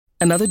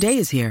Another day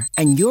is here,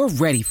 and you're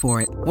ready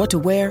for it. What to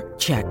wear?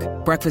 Check.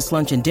 Breakfast,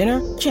 lunch, and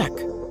dinner? Check.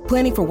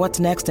 Planning for what's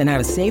next and how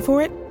to save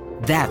for it?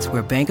 That's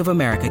where Bank of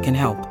America can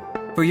help.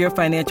 For your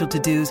financial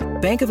to-dos,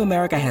 Bank of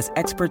America has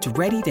experts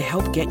ready to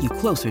help get you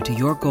closer to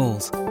your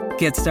goals.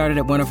 Get started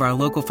at one of our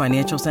local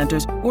financial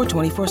centers or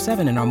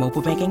 24/7 in our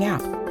mobile banking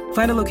app.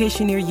 Find a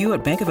location near you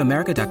at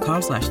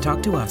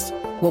bankofamerica.com/talktous.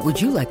 What would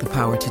you like the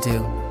power to do?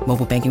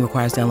 Mobile banking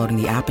requires downloading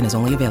the app and is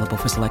only available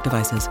for select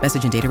devices.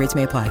 Message and data rates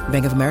may apply.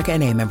 Bank of America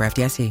N.A., member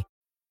FDIC.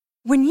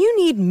 When you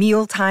need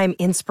mealtime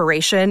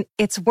inspiration,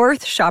 it's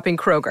worth shopping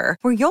Kroger,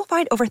 where you'll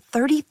find over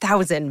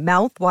 30,000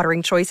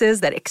 mouth-watering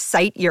choices that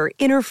excite your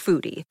inner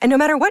foodie. And no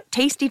matter what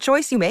tasty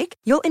choice you make,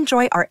 you'll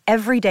enjoy our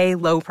everyday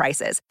low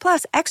prices,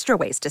 plus extra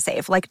ways to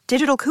save, like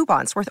digital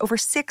coupons worth over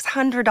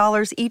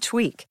 $600 each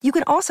week. You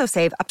can also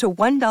save up to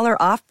 $1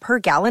 off per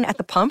gallon at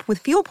the pump with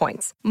fuel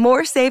points.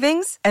 More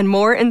savings and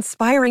more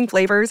inspiring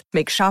flavors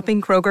make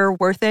shopping Kroger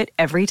worth it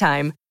every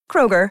time.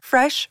 Kroger,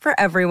 fresh for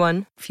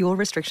everyone. Fuel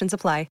restrictions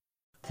apply.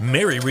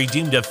 Mary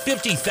redeemed a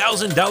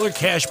 $50,000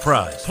 cash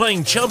prize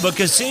playing Chumba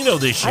Casino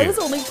this year. I was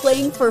only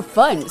playing for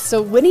fun,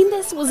 so winning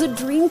this was a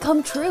dream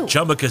come true.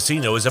 Chumba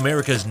Casino is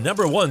America's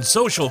 #1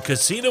 social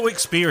casino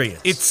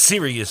experience. It's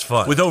serious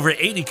fun. With over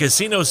 80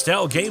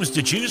 casino-style games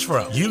to choose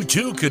from, you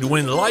too could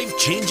win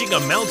life-changing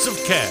amounts of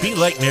cash. Be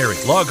like Mary.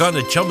 Log on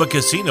to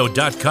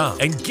ChumbaCasino.com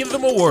and give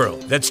them a whirl.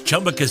 That's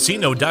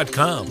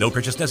ChumbaCasino.com. No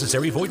purchase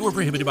necessary. Void where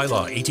prohibited by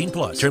law.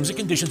 18+. Terms and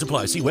conditions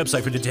apply. See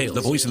website for details.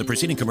 The voice in the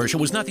preceding commercial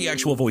was not the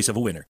actual voice of a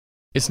winner.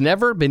 It's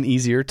never been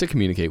easier to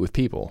communicate with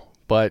people,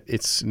 but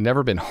it's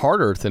never been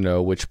harder to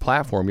know which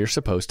platform you're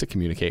supposed to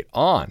communicate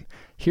on.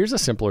 Here's a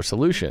simpler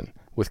solution.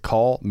 With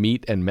call,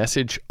 meet, and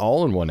message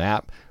all in one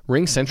app,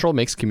 RingCentral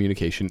makes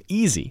communication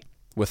easy.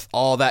 With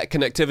all that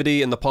connectivity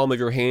in the palm of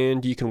your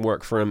hand, you can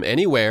work from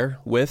anywhere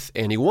with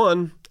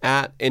anyone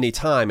at any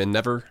time and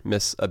never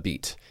miss a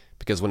beat.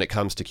 Because when it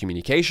comes to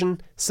communication,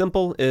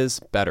 simple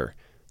is better.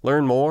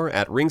 Learn more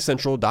at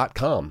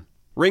ringcentral.com.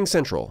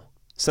 RingCentral.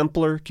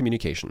 Simpler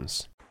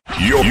communications.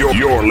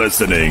 You're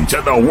listening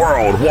to the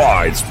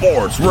Worldwide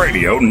Sports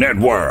Radio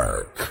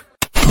Network.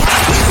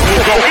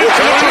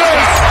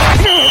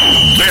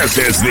 This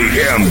is the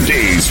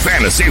MD's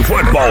Fantasy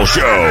Football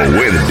Show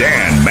with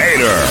Dan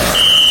Mater,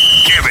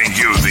 giving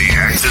you the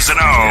X's and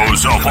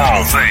O's of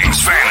all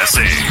things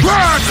fantasy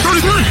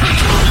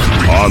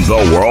on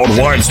the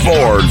Worldwide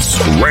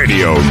Sports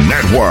Radio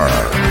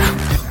Network.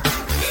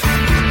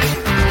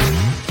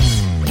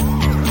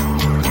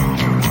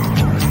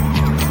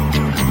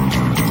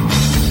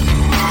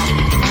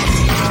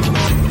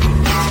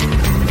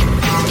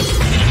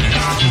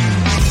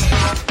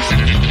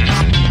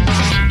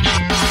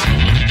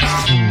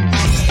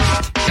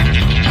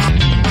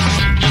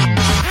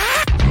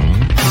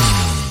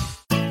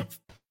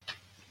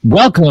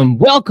 Welcome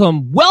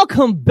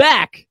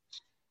back,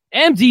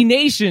 MD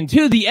Nation,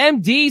 to the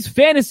MD's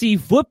Fantasy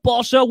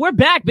Football Show. We're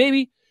back,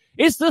 baby.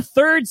 It's the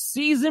third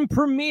season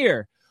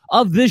premiere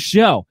of this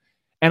show.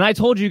 And I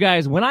told you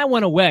guys when I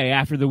went away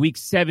after the Week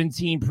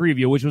 17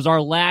 preview, which was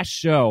our last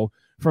show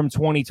from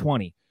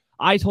 2020,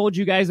 I told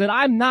you guys that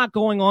I'm not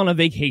going on a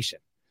vacation.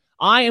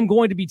 I am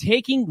going to be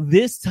taking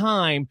this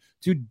time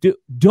to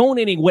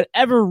donating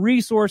whatever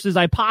resources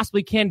I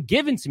possibly can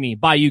given to me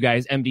by you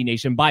guys, MD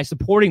Nation, by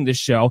supporting this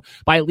show,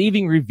 by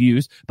leaving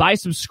reviews, by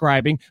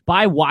subscribing,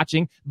 by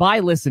watching, by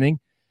listening.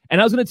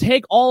 And I was going to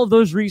take all of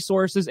those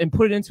resources and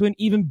put it into an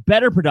even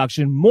better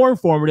production, more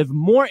informative,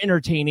 more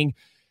entertaining.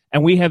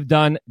 And we have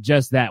done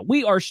just that.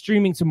 We are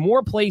streaming to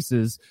more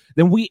places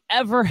than we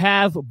ever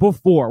have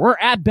before. We're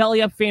at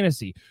Belly Up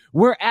Fantasy.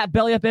 We're at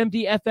Belly Up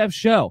MDFF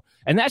Show.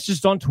 And that's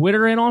just on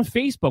Twitter and on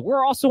Facebook.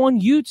 We're also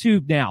on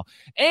YouTube now.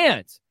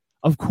 And,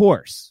 of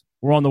course,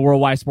 we're on the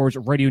Worldwide Sports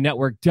Radio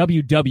Network,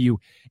 WWSRN.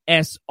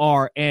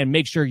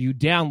 Make sure you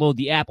download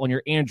the app on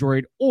your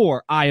Android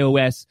or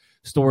iOS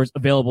stores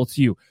available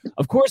to you.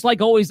 Of course,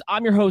 like always,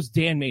 I'm your host,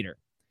 Dan Mater.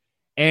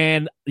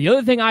 And the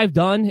other thing I've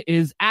done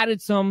is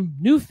added some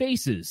new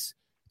faces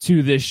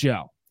to this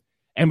show.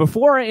 And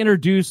before I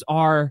introduce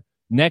our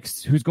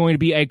next, who's going to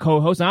be a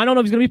co-host, and I don't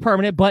know if he's going to be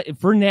permanent, but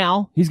for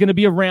now, he's going to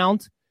be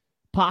around.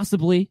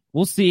 Possibly.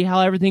 We'll see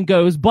how everything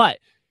goes. But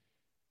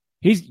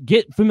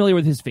get familiar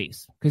with his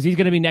face, because he's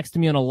going to be next to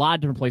me on a lot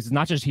of different places,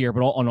 not just here,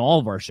 but on all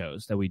of our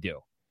shows that we do.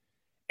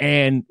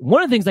 And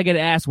one of the things I get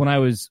asked when I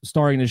was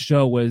starting this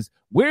show was,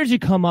 where did you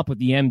come up with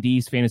the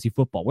MD's Fantasy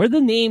Football? Where did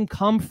the name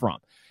come from?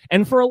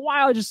 And for a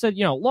while, I just said,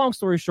 long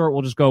story short,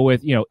 we'll just go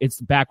with,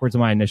 it's backwards of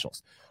my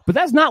initials. But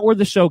that's not where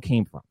the show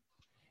came from.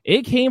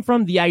 It came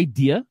from the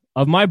idea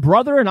of my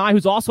brother and I,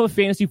 who's also a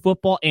fantasy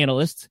football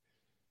analyst,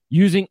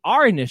 using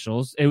our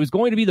initials. It was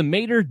going to be the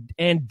Mater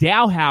and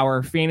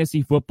Dowhauer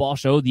Fantasy Football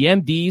Show, the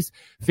MD's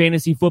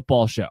Fantasy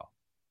Football Show.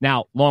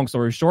 Now, long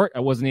story short,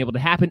 it wasn't able to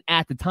happen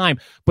at the time,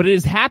 but it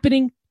is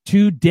happening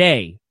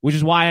today, which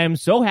is why I'm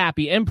so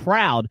happy and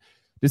proud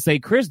to say,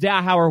 Chris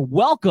Dowhauer,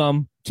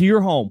 welcome to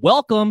your home.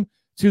 Welcome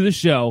to the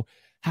show.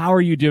 How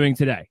are you doing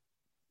today?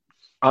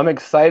 I'm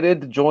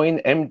excited to join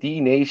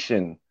MD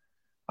Nation.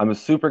 I'm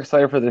super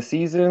excited for the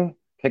season,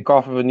 kick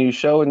off of a new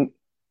show, and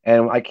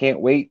and I can't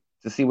wait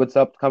to see what's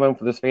up coming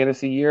for this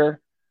fantasy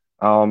year.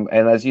 And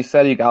as you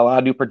said, you got a lot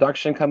of new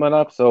production coming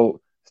up,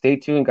 so stay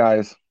tuned,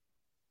 guys.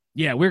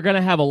 Yeah, we're going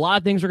to have a lot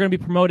of things we're going to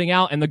be promoting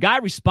out, and the guy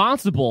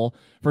responsible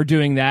for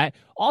doing that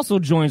also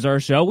joins our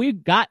show.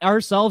 We've got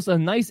ourselves a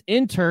nice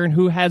intern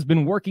who has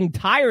been working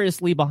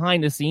tirelessly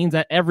behind the scenes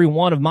at every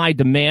one of my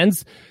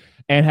demands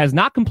and has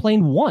not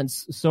complained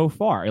once so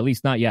far, at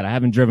least not yet. I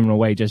haven't driven him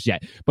away just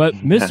yet. But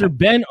Mr.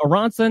 Ben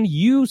Aronson,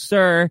 you,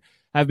 sir,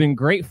 have been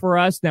great for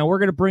us. Now, we're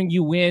going to bring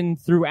you in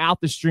throughout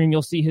the stream.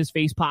 You'll see his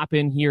face pop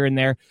in here and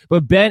there.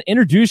 But, Ben,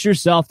 introduce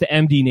yourself to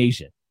MD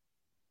Nation.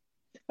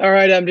 All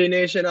right, MD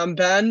Nation, I'm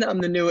Ben. I'm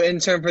the new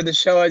intern for the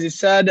show, as you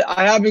said.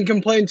 I haven't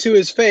complained to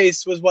his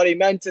face, was what he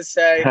meant to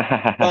say.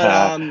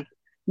 But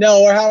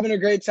no, we're having a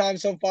great time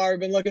so far. We've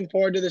been looking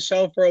forward to the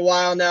show for a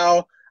while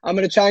now. I'm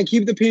going to try and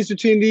keep the peace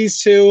between these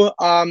two.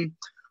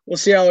 We'll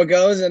see how it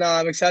goes, and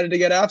I'm excited to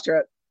get after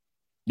it.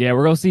 Yeah,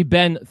 we're going to see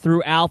Ben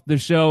throughout the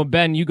show.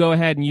 Ben, you go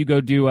ahead and you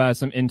go do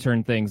some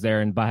intern things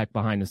there and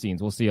behind the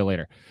scenes. We'll see you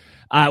later.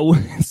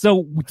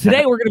 So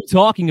today we're going to be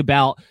talking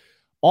about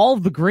all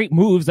of the great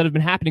moves that have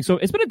been happening. So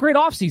it's been a great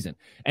offseason,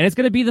 and it's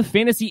going to be the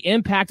fantasy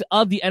impact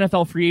of the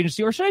NFL free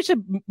agency, or should I say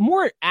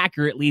more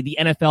accurately, the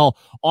NFL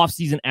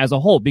offseason as a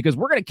whole, because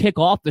we're going to kick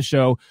off the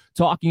show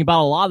talking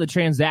about a lot of the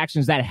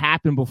transactions that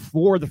happened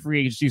before the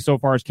free agency so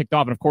far has kicked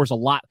off, and of course a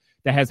lot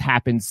that has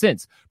happened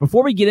since.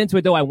 Before we get into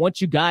it, though, I want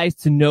you guys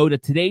to know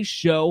that today's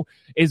show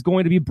is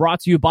going to be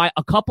brought to you by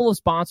a couple of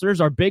sponsors,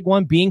 our big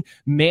one being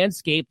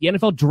Manscaped. The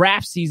NFL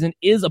draft season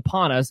is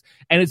upon us,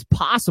 and it's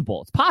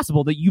possible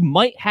that you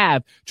might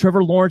have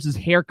Trevor Lawrence's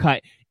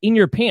haircut in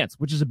your pants,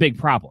 which is a big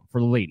problem for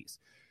the ladies.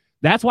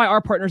 That's why our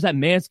partners at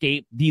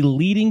Manscaped, the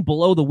leading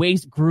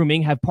below-the-waist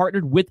grooming, have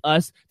partnered with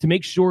us to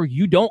make sure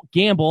you don't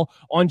gamble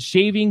on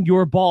shaving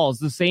your balls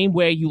the same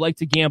way you like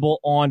to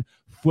gamble on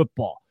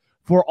football.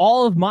 For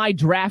all of my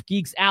draft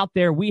geeks out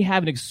there, we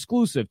have an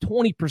exclusive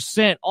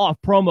 20% off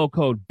promo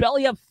code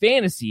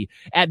BELLYUPFANTASY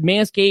at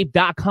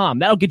manscaped.com.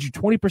 That'll get you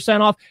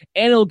 20% off,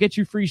 and it'll get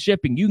you free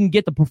shipping. You can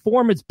get the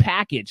performance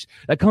package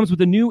that comes with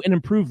a new and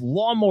improved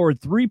Lawnmower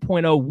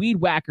 3.0 Weed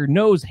Whacker,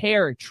 nose,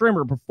 hair,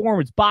 trimmer,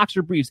 performance,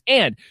 boxer briefs,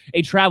 and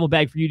a travel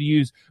bag for you to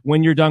use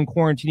when you're done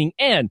quarantining,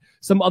 and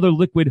some other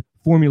liquid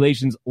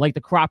formulations like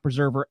the Crop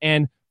Preserver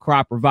and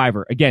Crop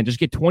Reviver. Again, just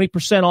get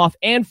 20% off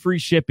and free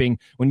shipping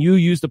when you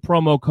use the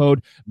promo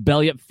code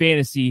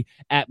BELLYUPFANTASY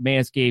at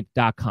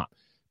manscaped.com.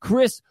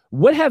 Chris,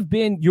 what have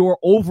been your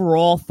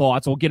overall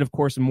thoughts? We'll get, of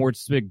course, some more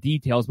specific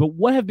details, but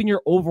what have been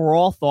your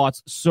overall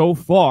thoughts so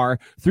far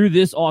through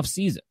this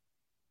offseason?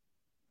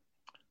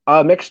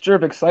 A mixture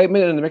of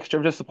excitement and a mixture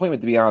of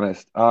disappointment, to be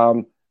honest. Saw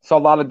a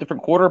lot of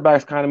different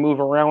quarterbacks kind of move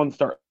around,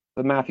 start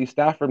the Matthew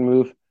Stafford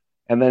move,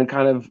 and then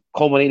kind of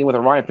culminating with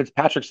a Ryan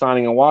Fitzpatrick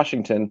signing in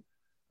Washington.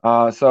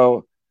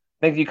 So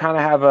I think you kind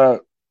of have an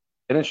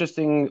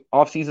interesting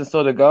offseason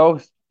still to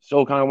go.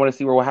 Still kind of want to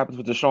see what happens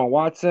with Deshaun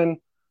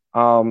Watson.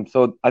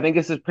 So I think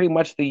this is pretty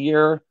much the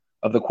year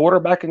of the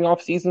quarterback in the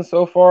offseason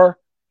so far,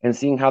 and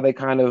seeing how they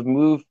kind of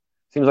move.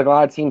 Seems like a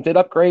lot of teams did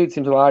upgrade.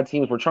 Seems like a lot of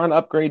teams were trying to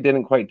upgrade,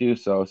 didn't quite do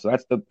so. So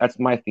that's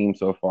my theme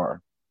so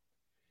far.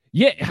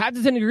 Yeah, I have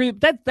to agree.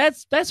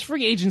 That's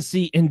free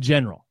agency in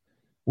general,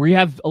 where you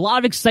have a lot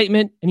of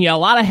excitement and you have a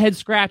lot of head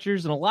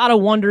scratchers and a lot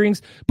of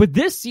wonderings. But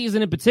this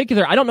season in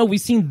particular, I don't know if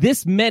we've seen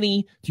this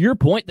many, to your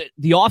point,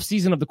 the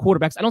offseason of the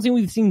quarterbacks, I don't think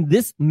we've seen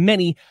this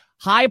many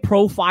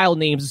high-profile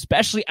names,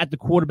 especially at the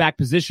quarterback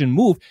position,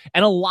 move.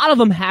 And a lot of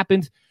them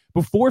happened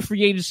before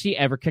free agency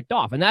ever kicked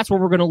off. And that's where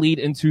we're going to lead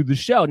into the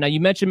show. Now, you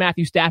mentioned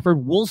Matthew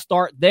Stafford. We'll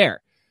start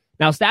there.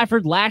 Now,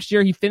 Stafford, last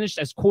year, he finished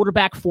as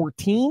quarterback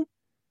 14.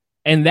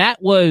 And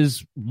that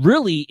was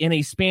really in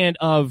a span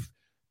of,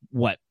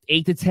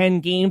 8 to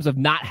 10 games of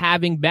not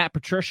having Matt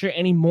Patricia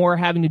anymore,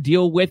 having to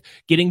deal with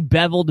getting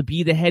Bevel to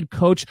be the head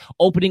coach,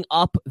 opening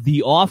up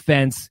the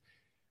offense.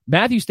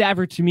 Matthew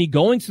Stafford, to me,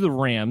 going to the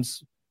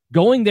Rams,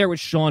 going there with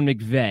Sean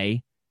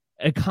McVay,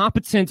 a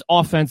competent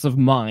offensive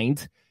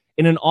mind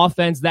in an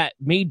offense that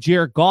made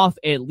Jared Goff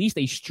at least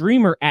a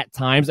streamer at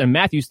times, and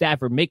Matthew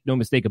Stafford, make no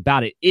mistake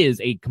about it,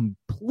 is a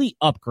complete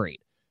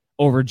upgrade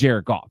over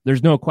Jared Goff.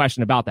 There's no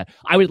question about that.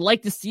 I would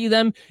like to see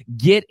them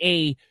get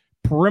a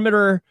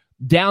perimeter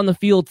down the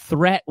field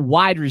threat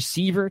wide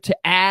receiver to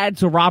add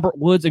to Robert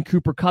Woods and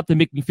Cooper Kupp to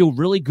make me feel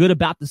really good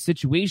about the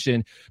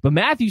situation. But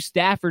Matthew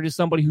Stafford is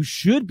somebody who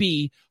should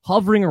be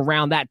hovering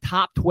around that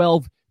top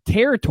 12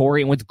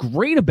 territory. And what's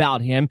great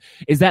about him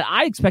is that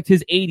I expect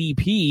his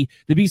ADP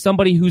to be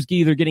somebody who's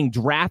either getting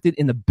drafted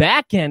in the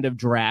back end of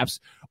drafts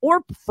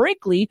or,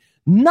 frankly,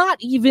 not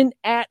even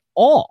at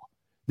all.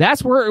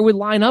 That's where it would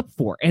line up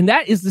for. And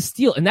that is the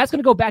steal. And that's going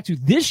to go back to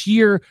this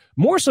year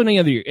more so than any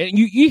other year. And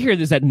you hear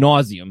this ad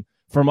nauseum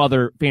from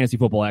other fantasy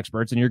football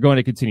experts, and you're going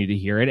to continue to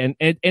hear it. And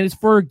it's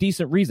for a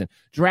decent reason.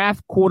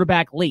 Draft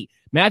quarterback late.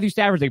 Matthew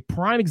Stafford is a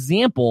prime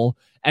example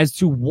as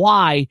to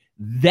why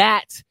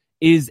that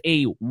is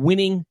a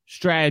winning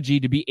strategy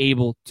to be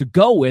able to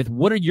go with.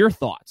 What are your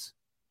thoughts?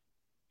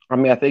 I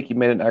mean, I think you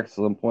made an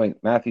excellent point.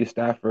 Matthew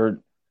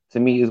Stafford, to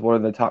me, is one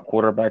of the top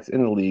quarterbacks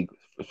in the league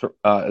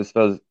as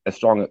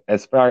strong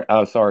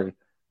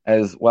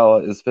as well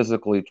as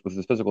physically with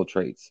his physical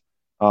traits.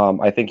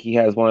 I think he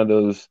has one of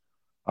those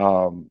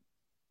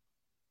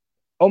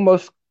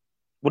almost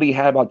what he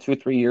had about 2 or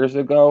 3 years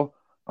ago,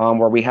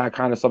 where we had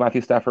kind of saw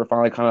Matthew Stafford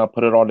finally kind of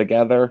put it all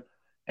together.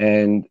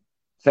 And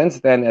since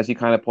then, as you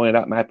kind of pointed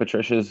out, Matt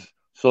Patricia's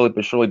slowly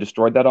but surely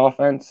destroyed that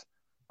offense.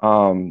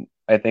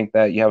 I think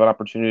that you have an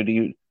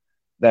opportunity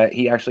that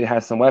he actually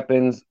has some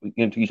weapons.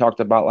 You talked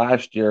about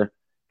last year.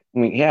 I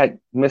mean, he had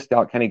missed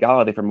out Kenny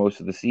Golladay for most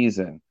of the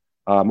season.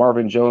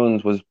 Marvin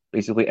Jones was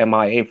basically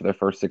MIA for the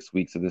first 6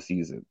 weeks of the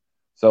season.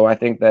 So I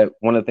think that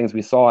one of the things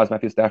we saw as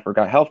Matthew Stafford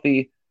got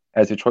healthy,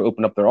 as Detroit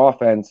opened up their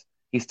offense,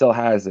 he still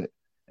has it.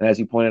 And as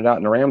you pointed out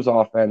in the Rams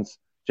offense,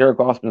 Jared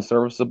Goff's been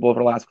serviceable over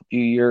the last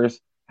few years,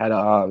 had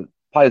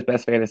probably his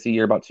best fantasy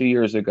year about 2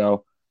 years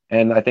ago.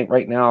 And I think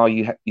right now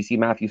you see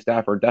Matthew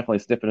Stafford definitely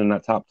sniffing in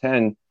that top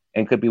 10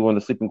 and could be one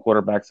of the sleeping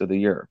quarterbacks of the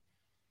year.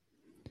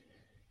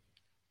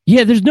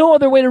 Yeah, there's no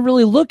other way to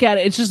really look at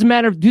it. It's just a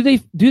matter of do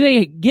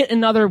they get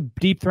another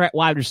deep threat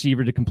wide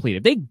receiver to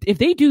complete it? If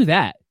they do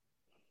that,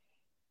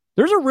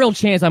 there's a real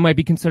chance I might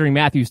be considering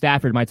Matthew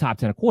Stafford my top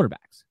 10 of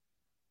quarterbacks.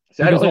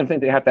 See, I don't even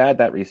think they have to add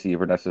that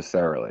receiver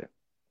necessarily.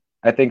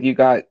 I think you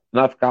got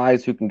enough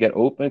guys who can get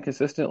open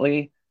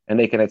consistently and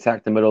they can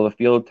attack the middle of the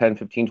field 10,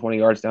 15, 20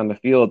 yards down the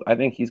field. I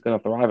think he's going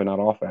to thrive in that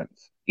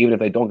offense, even if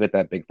they don't get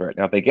that big threat.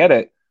 Now, if they get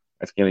it,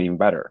 that's going to be even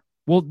better.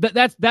 Well,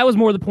 that was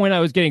more the point I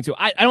was getting to.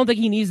 I don't think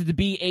he needs to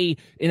be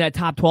in that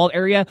top 12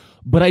 area,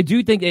 but I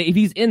do think that if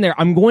he's in there,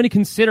 I'm going to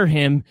consider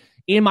him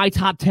in my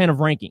top 10 of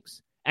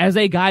rankings as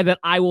a guy that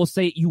I will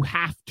say you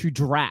have to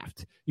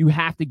draft. You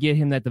have to get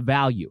him at the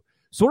value.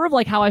 Sort of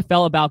like how I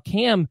felt about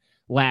Cam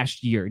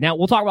last year. Now,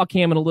 we'll talk about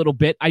Cam in a little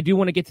bit. I do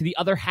want to get to the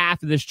other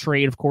half of this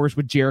trade, of course,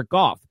 with Jared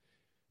Goff.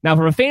 Now,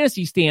 from a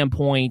fantasy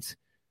standpoint,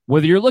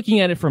 whether you're looking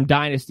at it from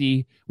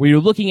Dynasty, whether you're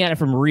looking at it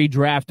from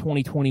Redraft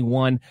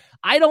 2021,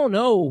 I don't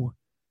know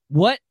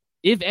what,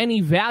 if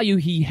any, value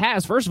he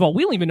has. First of all,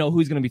 we don't even know who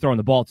he's going to be throwing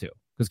the ball to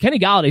because Kenny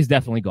Galladay's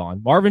definitely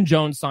gone. Marvin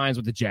Jones signs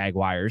with the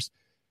Jaguars.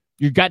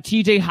 You've got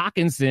TJ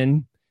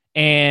Hawkinson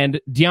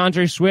and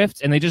DeAndre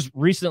Swift, and they just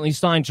recently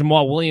signed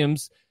Jamal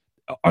Williams.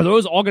 Are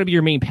those all going to be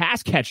your main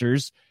pass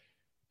catchers?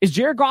 Is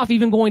Jared Goff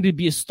even going to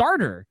be a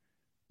starter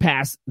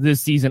past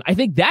this season? I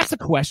think that's a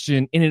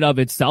question in and of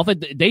itself.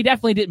 They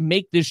definitely didn't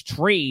make this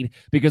trade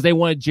because they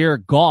wanted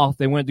Jared Goff.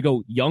 They wanted to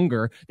go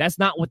younger. That's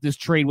not what this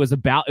trade was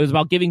about. It was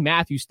about giving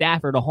Matthew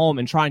Stafford a home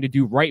and trying to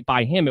do right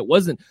by him. It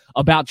wasn't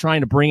about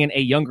trying to bring in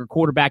a younger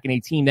quarterback in a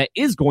team that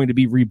is going to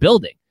be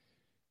rebuilding.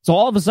 So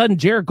all of a sudden,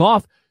 Jared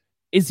Goff,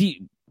 is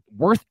he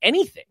worth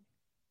anything?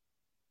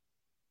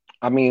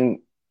 I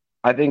mean,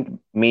 I think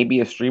maybe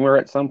a streamer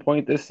at some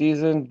point this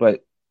season,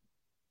 but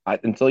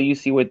until you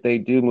see what they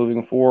do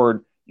moving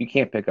forward, you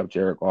can't pick up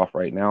Jared Goff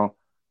right now.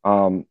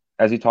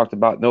 As you talked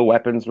about, no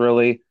weapons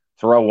really.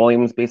 Terrell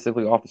Williams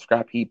basically off the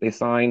scrap heap they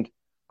signed.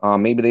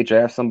 Maybe they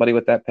draft somebody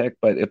with that pick,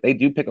 but if they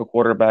do pick a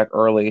quarterback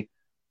early,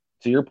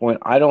 to your point,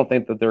 I don't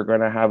think that they're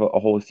going to have a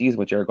whole season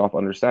with Jared Goff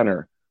under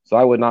center. So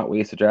I would not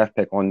waste a draft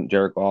pick on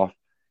Jared Goff.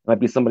 It might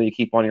be somebody to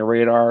keep on your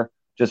radar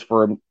just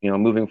for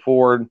moving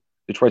forward.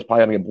 Detroit's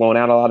probably going to get blown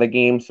out a lot of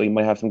games, so you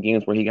might have some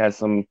games where he has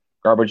some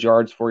garbage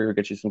yards for you or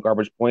get you some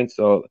garbage points.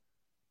 So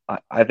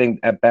I think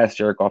at best,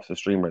 Jared Goff's a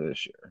streamer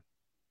this year.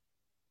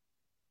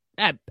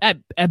 At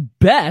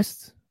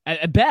best.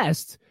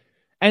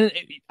 And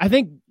I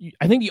think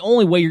the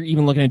only way you're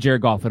even looking at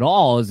Jared Goff at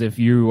all is if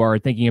you are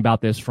thinking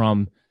about this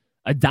from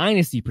a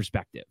dynasty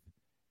perspective.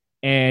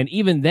 And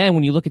even then,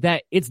 when you look at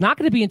that, it's not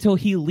going to be until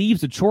he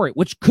leaves Detroit,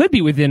 which could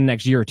be within the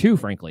next year or two,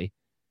 frankly.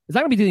 It's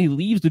not going to be until he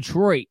leaves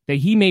Detroit that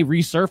he may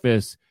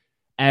resurface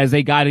as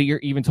a guy that you're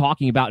even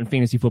talking about in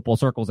fantasy football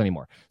circles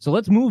anymore. So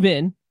let's move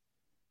in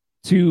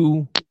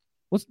to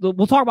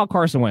we'll talk about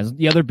Carson Wentz,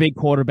 the other big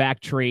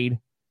quarterback trade.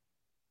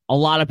 A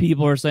lot of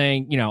people are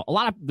saying,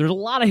 there's a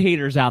lot of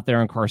haters out there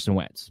on Carson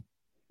Wentz.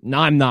 No,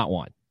 I'm not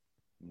one.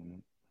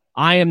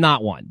 I am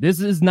not one. This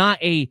is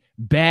not a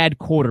bad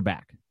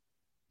quarterback.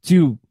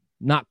 To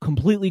not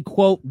completely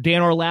quote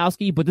Dan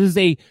Orlowski, but this is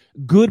a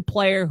good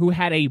player who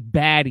had a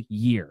bad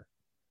year.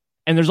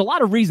 And there's a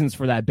lot of reasons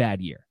for that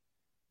bad year.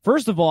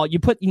 First of all, you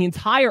put the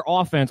entire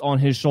offense on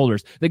his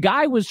shoulders. The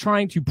guy was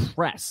trying to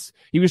press.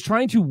 He was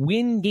trying to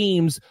win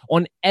games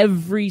on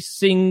every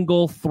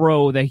single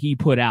throw that he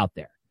put out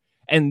there.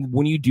 And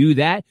when you do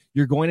that,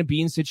 you're going to be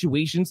in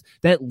situations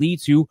that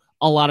lead to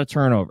a lot of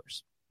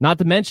turnovers. Not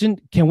to mention,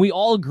 can we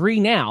all agree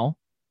now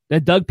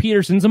that Doug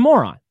Peterson's a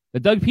moron?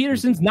 That Doug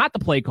Peterson's not the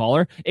play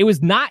caller. It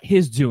was not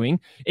his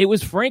doing. It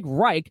was Frank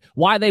Reich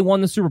why they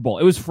won the Super Bowl.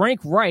 It was Frank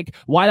Reich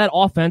why that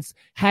offense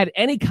had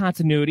any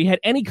continuity,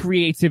 had any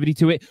creativity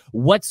to it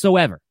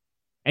whatsoever.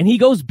 And he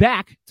goes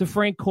back to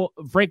Frank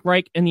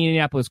Reich and the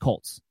Indianapolis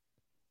Colts.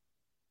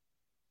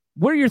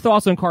 What are your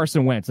thoughts on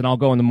Carson Wentz? And I'll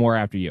go into more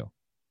after you.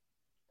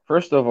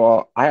 First of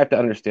all, I have to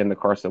understand the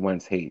Carson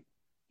Wentz hate.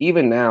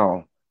 Even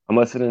now, I'm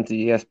listening to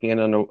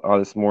ESPN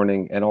this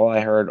morning, and all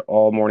I heard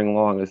all morning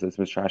long is this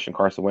was trashing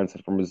Carson Wentz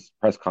from his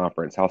press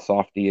conference, how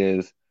soft he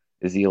is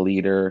he a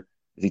leader,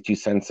 is he too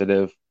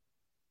sensitive?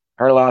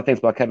 Heard a lot of things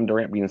about Kevin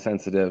Durant being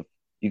sensitive.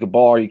 You can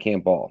ball or you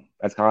can't ball.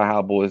 That's kind of how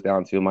it boils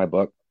down to in my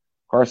book.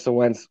 Carson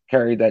Wentz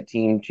carried that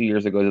team 2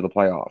 years ago to the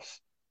playoffs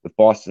with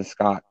Boston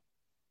Scott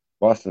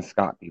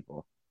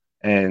people.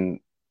 And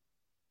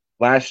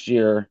last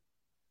year,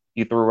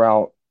 you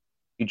drafted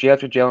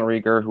Jalen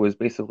Reagor, who was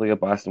basically a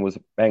bust and was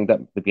banged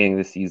up at the beginning of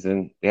the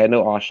season. They had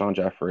no Alshon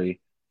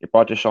Jeffrey. You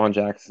brought Deshaun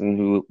Jackson,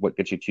 who would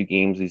get you 2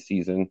 games this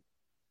season.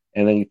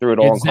 And then you threw it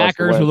all on Zach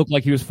Carson Wentz, who looked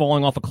like he was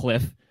falling off a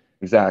cliff.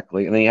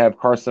 Exactly. And then you have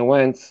Carson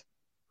Wentz,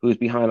 who's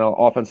behind an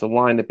offensive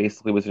line that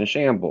basically was in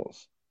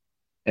shambles.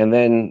 And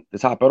then to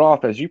top it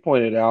off, as you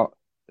pointed out,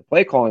 the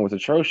play calling was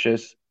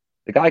atrocious.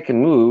 The guy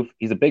can move.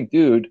 He's a big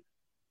dude,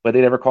 but they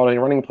never called any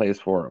running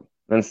plays for him.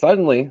 And then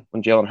suddenly,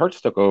 when Jalen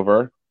Hurts took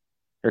over,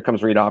 here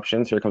comes read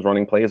options, here comes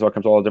running plays, here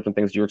comes all the different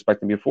things you were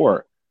expecting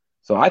before.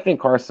 So I think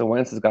Carson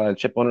Wentz has got a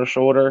chip on his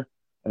shoulder.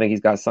 I think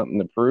he's got something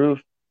to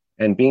prove.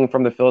 And being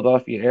from the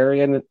Philadelphia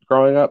area and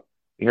growing up,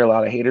 you hear a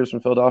lot of haters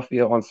from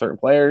Philadelphia on certain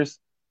players.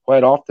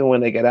 Quite often when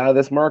they get out of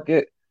this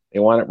market, they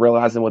wind up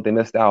realizing what they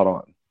missed out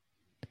on.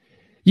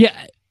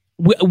 Yeah,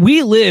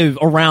 we live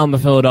around the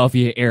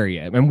Philadelphia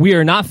area, and we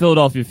are not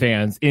Philadelphia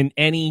fans in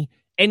any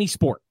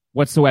sport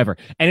whatsoever.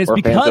 And it's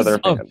because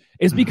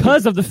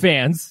of the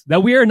fans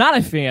that we are not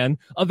a fan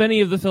of any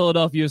of the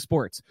Philadelphia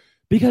sports.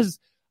 Because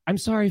I'm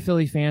sorry,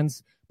 Philly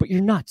fans, but you're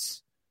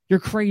nuts. You're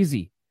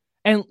crazy.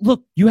 And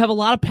look, you have a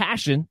lot of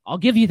passion. I'll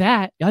give you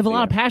that. You have a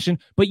lot of passion,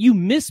 but you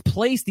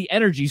misplace the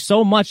energy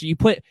so much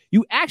that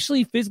you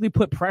actually physically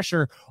put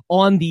pressure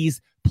on these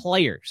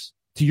players.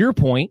 To your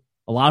point,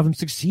 a lot of them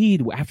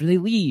succeed after they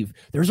leave.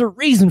 There's a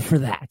reason for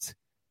that.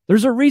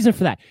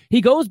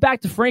 He goes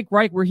back to Frank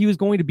Reich, where he was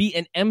going to be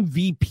an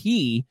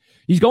MVP.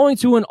 He's going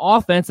to an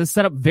offense that's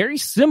set up very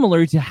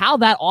similar to how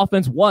that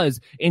offense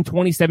was in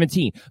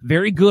 2017.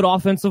 Very good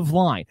offensive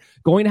line.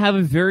 Going to have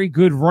a very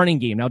good running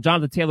game. Now,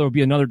 Jonathan Taylor will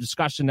be another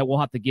discussion that we'll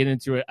have to get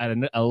into at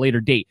a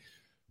later date.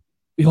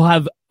 He'll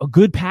have a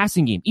good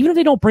passing game. Even if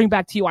they don't bring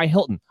back T.Y.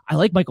 Hilton, I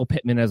like Michael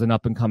Pittman as an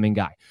up-and-coming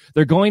guy.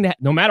 They're going to,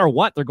 no matter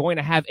what, they're going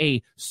to have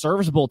a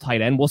serviceable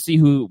tight end. We'll see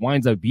who it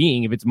winds up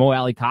being. If it's Mo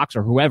Alley Cox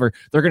or whoever,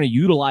 they're going to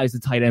utilize the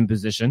tight end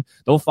position.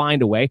 They'll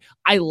find a way.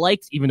 I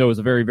liked, even though it was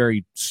a very,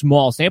 very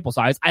small sample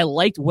size, I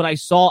liked what I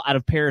saw out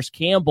of Paris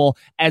Campbell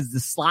as the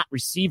slot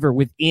receiver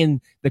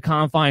within the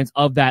confines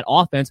of that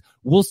offense.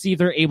 We'll see if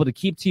they're able to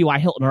keep T.Y.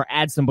 Hilton or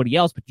add somebody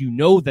else, but you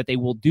know that they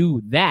will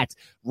do that.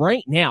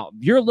 Right now,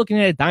 you're looking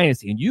at a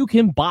dynasty, and you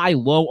can buy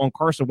low on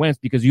Carson Wentz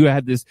because you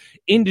have this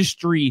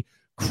industry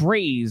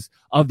craze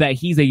of that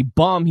he's a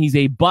bum, he's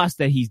a bust,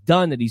 that he's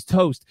done, that he's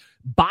toast.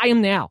 Buy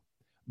him now.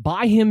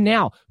 We're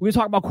going to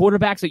talk about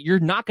quarterbacks that you're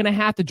not going to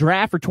have to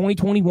draft for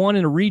 2021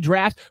 in a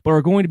redraft, but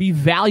are going to be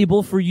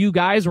valuable for you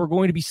guys, or are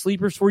going to be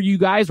sleepers for you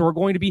guys, or are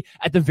going to be,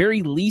 at the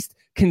very least,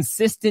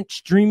 consistent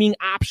streaming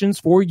options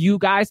for you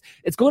guys.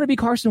 It's going to be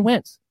Carson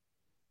Wentz.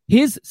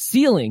 His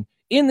ceiling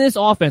in this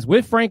offense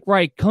with Frank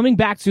Reich coming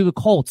back to the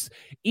Colts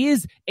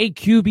is a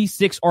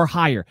QB6 or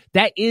higher.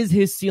 That is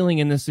his ceiling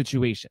in this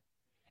situation.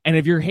 And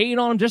if you're hating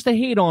on him just to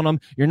hate on him,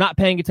 you're not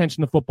paying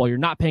attention to football. You're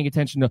not paying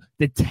attention to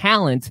the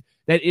talent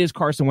that is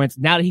Carson Wentz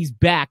now that he's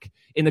back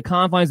in the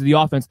confines of the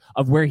offense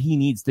of where he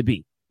needs to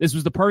be. This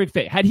was the perfect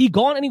fit. Had he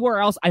gone anywhere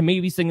else, I may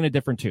be singing a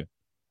different tune.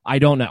 I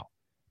don't know.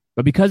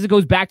 But because it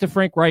goes back to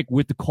Frank Reich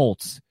with the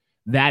Colts,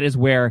 that is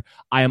where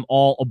I am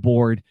all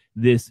aboard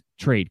this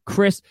trade.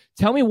 Chris,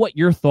 tell me what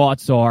your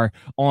thoughts are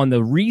on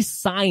the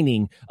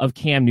re-signing of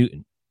Cam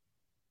Newton.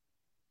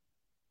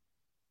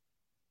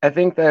 I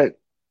think that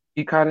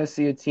you kind of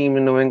see a team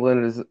in New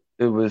England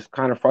it was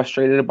kind of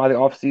frustrated by the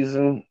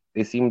offseason.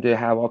 They seem to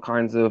have all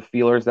kinds of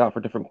feelers out for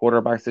different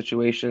quarterback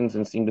situations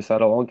and seem to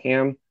settle on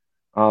Cam.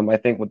 I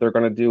think what they're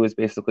going to do is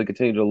basically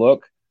continue to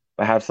look,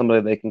 but have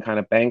somebody they can kind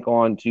of bank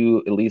on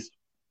to at least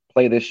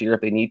play this year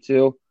if they need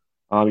to.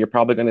 You're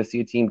probably going to see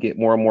a team get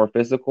more and more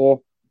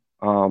physical.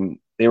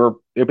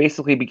 They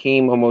basically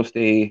became almost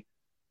a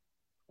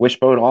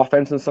wishbone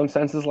offense in some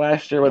senses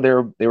last year,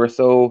 where they were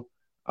so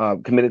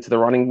committed to the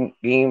running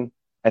game.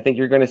 I think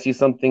you're going to see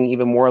something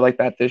even more like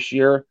that this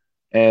year.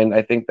 And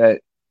I think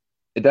that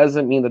it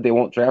doesn't mean that they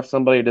won't draft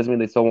somebody. It doesn't mean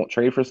they still won't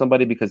trade for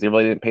somebody because they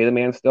really didn't pay the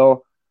man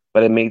still.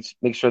 But it makes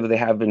sure that they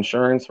have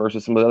insurance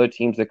versus some of the other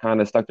teams that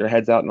kind of stuck their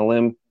heads out in a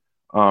limb,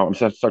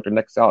 stuck their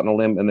necks out in a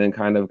limb, and then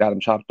kind of got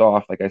them chopped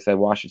off. Like I said,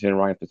 Washington and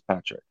Ryan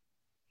Fitzpatrick.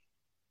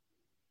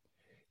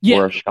 Yeah.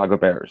 Or Chicago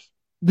Bears.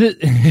 We'll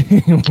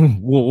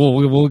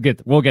get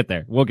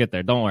there. We'll get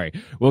there. Don't worry.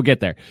 We'll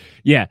get there.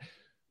 Yeah.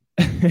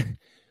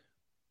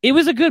 It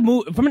was a good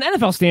move from an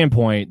NFL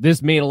standpoint.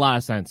 This made a lot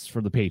of sense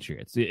for the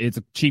Patriots. It's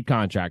a cheap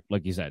contract,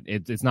 like you said.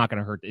 It's not going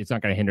to hurt. It's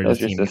not going to hinder this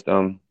team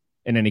system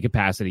in any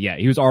capacity. Yeah,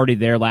 he was already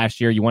there last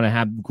year. You want to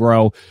have him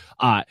grow.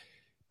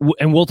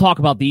 And we'll talk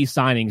about these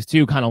signings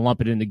too, kind of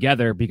lump it in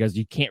together, because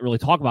you can't really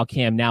talk about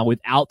Cam now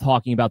without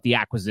talking about the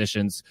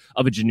acquisitions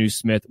of a Jonnu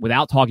Smith,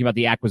 without talking about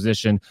the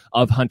acquisition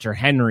of Hunter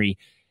Henry.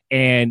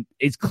 And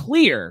it's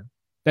clear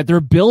that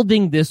they're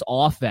building this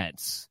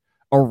offense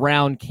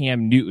around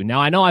Cam Newton. Now,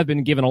 I know I've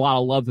been giving a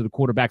lot of love to the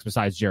quarterbacks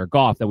besides Jared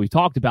Goff that we've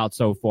talked about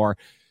so far.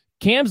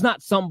 Cam's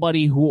not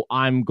somebody who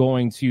I'm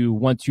going to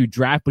want to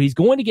draft, but he's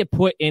going to get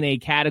put in a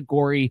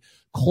category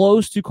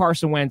close to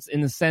Carson Wentz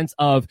in the sense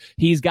of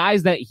he's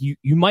guys that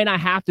you might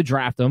not have to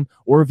draft him,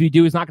 or if you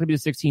do, it's not going to be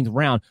the 16th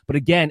round. But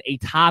again, a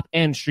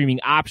top-end streaming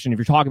option if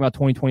you're talking about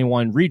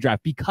 2021 redraft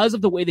because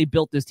of the way they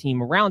built this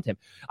team around him.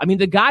 I mean,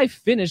 the guy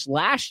finished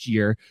last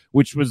year,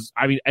 which was,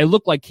 I mean, it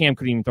looked like Cam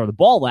couldn't even throw the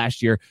ball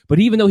last year, but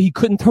even though he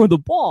couldn't throw the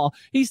ball,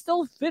 he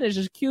still finished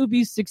as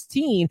QB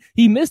 16.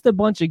 He missed a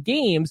bunch of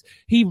games.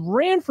 He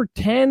ran for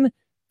 12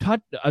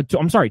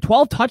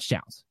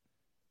 touchdowns.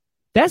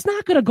 That's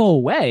not going to go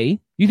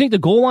away. You think the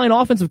goal line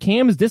offensive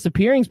Cam is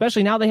disappearing,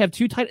 especially now they have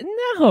two tight?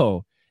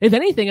 No. If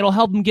anything, it'll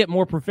help them get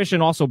more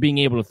proficient also being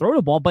able to throw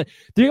the ball, but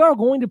they are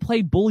going to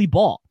play bully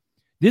ball.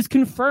 This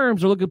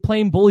confirms they're looking at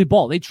playing bully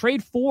ball. They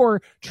trade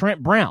for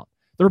Trent Brown.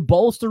 They're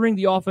bolstering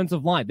the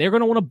offensive line. They're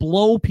going to want to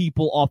blow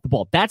people off the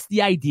ball. That's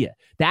the idea.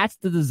 That's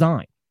the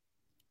design.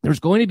 There's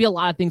going to be a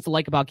lot of things to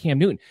like about Cam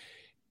Newton.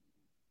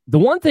 The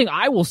one thing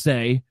I will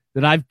say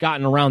that I've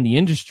gotten around the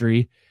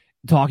industry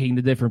talking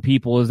to different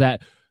people is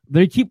that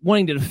they keep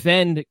wanting to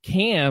defend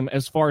Cam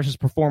as far as his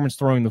performance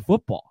throwing the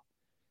football.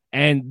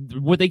 And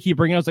what they keep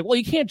bringing up is like, well,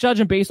 you can't judge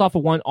him based off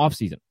of one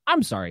offseason.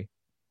 I'm sorry.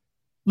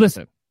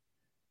 Listen,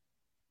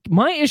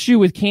 my issue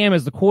with Cam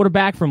as the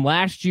quarterback from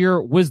last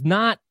year was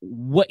not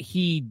what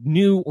he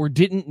knew or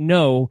didn't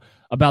know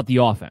about the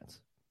offense.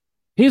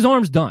 His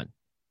arm's done.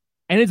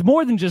 And it's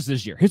more than just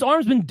this year. His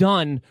arm's been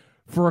done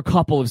for a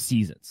couple of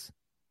seasons.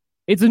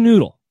 It's a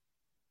noodle.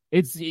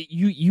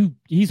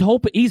 He's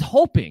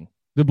hoping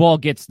the ball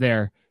gets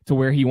there to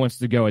where he wants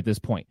to go at this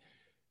point.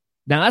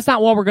 Now, that's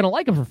not why we're going to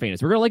like him for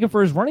fantasy. We're going to like him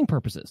for his running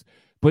purposes.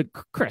 But,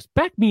 Chris,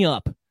 back me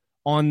up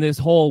on this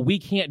whole we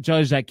can't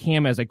judge that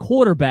Cam as a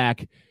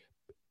quarterback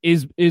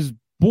is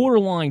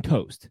borderline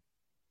toast.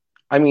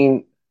 I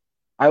mean,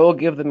 I will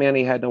give the man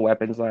he had no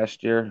weapons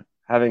last year.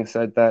 Having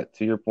said that,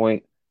 to your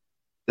point,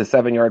 the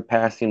 7-yard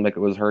pass seemed like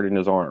it was hurting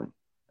his arm.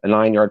 A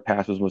 9-yard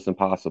pass was almost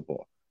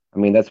impossible. I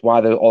mean, that's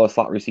why all the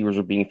slot receivers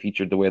were being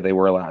featured the way they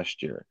were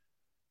last year.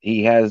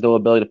 He has no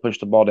ability to push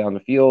the ball down the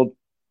field.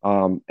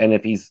 And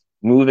if he's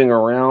moving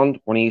around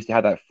when he used to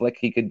have that flick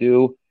he could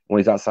do when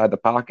he's outside the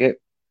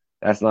pocket,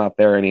 that's not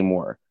there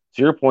anymore.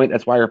 To your point,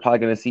 that's why you're probably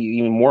going to see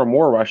even more and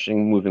more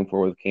rushing moving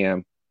forward with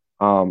Cam.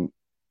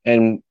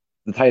 And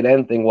the tight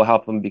end thing will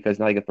help him because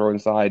now he can throw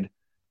inside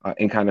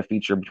and kind of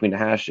feature between the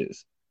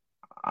hashes.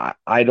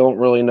 I don't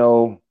really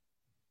know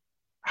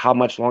how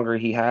much longer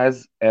he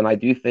has. And I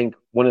do think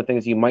one of the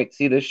things you might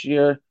see this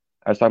year,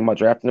 I was talking about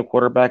drafting a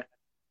quarterback,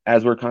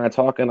 as we're kind of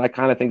talking, I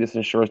kind of think this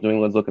ensures New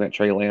England's looking at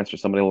Trey Lance or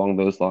somebody along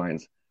those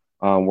lines,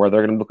 where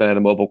they're going to be looking at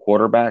a mobile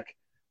quarterback,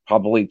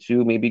 probably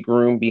two, maybe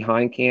Groom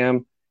behind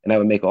Cam, and that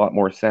would make a lot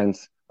more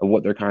sense of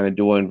what they're kind of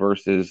doing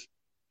versus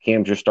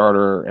Cam's your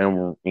starter,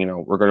 and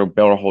we're going to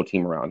build a whole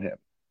team around him.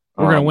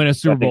 We're going to win a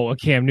Super Bowl with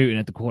Cam Newton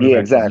at the quarterback. Yeah,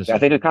 exactly. Position. I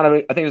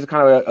think there's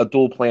kind of a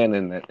dual plan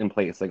in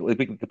place. Like we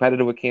can be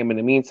competitive with Cam in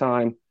the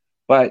meantime,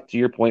 but to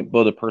your point,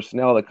 build a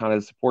personnel that kind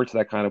of supports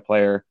that kind of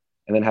player,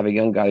 and then have a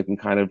young guy who can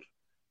kind of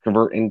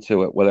convert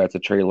into it, whether it's a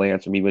Trey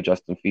Lance or maybe a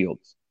Justin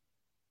Fields.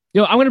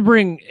 I'm going to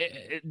bring,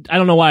 I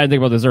don't know why I didn't think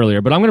about this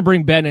earlier, but I'm going to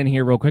bring Ben in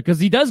here real quick because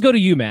he does go to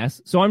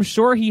UMass. So I'm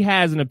sure he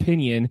has an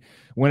opinion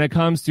when it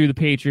comes to the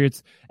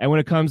Patriots and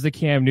when it comes to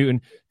Cam Newton.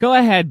 Go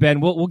ahead,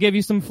 Ben. We'll give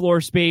you some floor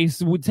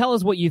space. Tell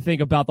us what you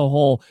think about the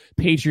whole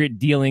Patriot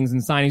dealings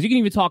and signings. You can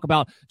even talk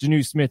about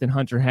Jonnu Smith and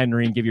Hunter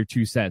Henry and give your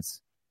 2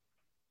 cents.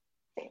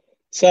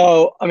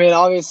 So, I mean,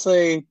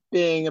 obviously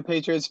being a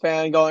Patriots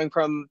fan, going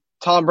from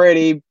Tom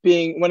Brady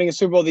winning a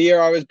Super Bowl the year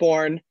I was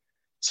born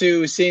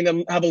to seeing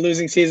them have a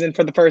losing season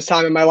for the first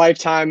time in my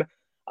lifetime.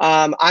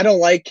 I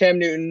don't like Cam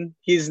Newton.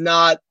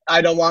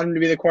 I don't want him to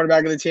be the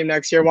quarterback of the team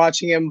next year.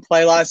 Watching him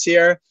play last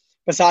year,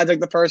 besides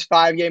like the first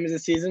 5 games of the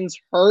season's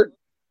hurt.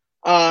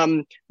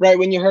 Right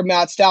when you heard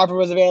Matt Stafford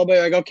was available,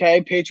 you're like,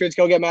 okay, Patriots,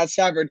 go get Matt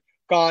Stafford.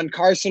 Gone.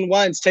 Carson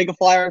Wentz, take a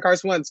flyer on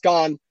Carson Wentz.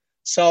 Gone.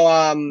 So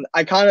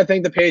I kind of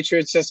think the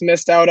Patriots just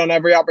missed out on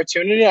every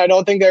opportunity. I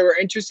don't think they were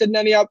interested in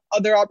any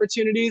other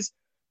opportunities,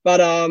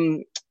 but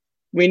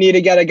we need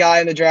to get a guy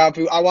in the draft.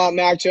 I want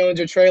Mac Jones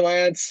or Trey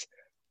Lance.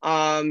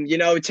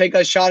 Take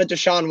a shot at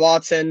Deshaun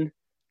Watson.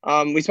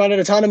 We spent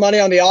a ton of money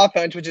on the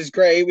offense, which is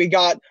great. We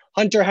got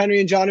Hunter Henry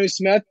and Jonnu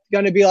Smith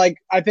going to be like,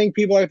 I think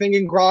people are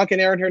thinking Gronk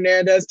and Aaron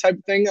Hernandez type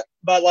of thing,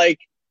 but like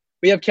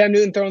we have Cam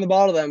Newton throwing the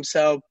ball to them.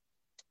 So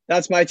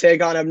that's my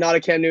take on it. I'm not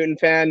a Cam Newton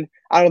fan.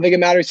 I don't think it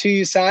matters who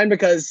you sign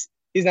because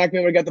he's not going to be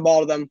able to get the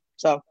ball to them.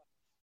 So.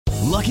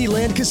 Lucky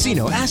Land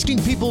Casino,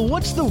 asking people,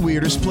 what's the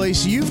weirdest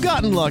place you've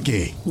gotten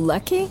lucky?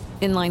 Lucky?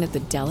 In line at the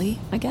deli,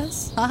 I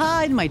guess?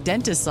 Aha, in my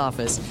dentist's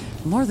office.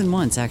 More than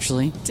once,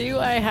 actually. Do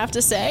I have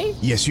to say?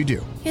 Yes, you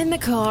do. In the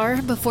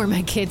car before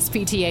my kids'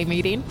 PTA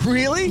meeting.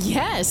 Really?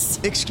 Yes.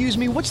 Excuse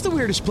me, what's the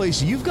weirdest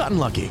place you've gotten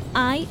lucky?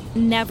 I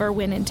never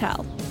win and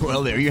tell.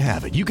 Well, there you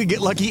have it. You can get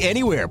lucky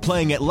anywhere,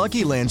 playing at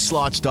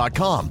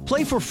LuckyLandSlots.com.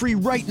 Play for free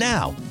right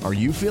now. Are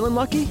you feeling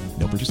lucky?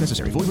 No purchase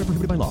necessary. Void where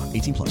prohibited by law.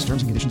 18+.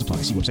 Terms and conditions apply.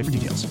 See website for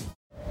details.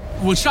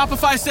 When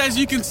Shopify says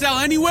you can sell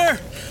anywhere,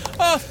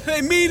 oh,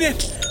 they mean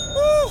it.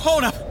 Woo,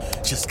 hold up.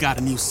 Just got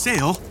a new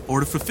sale.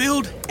 Order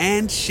fulfilled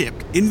and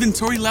shipped.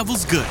 Inventory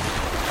levels good.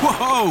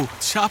 Whoa!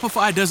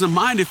 Shopify doesn't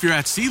mind if you're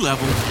at sea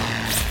level.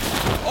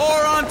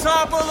 Or on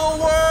top of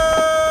the world!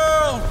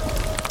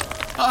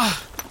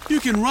 You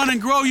can run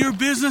and grow your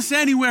business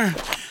anywhere.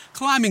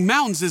 Climbing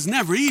mountains is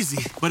never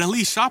easy, but at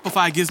least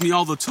Shopify gives me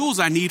all the tools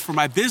I need for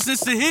my business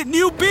to hit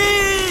new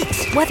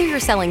peaks! Whether you're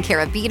selling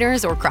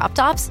carabiners or crop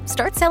tops,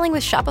 start selling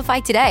with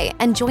Shopify today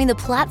and join the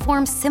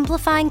platform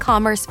simplifying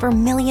commerce for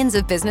millions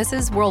of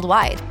businesses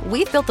worldwide.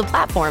 We've built the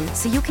platform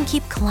so you can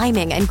keep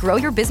climbing and grow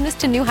your business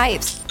to new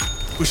heights.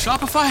 With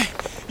Shopify,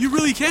 you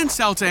really can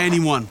sell to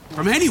anyone,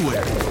 from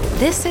anywhere.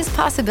 This is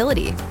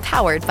Possibility,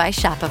 powered by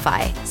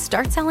Shopify.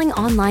 Start selling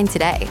online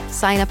today.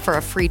 Sign up for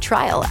a free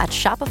trial at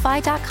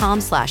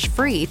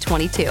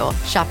shopify.com/free22.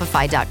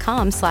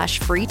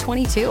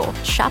 Shopify.com/free22.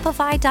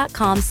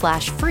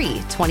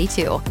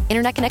 Shopify.com/free22.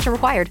 Internet connection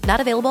required. Not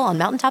available on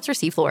mountaintops or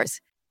seafloors.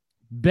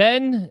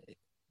 Ben,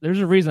 there's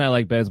a reason I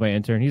like Ben as my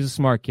intern. He's a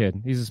smart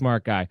kid. He's a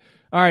smart guy.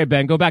 All right,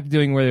 Ben, go back to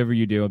doing whatever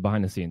you do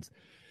behind the scenes.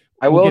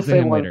 I will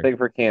say one thing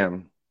for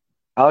Cam.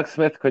 Alex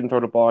Smith couldn't throw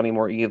the ball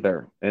anymore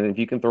either. And if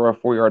you can throw a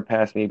 4-yard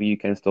pass, maybe you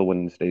can still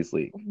win in today's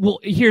league. Well,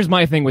 here's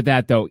my thing with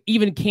that, though.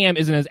 Even Cam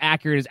isn't as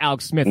accurate as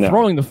Alex Smith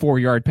throwing the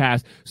 4-yard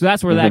pass. So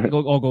that's where that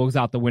all goes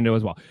out the window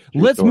as well.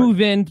 Let's move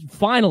in.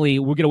 Finally,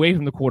 we'll get away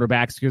from the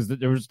quarterbacks because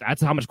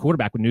that's how much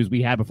quarterback news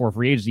we had before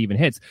free agency even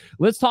hits.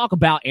 Let's talk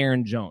about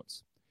Aaron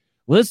Jones.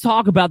 Let's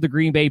talk about the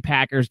Green Bay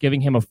Packers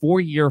giving him a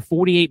 4-year,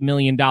 $48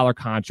 million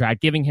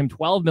contract, giving him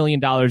 $12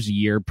 million a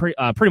year.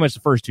 Pretty much the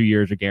first 2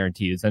 years are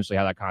guaranteed, essentially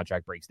how that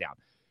contract breaks down.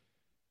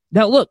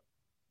 Now, look,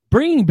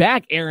 bringing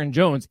back Aaron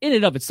Jones in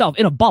and of itself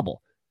in a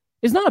bubble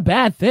is not a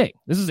bad thing.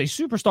 This is a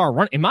superstar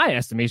run. In my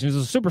estimation, this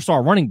is a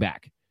superstar running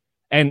back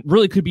and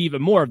really could be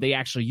even more if they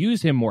actually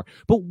use him more.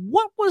 But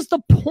what was the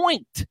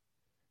point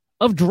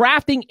of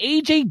drafting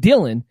A.J.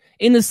 Dillon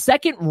in the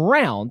second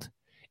round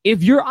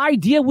if your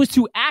idea was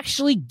to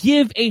actually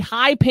give a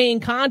high-paying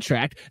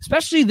contract,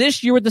 especially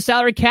this year with the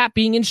salary cap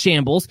being in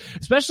shambles,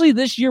 especially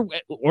this year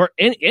or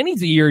any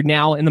year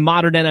now in the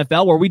modern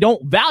NFL where we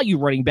don't value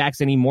running backs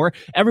anymore.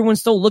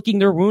 Everyone's still licking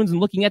their wounds and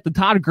looking at the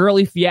Todd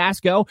Gurley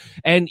fiasco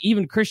and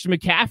even Christian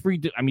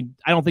McCaffrey. I mean,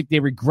 I don't think they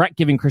regret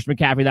giving Christian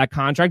McCaffrey that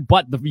contract,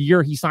 but the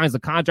year he signs the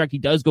contract, he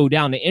does go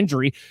down to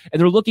injury,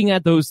 and they're looking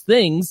at those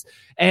things,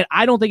 and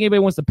I don't think anybody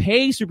wants to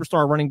pay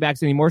superstar running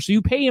backs anymore, so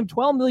you pay him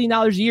 $12 million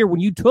a year when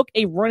you took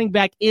a running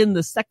back in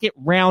the second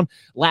round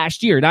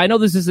last year. Now, I know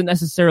this isn't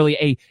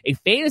necessarily a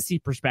fantasy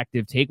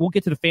perspective take. We'll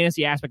get to the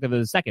fantasy aspect of it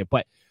in a second,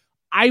 but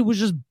I was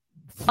just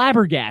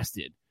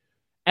flabbergasted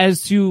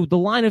as to the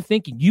line of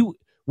thinking.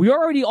 We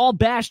already all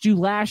bashed you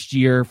last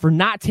year for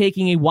not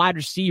taking a wide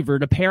receiver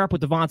to pair up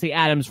with Devontae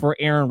Adams for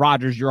Aaron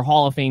Rodgers, your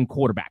Hall of Fame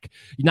quarterback.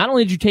 Not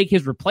only did you take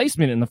his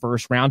replacement in the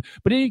first round,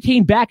 but then you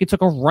came back and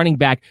took a running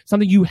back,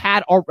 something you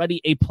had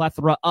already a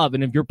plethora of.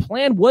 And if your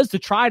plan was to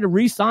try to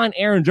re-sign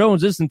Aaron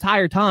Jones this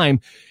entire time,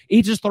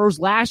 it just throws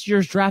last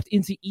year's draft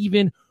into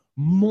even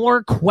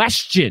more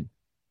question.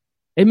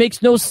 It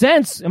makes no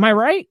sense. Am I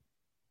right?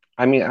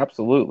 I mean,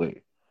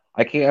 absolutely.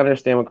 I can't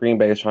understand what Green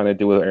Bay is trying to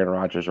do with Aaron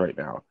Rodgers right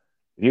now.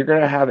 If you're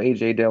going to have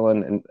A.J.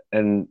 Dillon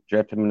and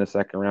draft him in the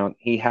second round,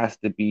 he has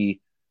to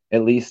be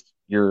at least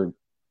your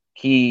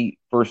key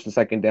first and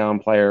second down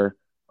player.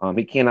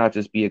 He cannot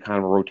just be a kind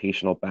of a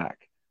rotational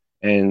back.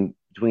 And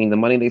between the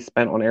money they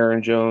spent on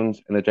Aaron Jones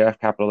and the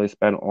draft capital they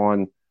spent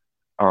on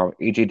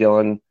A.J.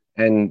 Dillon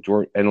and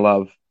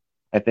Love,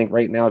 I think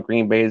right now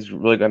Green Bay is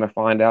really going to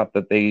find out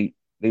that they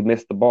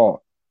missed the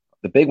ball.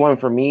 The big one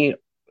for me,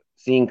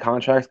 seeing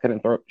contracts getting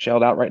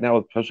shelled out right now,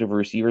 especially for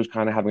receivers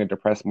kind of having a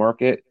depressed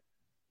market.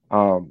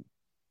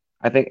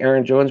 I think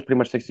Aaron Jones pretty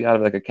much takes you out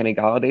of like a Kenny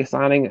Golladay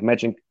signing.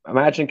 Imagine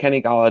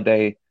Kenny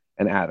Golladay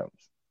and Adams.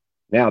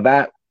 Now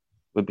that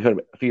would be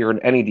fear in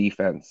any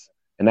defense,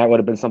 and that would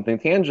have been something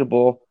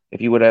tangible if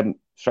you would have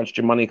stretched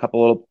your money a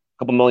couple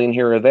million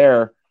here or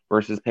there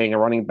versus paying a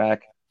running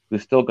back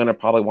who's still going to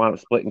probably wind up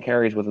splitting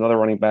carries with another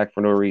running back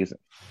for no reason.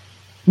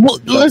 Well,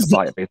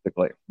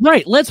 basically.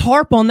 Right. Let's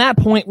harp on that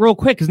point real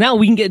quick because now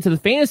we can get into the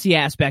fantasy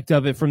aspect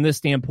of it from this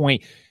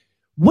standpoint.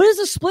 What is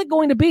the split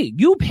going to be?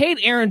 You paid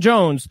Aaron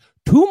Jones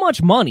too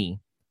much money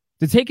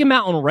to take him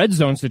out in red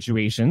zone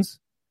situations.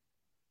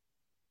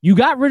 You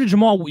got rid of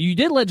Jamal. You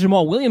did let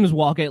Jamal Williams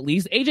walk at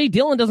least. A.J.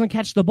 Dillon doesn't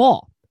catch the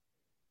ball.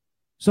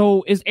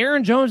 So is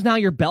Aaron Jones now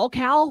your bell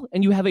cow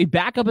and you have a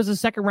backup as a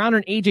second rounder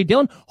in A.J.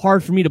 Dillon?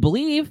 Hard for me to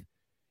believe.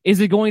 Is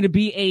it going to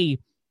be a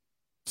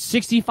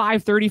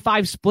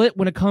 65-35 split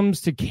when it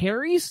comes to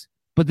carries?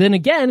 But then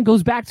again,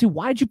 goes back to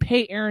why'd you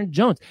pay Aaron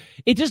Jones?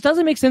 It just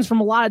doesn't make sense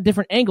from a lot of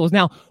different angles.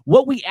 Now,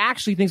 what we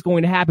actually think is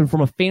going to happen from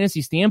a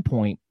fantasy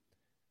standpoint,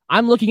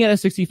 I'm looking at a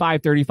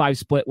 65-35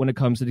 split when it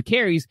comes to the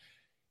carries.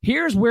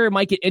 Here's where it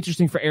might get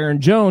interesting for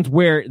Aaron Jones,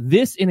 where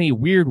this, in a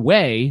weird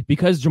way,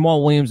 because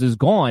Jamal Williams is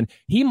gone,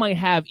 he might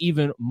have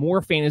even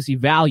more fantasy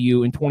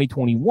value in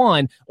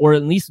 2021, or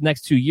at least the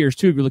next 2 years,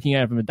 too, if you're looking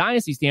at it from a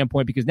dynasty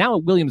standpoint, because now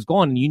with Williams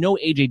gone and you know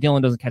A.J.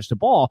 Dillon doesn't catch the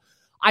ball,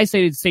 I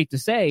say it's safe to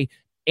say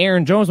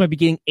Aaron Jones might be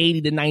getting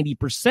 80 to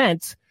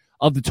 90%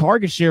 of the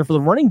target share for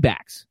the running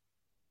backs.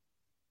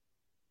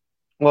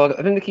 Well,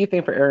 I think the key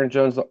thing for Aaron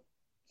Jones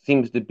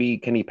seems to be,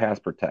 can he pass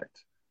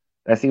protect?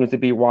 That seems to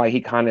be why he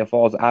kind of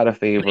falls out of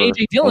favor. But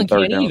A.J. Dillon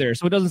can't either,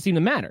 so it doesn't seem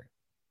to matter.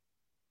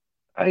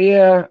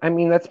 Yeah, I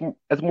mean that's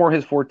more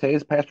his forte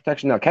is pass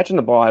protection. Now catching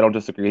the ball, I don't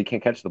disagree. He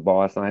can't catch the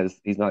ball. It's not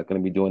he's not going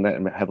to be doing that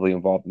and heavily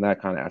involved in that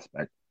kind of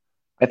aspect.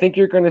 I think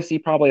you're going to see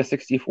probably a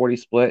 60-40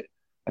 split.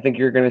 I think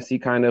you're going to see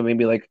kind of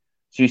maybe like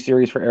 2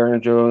 series for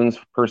Aaron Jones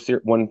per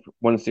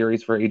one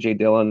series for A.J.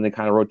 Dillon, and they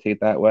kind of rotate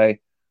that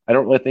way. I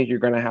don't really think you're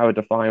going to have a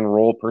defined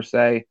role per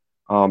se.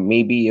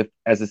 Maybe if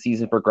as the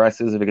season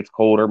progresses, if it gets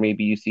colder,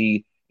 maybe you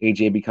see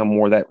A.J. become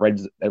more that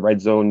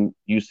red zone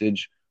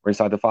usage or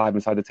inside the 5,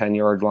 inside the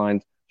 10-yard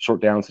lines, short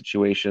down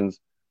situations.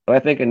 But I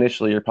think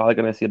initially you're probably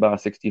going to see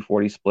about a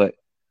 60-40 split.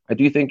 I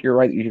do think you're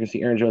right. You're going to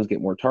see Aaron Jones get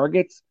more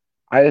targets.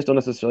 I just don't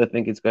necessarily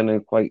think it's going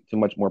to quite too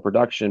much more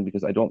production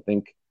because I don't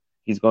think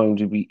he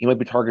might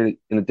be targeted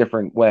in a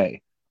different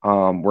way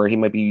where he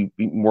might be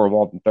more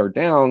involved in third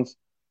downs,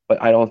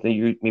 but I don't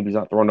think maybe he's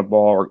not throwing the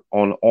ball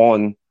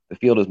on the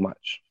field as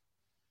much.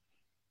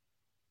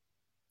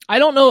 I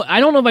don't know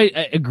if I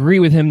agree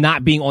with him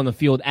not being on the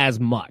field as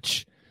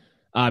much.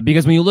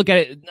 Because when you look at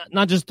it,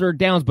 not just third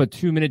downs, but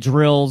 2-minute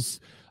drills,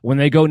 when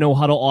they go no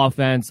huddle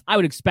offense, I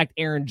would expect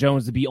Aaron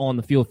Jones to be on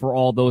the field for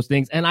all those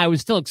things. And I would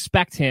still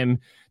expect him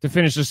to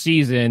finish the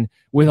season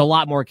with a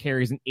lot more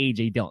carries than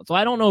A.J. Dillon. So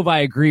I don't know if I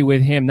agree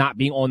with him not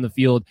being on the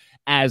field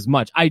as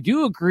much. I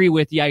do agree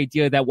with the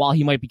idea that while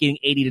he might be getting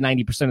 80 to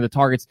 90% of the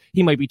targets,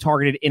 he might be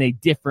targeted in a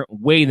different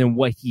way than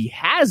what he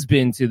has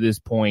been to this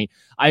point.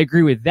 I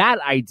agree with that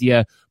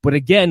idea. But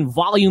again,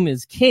 volume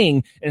is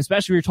king. And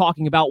especially when you're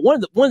talking about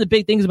one of the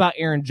big things about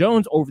Aaron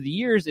Jones over the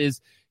years is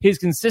his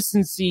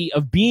consistency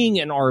of being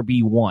an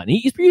RB1.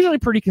 He's usually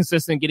pretty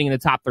consistent getting in the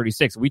top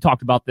 36. We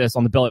talked about this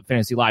on the Bill Up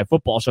Fantasy Live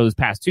football show this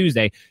past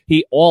Tuesday.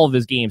 All of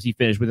his games, he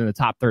finished within the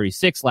top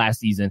 36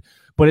 last season.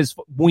 But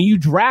when you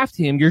draft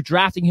him, you're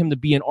drafting him to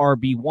be an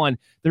RB1.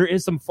 There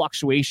is some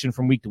fluctuation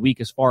from week to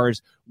week as far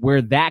as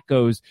where that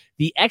goes.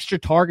 The extra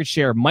target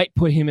share might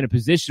put him in a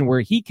position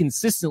where he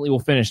consistently will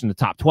finish in the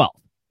top 12.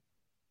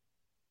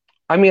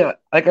 I mean,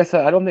 like I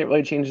said, I don't think it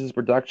really changes his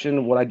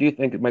production. What I do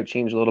think it might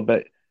change a little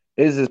bit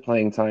is his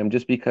playing time,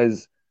 just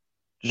because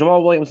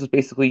Jamal Williams was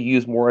basically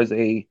used more as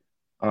a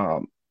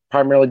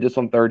primarily just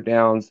on third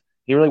downs.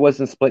 He really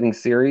wasn't splitting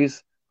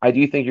series. I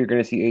do think you're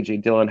going to see A.J.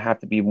 Dillon have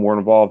to be more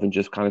involved in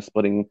just kind of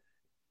splitting,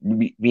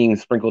 being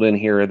sprinkled in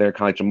here or there,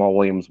 kind of like Jamal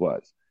Williams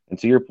was. And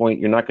to your point,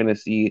 you're not going to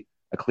see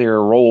a clear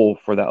role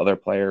for that other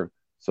player.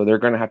 So they're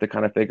going to have to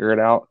kind of figure it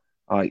out.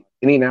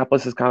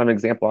 Indianapolis is kind of an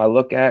example I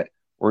look at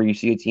where you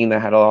see a team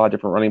that had a lot of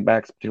different running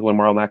backs, particularly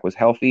when Marlon Mack was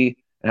healthy,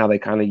 and how they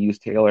kind of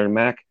used Taylor and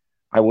Mack.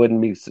 I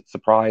wouldn't be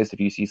surprised if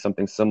you see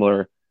something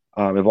similar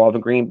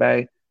involving Green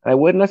Bay. And I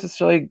wouldn't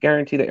necessarily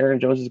guarantee that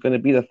Aaron Jones is going to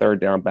be the third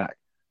down back.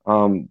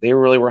 They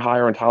really were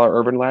higher on Tyler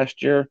Ervin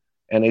last year,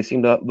 and they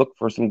seem to look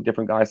for some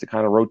different guys to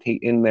kind of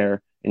rotate in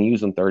there and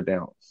use on third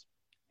downs.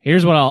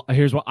 Here's what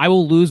I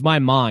will lose my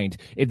mind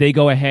if they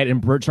go ahead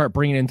and start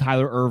bringing in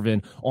Tyler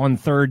Ervin on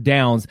third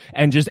downs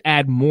and just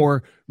add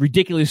more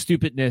ridiculous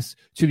stupidness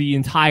to the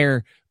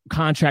entire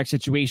contract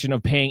situation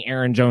of paying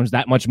Aaron Jones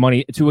that much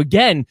money to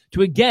again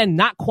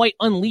not quite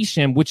unleash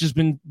him, which has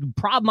been the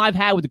problem I've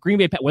had with the Green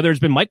Bay, whether it's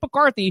been Mike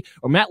McCarthy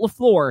or Matt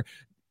LaFleur.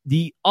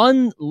 The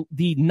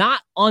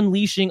not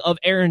unleashing of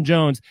Aaron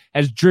Jones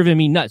has driven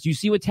me nuts. You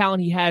see what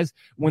talent he has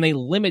when they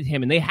limit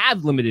him, and they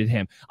have limited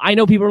him. I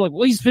know people are like,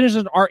 well, he's finished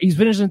in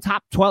the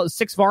top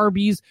 6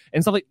 RBs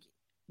and stuff like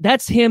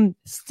that's him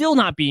still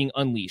not being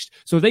unleashed.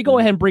 So if they go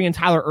ahead and bring in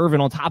Tyler Ervin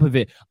on top of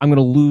it, I'm going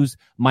to lose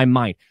my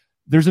mind.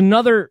 There's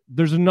another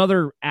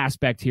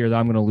aspect here that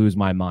I'm going to lose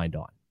my mind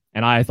on.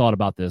 And I thought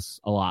about this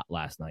a lot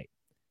last night.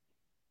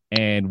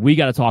 And we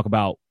got to talk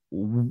about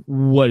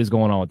what is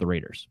going on with the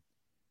Raiders.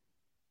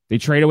 They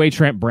trade away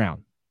Trent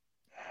Brown.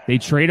 They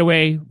trade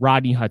away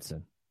Rodney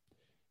Hudson.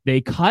 They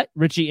cut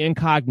Richie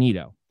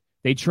Incognito.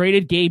 They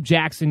traded Gabe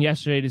Jackson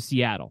yesterday to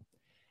Seattle.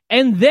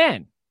 And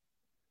then,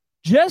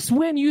 just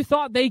when you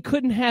thought they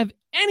couldn't have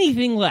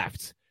anything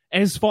left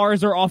as far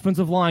as their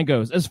offensive line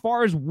goes, as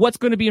far as what's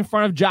going to be in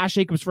front of Josh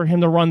Jacobs for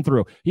him to run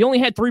through. He only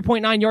had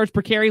 3.9 yards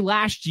per carry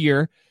last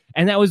year,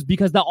 and that was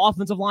because the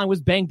offensive line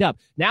was banged up.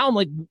 Now I'm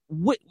like,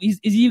 what is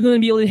he going to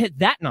be able to hit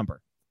that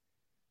number?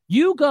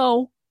 You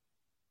go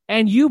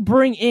and you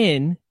bring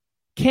in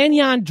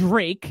Kenyon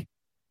Drake,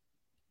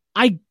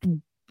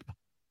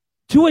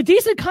 to a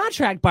decent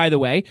contract, by the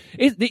way.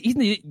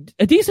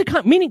 A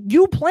decent meaning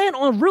you plan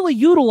on really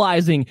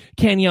utilizing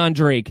Kenyon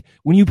Drake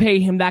when you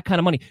pay him that kind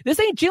of money. This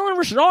ain't Jalen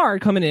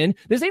Richard coming in.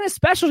 This ain't a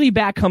specialty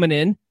back coming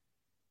in.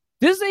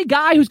 This is a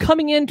guy who's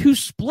coming in to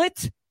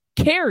split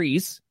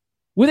carries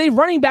with a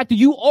running back that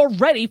you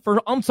already,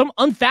 for some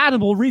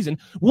unfathomable reason,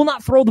 will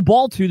not throw the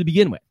ball to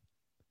begin with.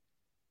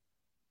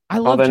 I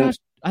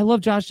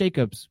love Josh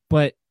Jacobs,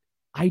 but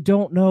I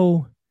don't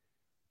know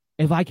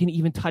if I can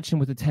even touch him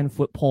with a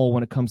 10-foot pole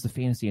when it comes to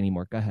fantasy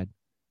anymore. Go ahead.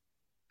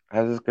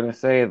 I was just going to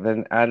say,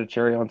 then add a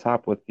cherry on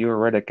top with Theo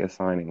Riddick as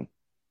signing.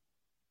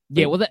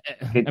 Yeah, well,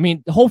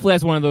 hopefully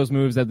that's one of those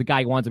moves that the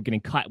guy winds up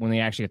getting cut when they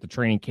actually get to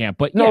training camp.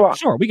 But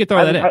sure, we could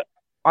throw that in.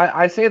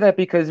 I say that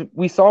because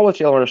we saw with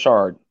Jalen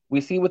Richard,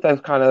 we see with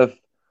that kind of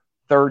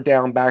third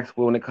down backs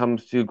when it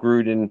comes to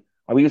Gruden.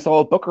 We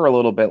saw Booker a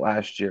little bit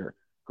last year.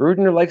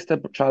 Gruden likes to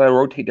try to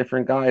rotate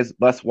different guys.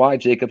 That's why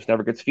Jacobs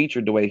never gets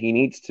featured the way he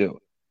needs to.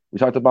 We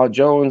talked about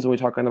Jones and we're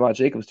talking about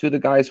Jacobs, two of the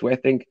guys who I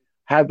think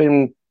have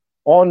been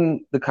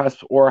on the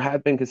cusp or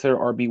have been considered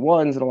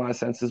RB1s in a lot of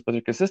senses, but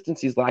their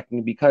consistency is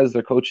lacking because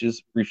their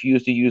coaches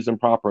refuse to use them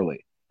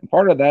properly. And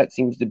part of that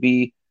seems to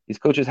be these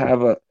coaches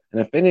have an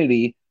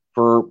affinity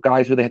for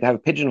guys who they have to have a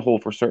pigeonhole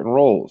for certain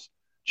roles.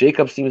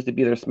 Jacobs seems to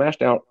be their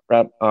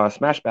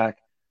smashback,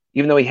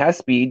 even though he has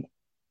speed,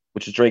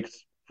 which is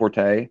Drake's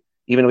forte,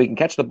 even though he can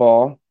catch the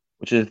ball,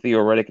 which is Theo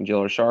Riddick and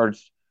Jalen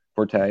Richard's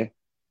forte,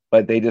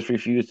 but they just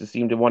refuse to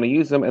seem to want to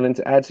use him. And then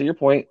to add to your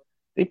point,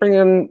 they bring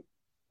in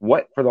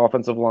what for the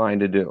offensive line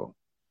to do?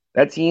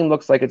 That team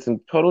looks like it's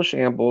in total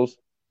shambles.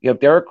 You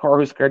have Derek Carr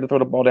who's scared to throw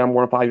the ball down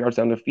more than 5 yards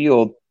down the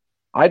field.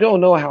 I don't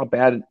know how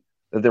bad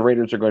the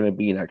Raiders are going to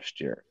be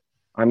next year.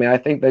 I mean, I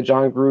think that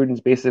John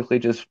Gruden's basically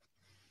just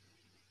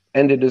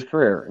ended his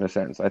career in a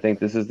sense. I think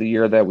this is the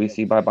year that we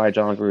see bye-bye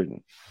John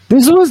Gruden.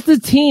 This is a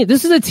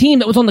team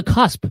that was on the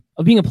cusp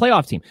of being a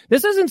playoff team.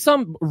 This isn't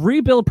some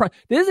rebuild.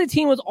 This is a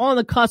team that was on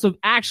the cusp of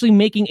actually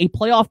making a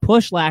playoff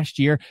push last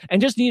year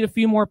and just need a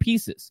few more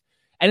pieces.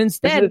 And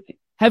instead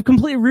have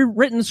completely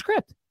rewritten the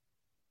script.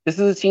 This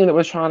is a team that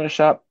was trying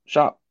to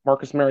shop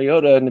Marcus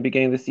Mariota in the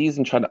beginning of the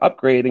season, trying to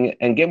upgrade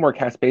and get more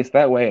cap space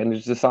that way, and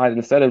just decided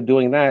instead of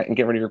doing that and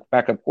get rid of your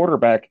backup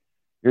quarterback,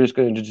 you're just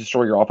going to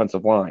destroy your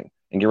offensive line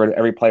and get rid of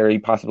every player you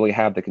possibly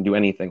have that can do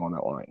anything on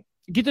that line.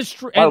 By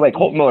the way,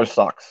 Colton Miller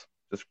sucks.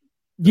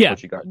 Yeah,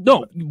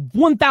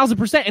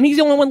 1,000%, and he's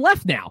the only one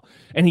left now,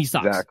 and he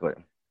sucks. Exactly.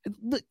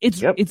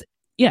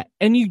 Yeah,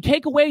 and you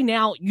take away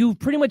now, you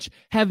pretty much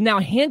have now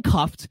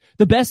handcuffed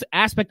the best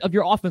aspect of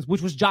your offense,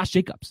 which was Josh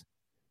Jacobs.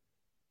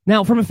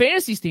 Now, from a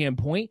fantasy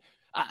standpoint,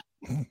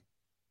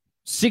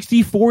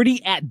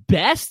 60-40 at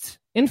best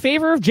in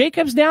favor of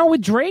Jacobs now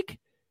with Drake,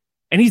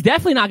 and he's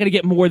definitely not going to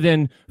get more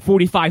than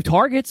 45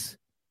 targets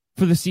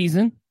for the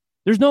season.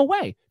 There's no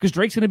way, because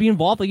Drake's going to be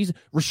involved. Like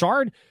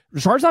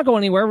Richard's not going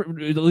anywhere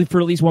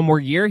for at least one more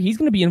year. He's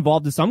going to be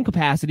involved in some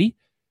capacity.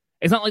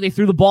 It's not like they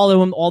threw the ball to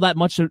him all that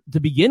much to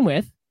begin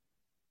with.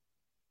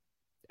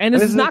 And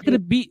this is not going to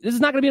be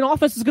an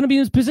offense that's going to be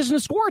in his position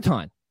to score a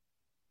ton.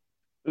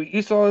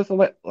 You saw this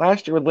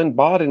last year with Lynn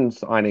Bowden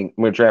signing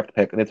a draft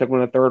pick, and they took him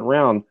in the third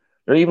round.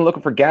 They're even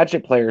looking for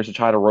gadget players to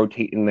try to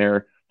rotate in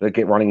there to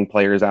get running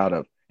players out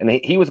of. And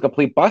he was a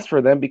complete bust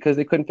for them because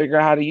they couldn't figure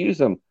out how to use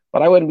him.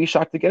 But I wouldn't be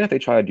shocked again if they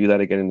try to do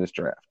that again in this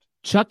draft.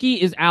 Chucky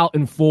is out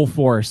in full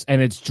force,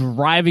 and it's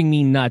driving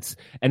me nuts.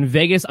 And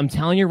Vegas, I'm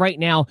telling you right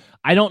now,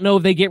 I don't know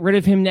if they get rid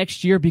of him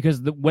next year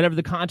because whatever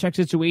the contract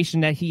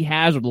situation that he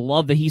has or the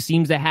love that he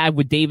seems to have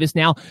with Davis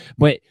now,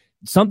 but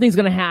something's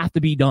going to have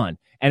to be done.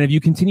 And if you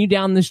continue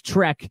down this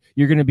trek,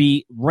 you're going to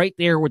be right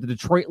there with the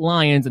Detroit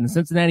Lions and the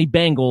Cincinnati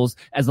Bengals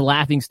as the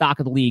laughing stock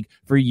of the league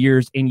for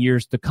years and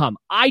years to come.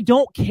 I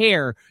don't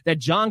care that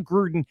John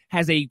Gruden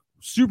has a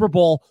Super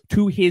Bowl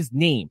to his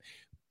name.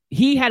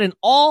 He had an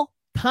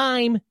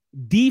all-time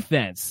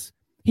defense.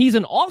 He's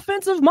an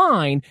offensive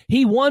mind.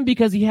 He won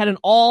because he had an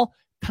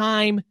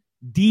all-time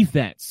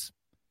defense.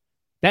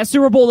 That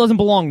Super Bowl doesn't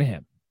belong to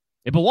him.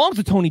 It belongs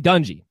to Tony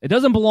Dungy. It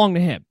doesn't belong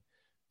to him.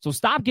 So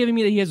stop giving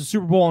me that he has a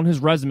Super Bowl on his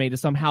resume to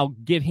somehow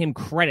give him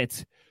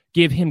credit,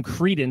 give him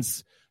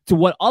credence to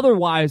what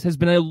otherwise has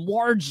been a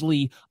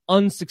largely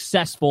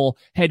unsuccessful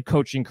head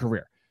coaching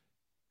career.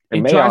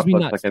 It drives me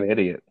nuts. Like an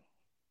idiot.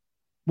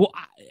 Well,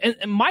 and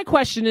my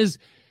question is,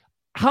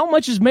 how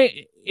much is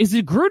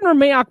it Gruden or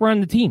Mayock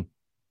running the team?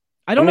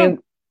 I don't know.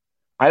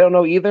 I don't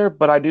know either,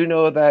 but I do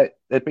know that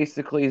it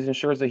basically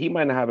ensures that he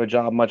might not have a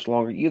job much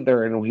longer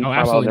either, and he's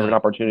probably never an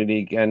opportunity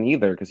again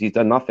either because he's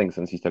done nothing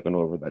since he's taken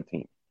over that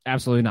team.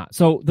 Absolutely not.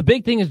 So the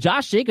big thing is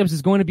Josh Jacobs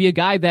is going to be a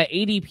guy that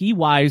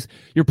ADP-wise,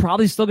 you're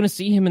probably still going to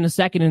see him in the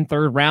second and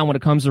third round when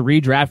it comes to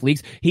redraft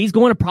leagues. He's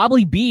going to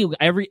probably be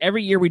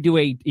every year we do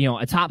a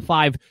top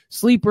 5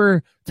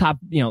 sleeper, top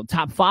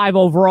 5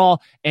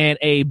 overall, and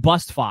a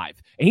bust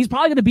 5. And he's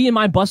probably going to be in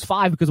my bust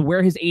 5 because of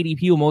where his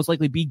ADP will most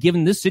likely be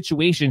given this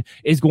situation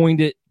is going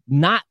to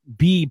not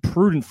be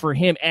prudent for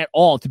him at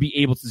all to be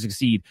able to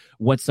succeed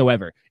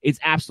whatsoever. It's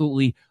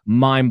absolutely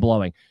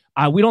mind-blowing.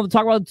 We don't have to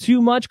talk about it too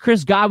much.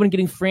 Chris Godwin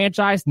getting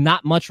franchised,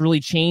 not much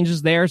really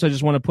changes there. So I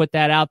just want to put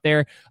that out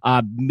there.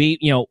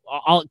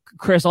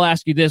 Chris, I'll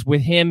ask you this: with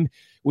him,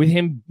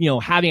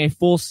 having a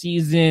full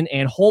season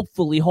and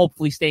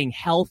hopefully staying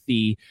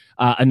healthy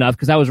enough,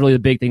 because that was really the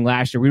big thing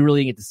last year. We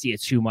really didn't get to see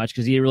it too much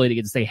because he really didn't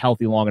get to stay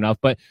healthy long enough.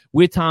 But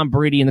with Tom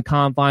Brady in the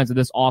confines of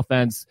this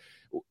offense,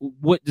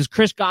 what does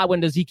Chris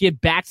Godwin, does he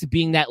get back to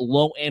being that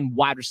low-end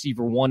wide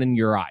receiver one in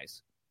your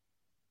eyes?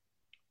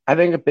 I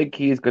think a big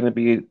key is going to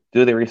be,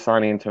 do they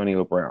resign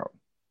Antonio Brown?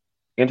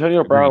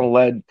 Antonio Brown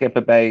led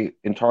Tampa Bay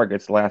in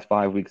targets the last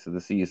 5 weeks of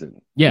the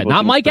season. Yeah,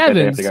 not Mike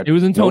Evans. It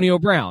was Antonio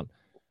Brown.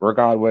 Or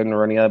Godwin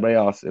or anybody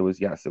else. It was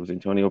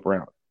Antonio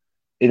Brown.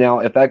 Now,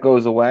 if that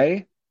goes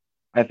away,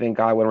 I think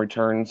Godwin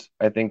returns.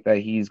 I think that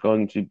he's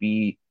going to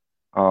be,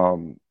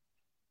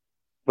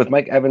 with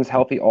Mike Evans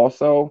healthy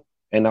also,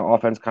 and the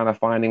offense kind of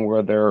finding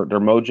where their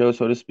mojo,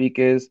 so to speak,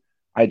 is.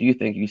 I do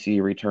think you see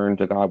a return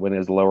to Godwin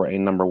as lower A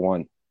number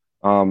one.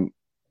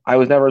 I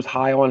was never as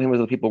high on him as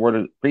the people were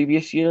the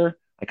previous year.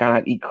 I kind of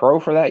had to eat crow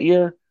for that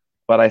year,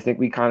 but I think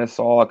we kind of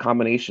saw a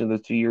combination of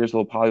the 2 years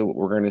will probably what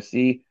we're going to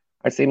see.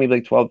 I'd say maybe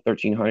like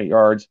 1,300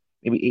 yards,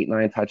 maybe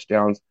 8-9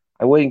 touchdowns.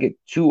 I wouldn't get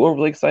too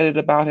overly excited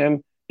about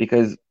him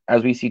because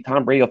as we see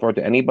Tom Brady will throw it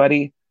to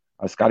anybody,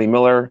 Scotty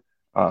Miller,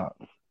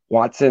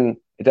 Watson,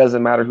 it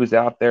doesn't matter who's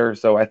out there.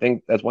 So I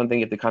think that's one thing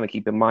you have to kind of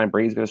keep in mind.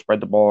 Brady's going to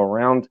spread the ball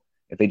around.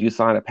 If they do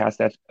sign a pass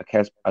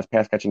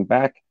catching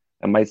back,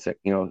 that might,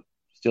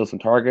 steal some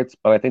targets.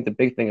 But I think the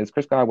big thing is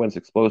Chris Godwin's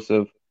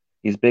explosive.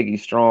 He's big.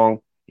 He's strong.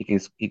 He can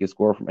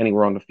score from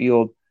anywhere on the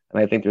field.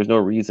 And I think there's no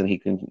reason he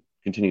can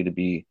continue to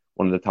be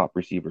one of the top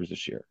receivers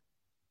this year.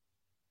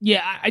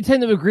 Yeah, I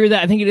tend to agree with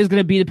that. I think it is going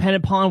to be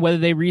dependent upon whether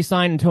they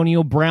re-sign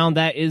Antonio Brown.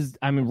 That is,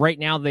 right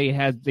now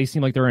they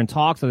seem like they're in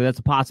talks, so that's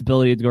a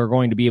possibility that they're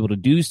going to be able to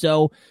do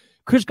so.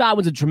 Chris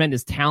Godwin's a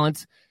tremendous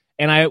talent.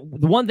 And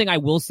the one thing I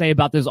will say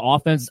about this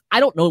offense, I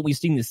don't know if we've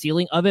seen the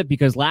ceiling of it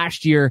because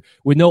last year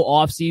with no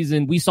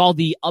offseason, we saw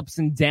the ups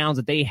and downs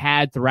that they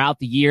had throughout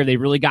the year. They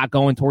really got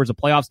going towards the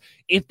playoffs.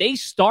 If they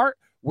start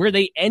where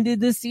they ended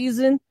this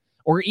season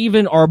or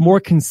even are more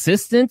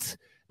consistent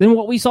than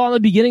what we saw in the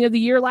beginning of the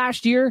year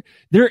last year,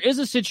 there is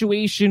a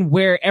situation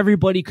where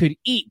everybody could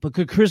eat, but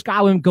could Chris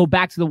Godwin go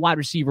back to the wide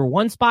receiver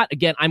one spot?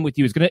 Again, I'm with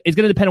you. It's gonna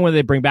depend on whether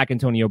they bring back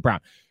Antonio Brown.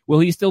 Will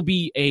he still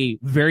be a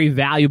very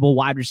valuable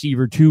wide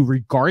receiver too,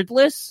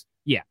 regardless?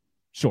 Yeah,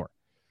 sure.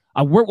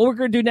 What we're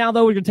going to do now,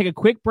 though, we're going to take a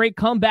quick break,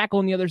 come back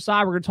on the other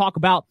side. We're going to talk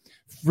about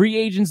free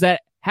agents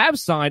that have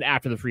signed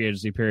after the free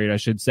agency period, I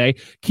should say.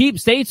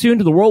 Stay tuned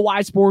to the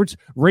Worldwide Sports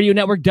Radio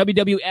Network,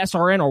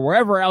 WWSRN, or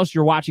wherever else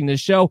you're watching this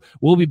show.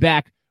 We'll be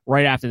back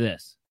right after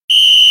this.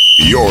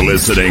 You're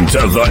listening to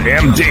the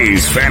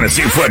MD's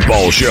Fantasy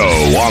Football Show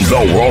on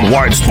the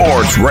Worldwide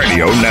Sports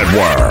Radio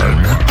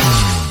Network.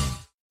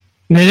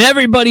 And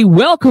everybody,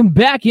 welcome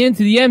back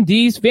into the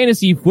MD's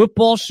Fantasy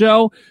Football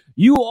Show.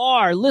 You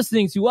are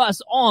listening to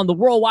us on the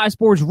Worldwide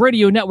Sports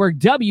Radio Network,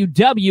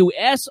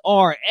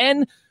 WWSRN.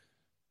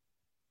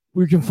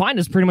 You can find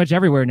us pretty much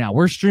everywhere now.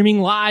 We're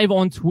streaming live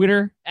on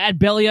Twitter, at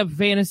BellyUp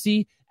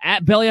Fantasy,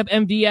 at BellyUp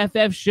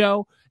MDFF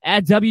Show,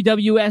 at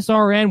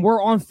WWSRN.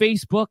 We're on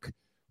Facebook,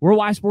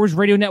 Worldwide Sports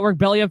Radio Network,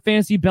 BellyUp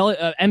Fantasy,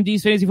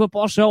 MD's Fantasy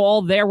Football Show,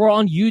 all there. We're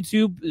on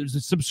YouTube.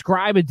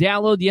 Subscribe and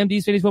download the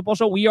MD's Fantasy Football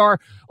Show. We are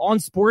on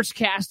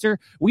Sportscaster.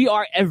 We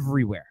are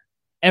everywhere.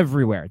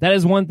 Everywhere. That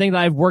is one thing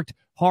that I've worked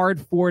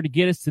hard for to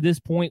get us to this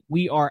point.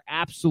 We are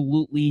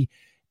absolutely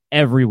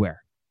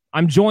everywhere.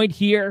 I'm joined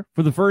here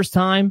for the first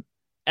time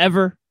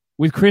ever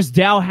with Chris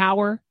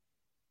Dowhauer,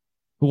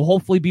 who will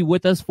hopefully be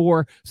with us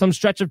for some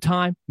stretch of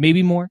time,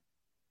 maybe more.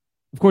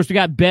 Of course, we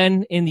got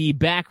Ben in the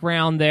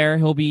background there.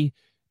 He'll be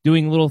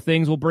doing little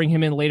things. We'll bring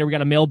him in later. We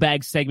got a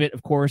mailbag segment,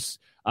 of course,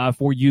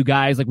 for you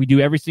guys like we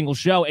do every single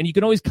show. And you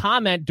can always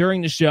comment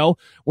during the show,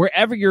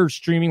 wherever you're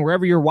streaming,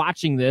 wherever you're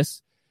watching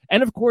this.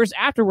 And, of course,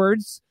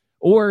 afterwards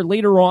or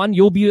later on,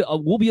 we'll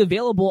be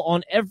available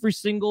on every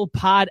single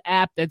pod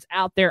app that's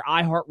out there,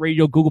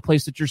 iHeartRadio, Google Play,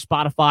 Stitcher,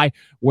 Spotify,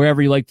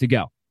 wherever you like to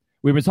go.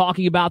 We've been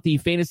talking about the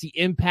fantasy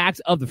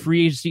impact of the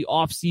free agency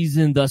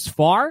offseason thus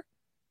far.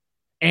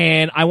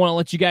 And I want to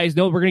let you guys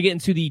know we're going to get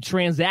into the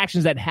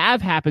transactions that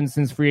have happened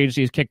since free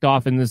agency has kicked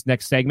off in this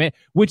next segment,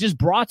 which is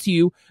brought to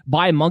you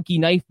by Monkey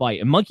Knife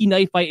Fight. And Monkey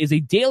Knife Fight is a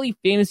daily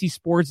fantasy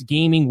sports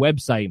gaming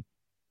website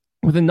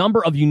with a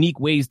number of unique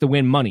ways to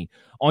win money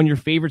on your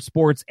favorite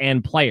sports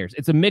and players.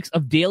 It's a mix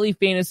of daily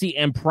fantasy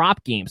and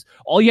prop games.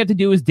 All you have to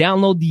do is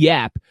download the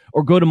app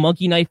or go to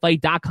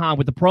monkeyknifefight.com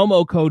with the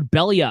promo code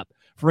BELLYUP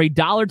for a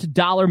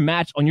 $1-to-$1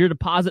 match on your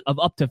deposit of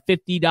up to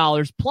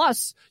 $50.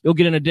 Plus, you'll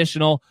get an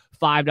additional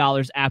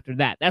 $5 after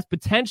that. That's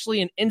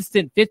potentially an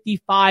instant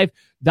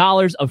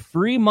 $55 of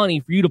free money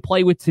for you to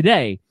play with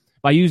today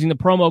by using the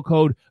promo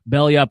code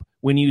BELLYUP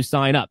when you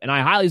sign up. And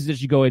I highly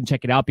suggest you go ahead and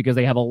check it out because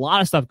they have a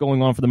lot of stuff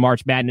going on for the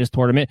March Madness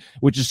tournament,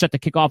 which is set to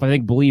kick off, I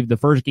believe the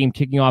first game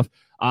kicking off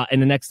in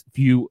the next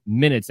few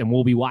minutes. And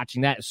we'll be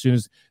watching that as soon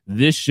as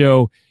this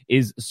show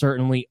is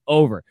certainly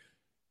over.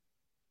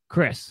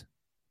 Chris,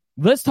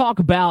 let's talk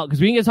about, because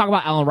we didn't get to talk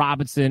about Allen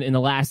Robinson in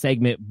the last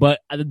segment,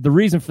 but the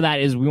reason for that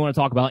is we want to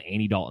talk about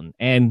Andy Dalton.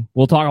 And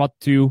we'll talk about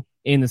the two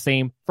in the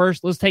same.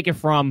 First, let's take it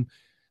from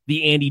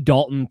the Andy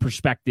Dalton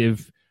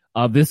perspective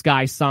of this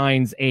guy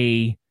signs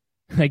a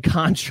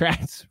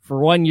contract for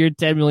 1 year,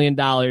 $10 million,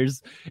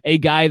 a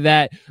guy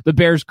that the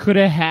Bears could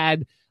have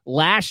had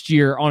last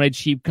year on a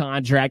cheap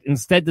contract,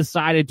 instead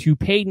decided to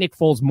pay Nick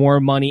Foles more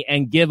money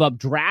and give up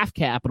draft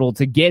capital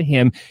to get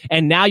him.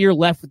 And now you're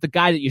left with the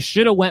guy that you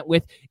should have went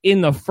with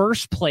in the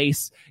first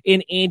place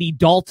in Andy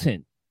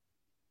Dalton.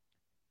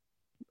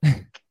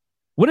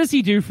 What does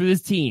he do for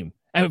this team?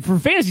 And from a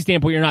fantasy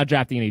standpoint, you're not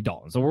drafting Andy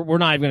Dalton, so we're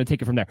not even going to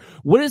take it from there.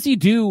 What does he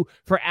do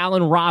for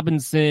Allen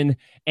Robinson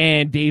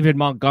and David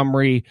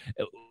Montgomery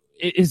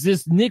is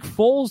this Nick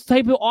Foles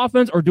type of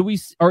offense, or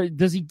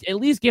does he at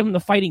least give him the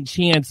fighting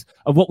chance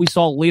of what we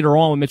saw later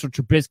on with Mitchell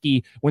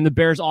Trubisky when the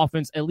Bears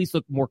offense at least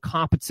looked more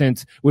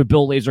competent with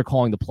Bill Lazor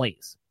calling the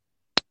plays?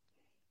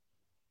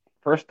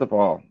 First of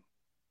all,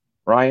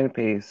 Ryan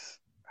Pace,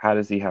 how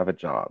does he have a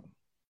job?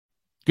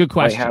 Good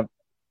question.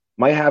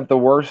 Might have the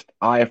worst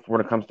eye for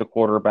when it comes to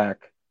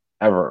quarterback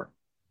ever.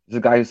 This is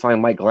a guy who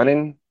signed Mike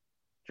Glennon,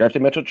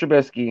 drafted Mitchell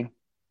Trubisky,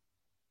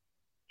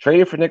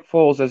 traded for Nick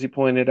Foles, as you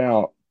pointed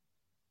out,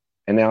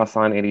 and now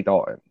signed Andy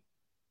Dalton.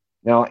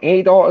 Now,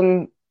 Andy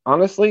Dalton,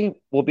 honestly,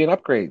 will be an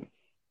upgrade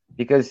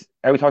because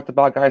as we talked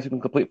about guys who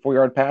can complete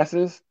 4-yard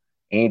passes,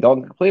 Andy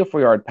Dalton can complete a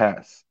 4-yard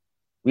pass.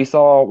 We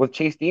saw with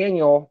Chase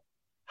Daniel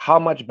how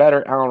much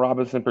better Allen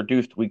Robinson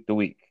produced week to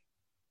week.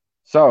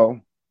 So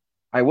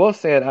I will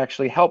say it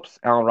actually helps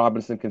Allen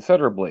Robinson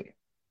considerably.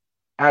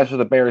 As for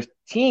the Bears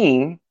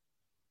team,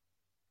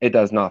 it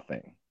does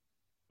nothing.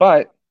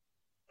 But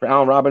for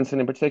Allen Robinson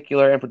in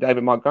particular and for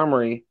David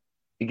Montgomery,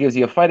 it gives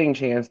you a fighting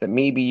chance that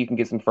maybe you can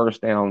get some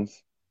first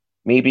downs,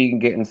 maybe you can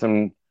get in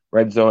some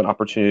red zone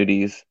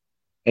opportunities,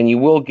 and you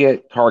will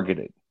get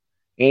targeted.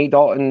 Andy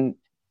Dalton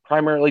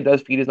primarily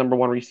does feed his number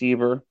one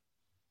receiver,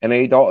 and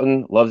Andy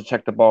Dalton loves to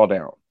check the ball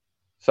down.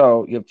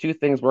 So you have two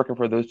things working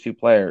for those two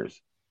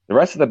players. The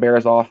rest of the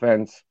Bears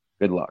offense,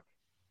 good luck.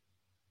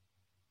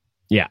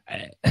 Yeah.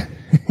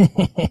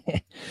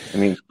 I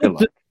mean, good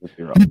luck.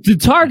 The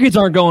targets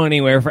aren't going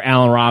anywhere for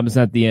Allen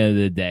Robinson at the end of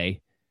the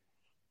day.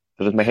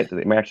 So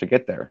they may actually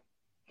get there.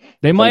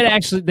 They might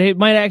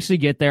actually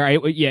get there.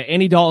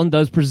 Andy Dalton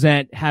does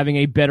present having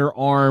a better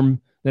arm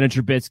than a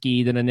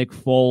Trubisky, than a Nick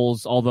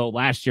Foles, although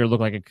last year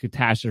looked like a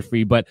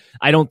catastrophe. But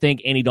I don't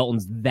think Andy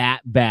Dalton's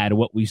that bad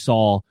what we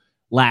saw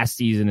last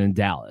season in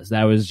Dallas.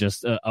 That was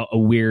just a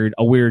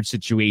weird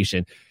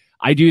situation.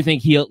 I do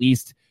think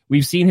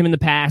we've seen him in the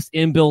past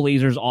in Bill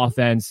Lazor's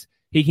offense.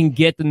 He can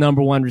get the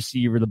number one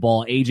receiver the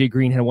ball. AJ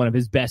Green had one of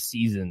his best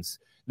seasons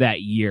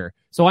that year.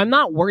 So I'm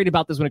not worried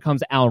about this when it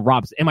comes to Allen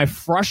Robinson. Am I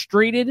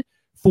frustrated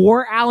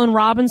for Allen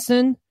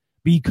Robinson?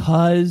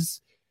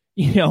 Because,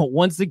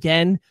 once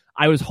again,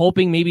 I was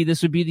hoping maybe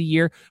this would be the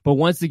year, but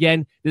once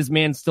again, this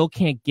man still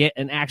can't get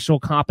an actual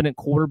competent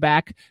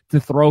quarterback to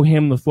throw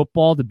him the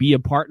football, to be a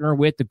partner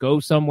with, to go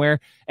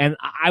somewhere. And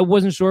I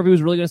wasn't sure if he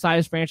was really going to sign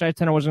his franchise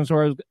tender. I wasn't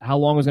sure how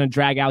long it was going to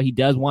drag out. He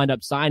does wind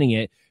up signing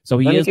it, so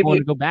he is going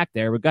to go back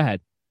there, but go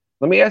ahead.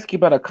 Let me ask you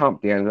about a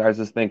comp, Dan, that I was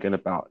just thinking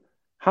about.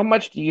 How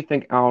much do you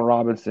think Allen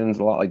Robinson's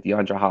a lot like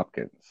DeAndre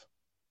Hopkins?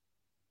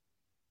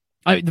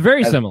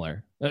 Very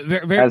similar.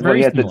 Very he had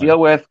similar. to deal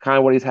with, kind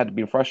of what he's had to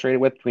be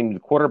frustrated with between the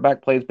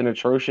quarterback play has been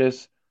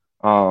atrocious,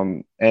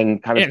 and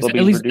kind of still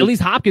being at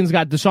least Hopkins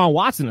got Deshaun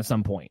Watson at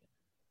some point.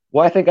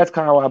 Well, I think that's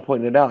kind of why I'm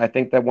pointing it out. I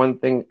think that one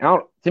thing,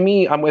 to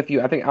me, I'm with you.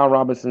 I think Allen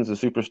Robinson's a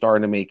superstar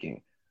in the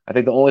making. I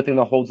think the only thing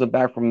that holds him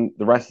back from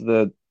the rest of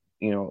the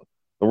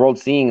world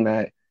seeing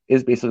that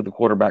is basically the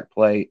quarterback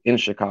play in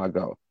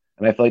Chicago.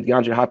 And I feel like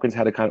DeAndre Hopkins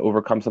had to kind of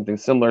overcome something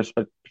similar,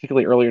 but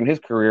particularly earlier in his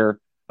career.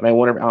 And I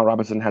wonder if Allen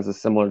Robinson has a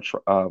similar,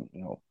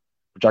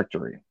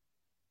 trajectory.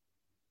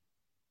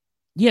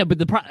 Yeah, but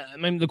the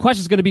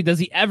question is going to be, does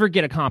he ever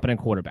get a competent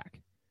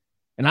quarterback?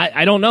 And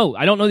I don't know.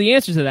 I don't know the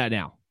answer to that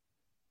now.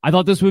 I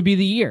thought this would be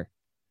the year.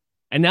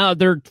 And now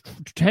they're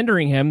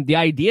tendering him. The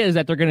idea is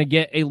that they're going to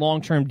get a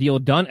long-term deal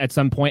done at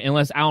some point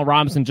unless Allen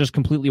Robinson just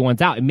completely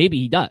wants out. And maybe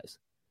he does.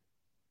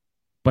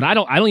 But I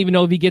don't even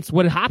know if he gets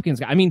what Hopkins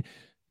got. I mean,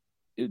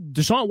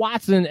 Deshaun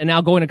Watson and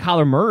now going to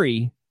Kyler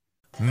Murray.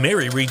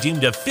 Mary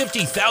redeemed a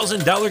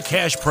 $50,000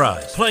 cash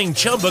prize playing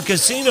Chumba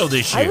Casino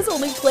this year. I was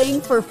only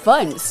playing for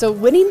fun, so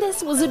winning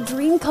this was a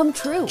dream come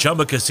true.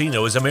 Chumba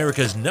Casino is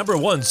America's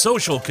 #1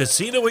 social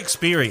casino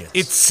experience.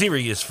 It's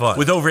serious fun.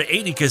 With over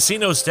 80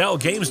 casino-style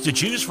games to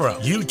choose from,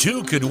 you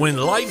too could win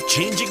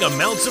life-changing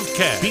amounts of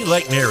cash. Be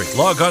like Mary.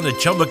 Log on to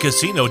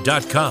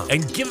ChumbaCasino.com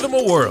and give them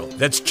a whirl.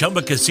 That's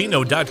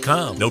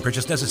ChumbaCasino.com. No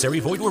purchase necessary.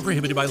 Void where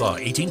prohibited by law.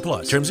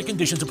 18+. Terms and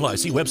conditions apply.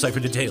 See website for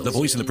details. The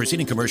voice in the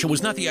preceding commercial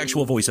was not the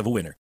actual voice of a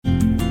winner.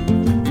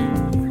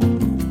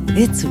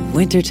 It's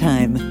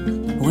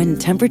wintertime. When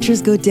temperatures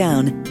go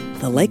down,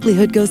 the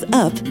likelihood goes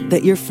up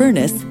that your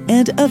furnace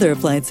and other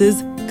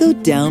appliances go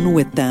down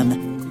with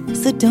them.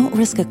 So don't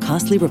risk a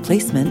costly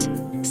replacement.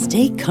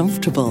 Stay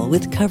comfortable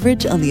with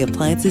coverage on the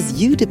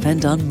appliances you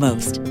depend on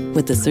most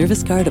with the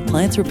Service Guard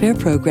Appliance Repair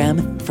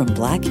Program from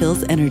Black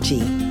Hills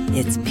Energy.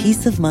 It's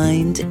peace of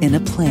mind in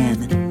a plan.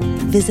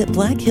 Visit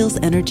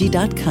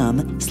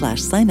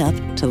blackhillsenergy.com/sign up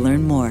to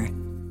learn more.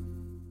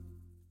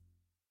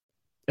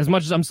 As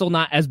much as I'm still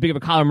not as big of a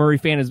Kyler Murray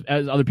fan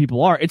as other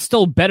people are, it's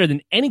still better than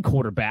any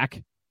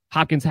quarterback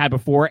Hopkins had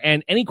before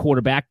and any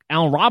quarterback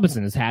Allen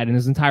Robinson has had in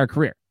his entire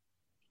career.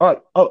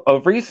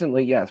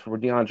 Recently, yes, for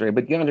DeAndre,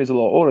 but DeAndre's a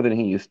little older than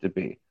he used to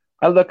be.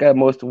 I look at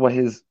most of what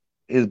his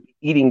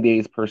eating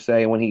days, per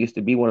se, when he used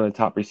to be one of the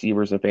top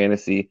receivers in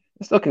fantasy,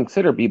 I still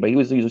consider be, but he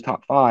was usually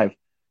top 5.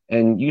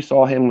 And you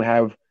saw him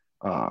have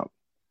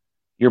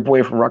your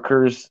boy from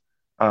Rutgers,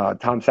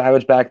 Tom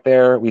Savage back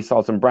there. We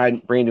saw some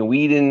Brandon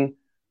Weeden.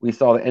 We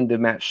saw the end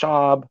of Matt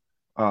Schaub.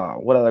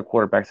 What other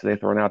quarterbacks are they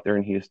throwing out there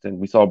in Houston?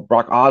 We saw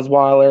Brock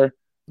Osweiler.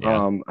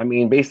 Yeah. I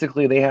mean,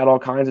 basically they had all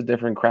kinds of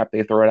different crap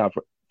they throw it out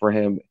for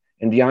him.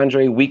 And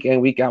DeAndre, week in,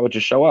 week out, would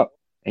just show up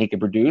and he could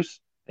produce.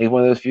 And he's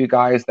one of those few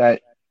guys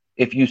that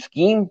if you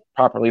scheme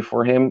properly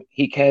for him,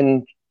 he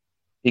can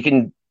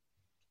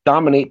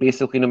dominate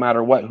basically no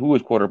matter who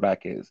his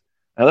quarterback is.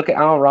 I look at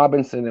Allen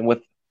Robinson, and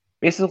with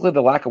basically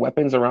the lack of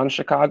weapons around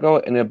Chicago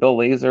and Bill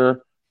Lazor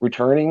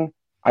returning,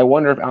 I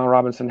wonder if Allen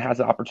Robinson has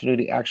the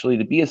opportunity actually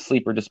to be a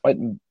sleeper despite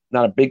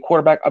not a big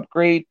quarterback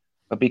upgrade,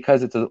 but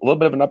because it's a little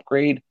bit of an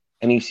upgrade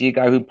and you see a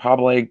guy who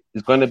probably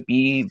is going to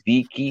be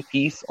the key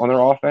piece on their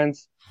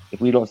offense if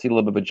we don't see a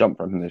little bit of a jump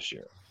from him this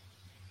year.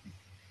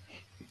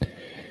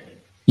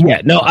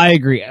 Yeah, no, I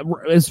agree.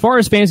 As far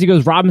as fantasy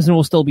goes, Robinson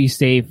will still be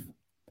safe.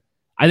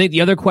 I think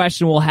the other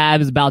question we'll have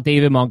is about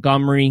David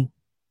Montgomery,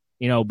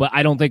 but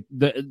I don't think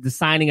the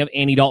signing of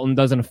Andy Dalton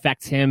doesn't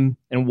affect him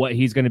and what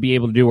he's going to be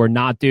able to do or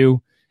not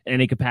do in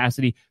any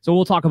capacity. So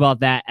we'll talk about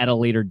that at a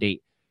later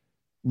date.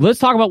 Let's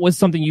talk about what's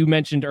something you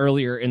mentioned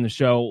earlier in the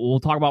show. We'll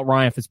talk about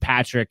Ryan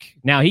Fitzpatrick.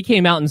 Now, he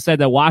came out and said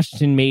that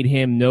Washington made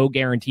him no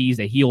guarantees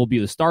that he will be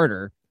the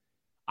starter.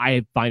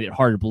 I find it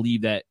hard to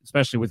believe that,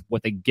 especially with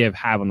what they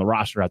have on the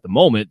roster at the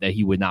moment, that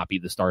he would not be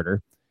the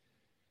starter.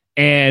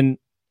 And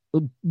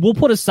we'll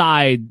put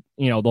aside,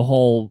 the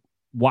whole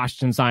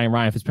Washington signing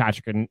Ryan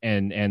Fitzpatrick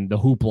and the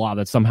hoopla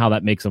that somehow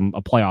that makes them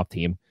a playoff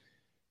team.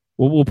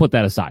 We'll put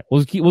that aside.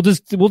 We'll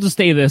just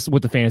stay this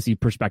with the fantasy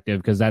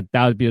perspective because that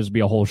would just be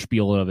a whole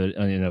spiel of it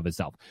in and of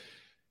itself.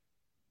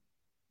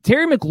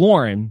 Terry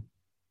McLaurin,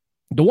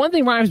 the one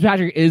thing Ryan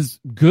Fitzpatrick is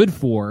good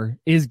for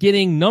is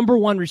getting number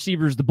one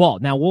receivers the ball.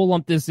 Now we'll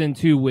lump this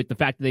into with the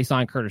fact that they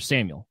signed Curtis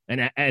Samuel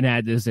and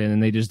add this in,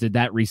 and they just did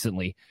that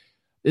recently.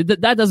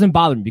 That doesn't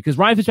bother me because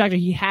Ryan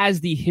Fitzpatrick, he has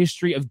the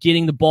history of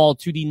getting the ball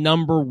to the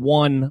number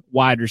one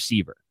wide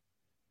receiver.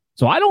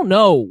 So I don't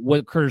know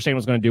what Curtis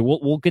Samuel's going to do.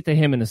 We'll get to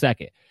him in a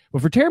second.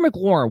 But for Terry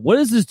McLaurin, what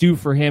does this do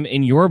for him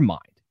in your mind?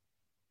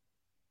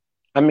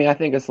 I mean, I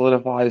think it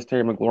solidifies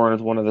Terry McLaurin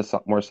as one of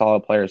the more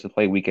solid players to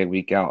play week in,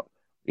 week out.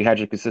 We had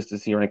your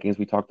consistency rankings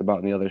we talked about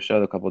in the other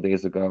show a couple of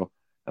days ago.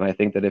 And I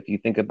think that if you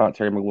think about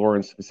Terry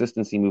McLaurin's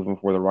consistency moving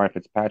forward, Ryan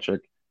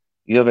Fitzpatrick,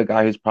 you have a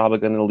guy who's probably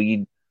going to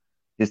lead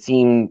his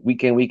team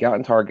week in, week out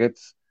in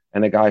targets,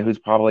 and a guy who's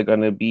probably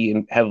going to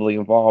be heavily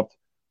involved.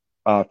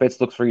 Fitz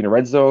looks for you in the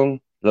red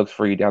zone, looks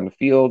for you down the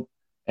field,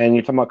 and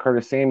you're talking about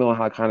Curtis Samuel and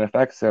how it kind of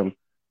affects him.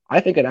 I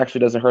think it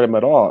actually doesn't hurt him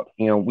at all.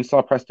 We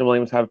saw Preston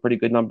Williams have pretty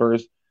good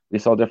numbers. We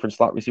saw different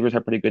slot receivers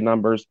have pretty good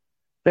numbers.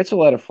 Fitz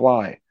will let it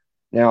fly.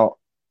 Now,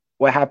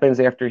 what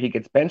happens after he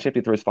gets benched if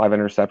he throws 5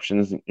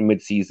 interceptions in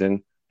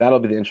midseason? That'll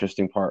be the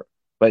interesting part.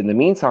 But in the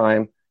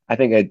meantime, I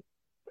think it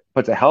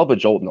puts a hell of a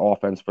jolt in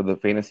offense for the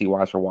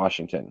fantasy-wise for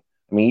Washington.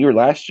 I mean,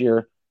 last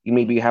year, you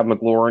maybe have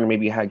McLaurin,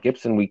 maybe you had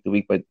Gibson week to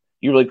week, but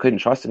you really couldn't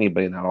trust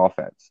anybody in that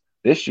offense.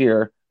 This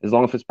year, as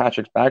long as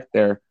Fitzpatrick's back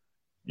there,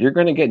 you're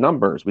going to get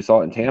numbers. We saw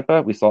it in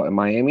Tampa. We saw it in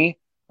Miami.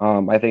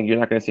 I think you're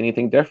not going to see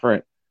anything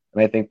different.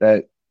 And I think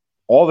that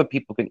all the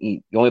people can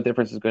eat. The only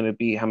difference is going to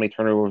be how many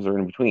turnovers are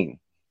in between.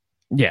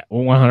 Yeah,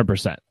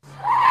 100%.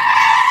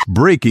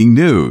 Breaking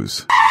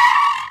news.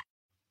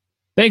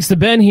 Thanks to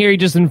Ben here. He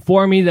just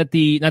informed me that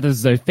not this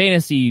is a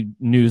fantasy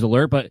news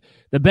alert, but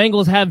the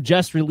Bengals have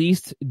just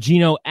released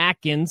Geno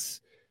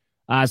Atkins.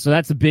 So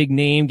that's a big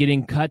name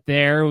getting cut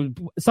there.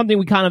 Something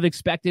we kind of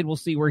expected. We'll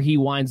see where he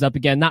winds up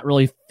again. Not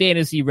really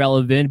fantasy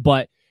relevant,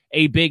 but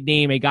a big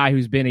name, a guy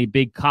who's been a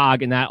big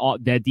cog in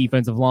that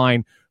defensive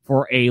line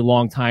for a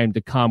long time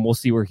to come. We'll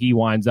see where he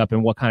winds up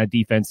and what kind of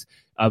defense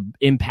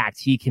impact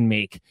he can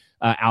make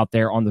out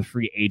there on the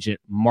free agent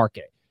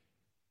market.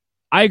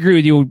 I agree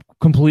with you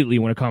completely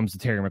when it comes to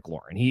Terry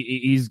McLaurin.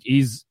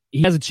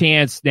 He has a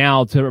chance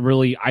now to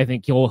really, I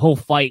think he'll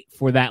fight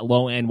for that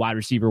low end wide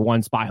receiver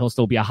 1 spot. He'll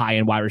still be a high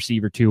end wide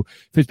receiver 2.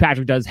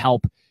 Fitzpatrick does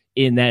help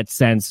in that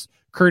sense.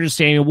 Curtis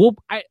Samuel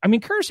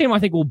Curtis Samuel I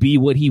think will be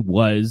what he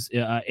was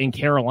in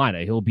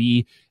Carolina. He'll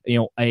be,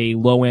 a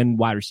low end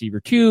wide receiver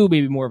 2,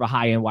 maybe more of a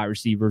high end wide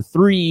receiver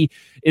 3.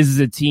 This is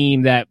a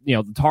team that,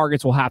 the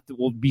targets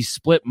will be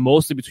split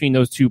mostly between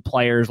those two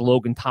players.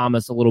 Logan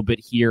Thomas a little bit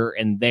here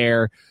and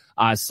there.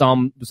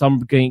 Some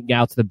getting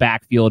out to the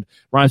backfield.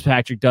 Ryan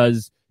Fitzpatrick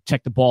does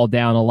check the ball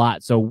down a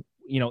lot. So,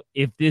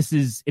 if this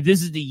is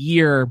the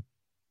year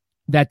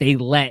that they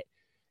let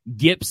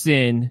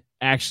Gibson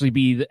actually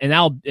be, and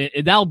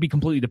that'll be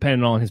completely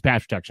dependent on his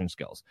pass protection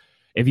skills.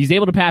 If he's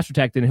able to pass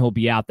protect, then he'll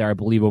be out there, I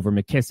believe, over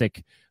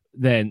McKissick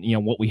than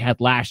what we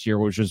had last year,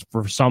 which was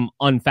for some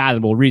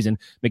unfathomable reason.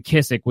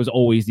 McKissick was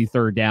always the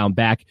third down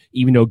back,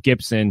 even though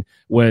Gibson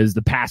was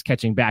the pass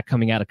catching back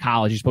coming out of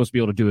college. He's supposed to be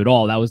able to do it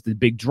all. That was the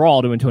big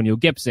draw to Antonio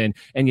Gibson,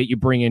 and yet you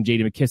bring in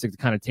J.D. McKissick to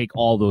kind of take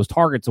all those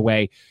targets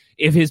away.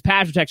 If his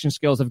pass protection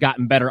skills have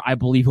gotten better, I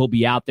believe he'll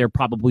be out there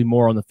probably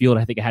more on the field.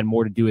 I think it had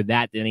more to do with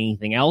that than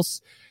anything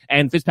else.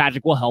 And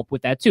Fitzpatrick will help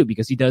with that too,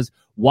 because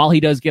while he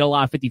does get a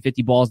lot of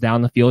 50-50 balls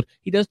down the field,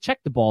 he does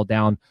check the ball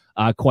down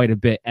quite a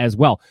bit as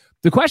well.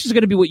 The question is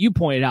going to be what you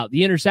pointed out,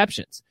 the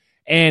interceptions.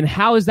 And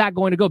how is that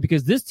going to go?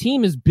 Because this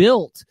team is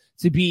built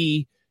to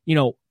be,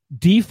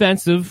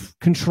 defensive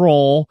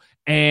control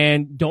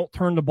and don't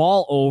turn the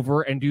ball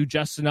over and do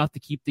just enough to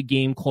keep the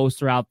game close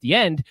throughout the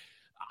end.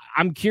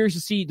 I'm curious to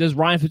see, this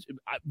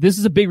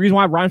is a big reason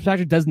why Ryan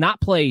Fitzpatrick does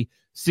not play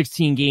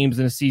 16 games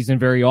in a season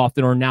very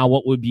often, or now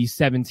what would be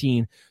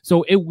 17.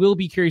 So it will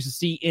be curious to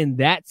see in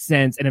that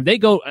sense. And if they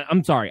go,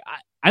 I'm sorry,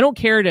 I don't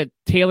care that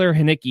Taylor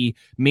Heinicke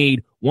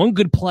made one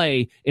good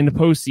play in the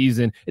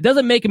postseason. It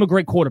doesn't make him a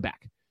great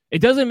quarterback. It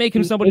doesn't make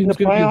him somebody who's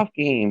going to be playoff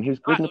game. He was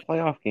good in the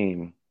playoff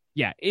game.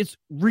 Yeah, it's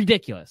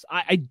ridiculous.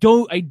 I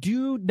do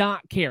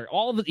not care.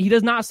 He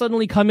does not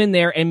suddenly come in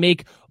there and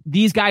make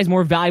these guys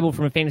more valuable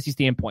from a fantasy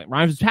standpoint.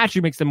 Ryan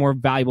Fitzpatrick makes them more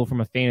valuable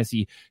from a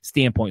fantasy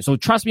standpoint. So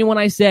trust me when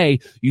I say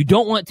you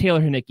don't want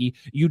Taylor Heinicke.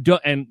 You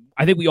don't, and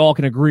I think we all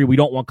can agree we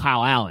don't want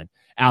Kyle Allen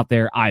out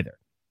there either.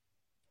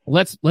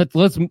 Let's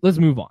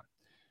move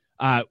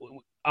on.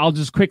 I'll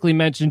just quickly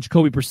mention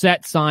Jacoby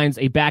Brissett signs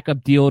a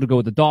backup deal to go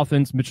with the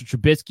Dolphins. Mitchell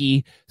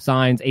Trubisky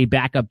signs a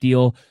backup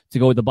deal to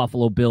go with the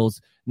Buffalo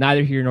Bills.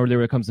 Neither here nor there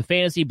when it comes to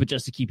fantasy, but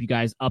just to keep you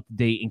guys up to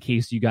date in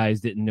case you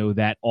guys didn't know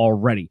that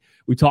already.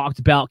 We talked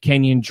about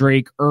Kenyon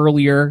Drake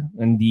earlier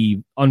and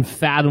the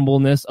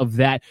unfathomableness of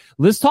that.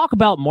 Let's talk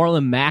about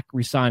Marlon Mack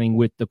resigning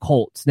with the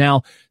Colts.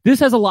 Now, this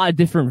has a lot of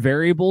different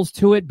variables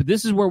to it, but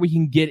this is where we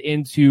can get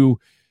into,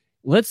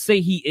 let's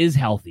say he is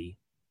healthy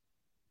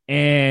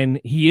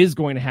and he is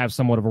going to have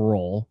somewhat of a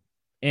role,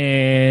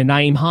 and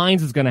Nyheim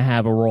Hines is going to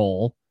have a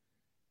role.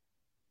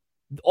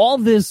 All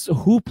this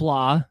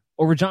hoopla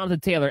over Jonathan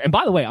Taylor. And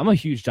by the way, I'm a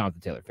huge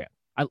Jonathan Taylor fan.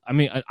 I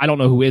mean, I don't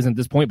know who is at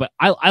this point, but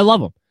I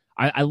love him.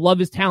 I love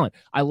his talent.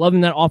 I love him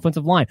in that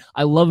offensive line.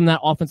 I love him in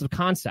that offensive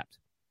concept.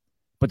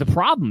 But the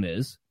problem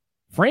is,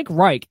 Frank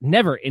Reich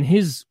never in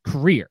his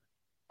career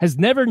has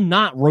never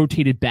not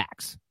rotated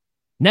backs.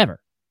 Never.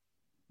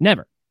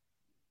 Nyheim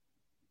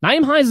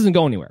Hines doesn't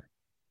go anywhere.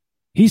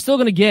 He's still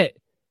going to get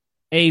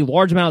a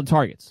large amount of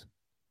targets.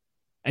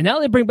 And now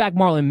they bring back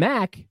Marlon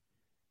Mack.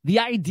 The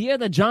idea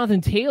that Jonathan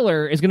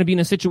Taylor is going to be in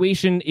a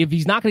situation, if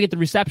he's not going to get the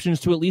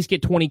receptions, to at least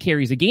get 20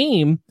 carries a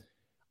game,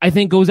 I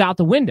think goes out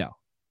the window.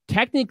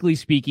 Technically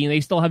speaking, they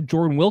still have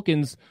Jordan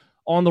Wilkins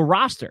on the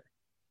roster.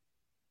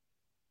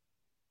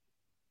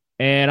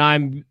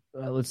 And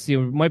let's see,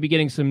 we might be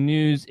getting some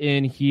news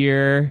in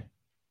here.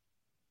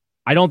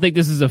 I don't think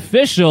this is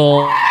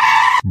official.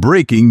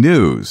 Breaking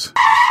news.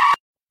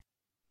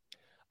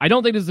 I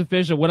don't think this is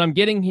official. What I'm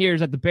getting here is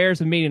that the Bears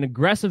have made an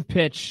aggressive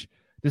pitch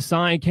to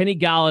sign Kenny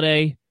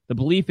Galladay. The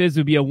belief is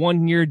it would be a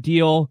 1-year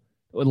deal,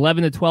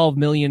 $11 to $12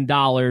 million.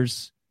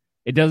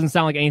 It doesn't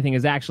sound like anything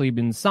has actually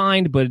been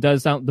signed, but it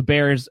does sound the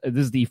Bears,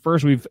 this is the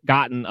first we've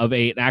gotten of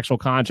an actual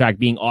contract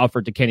being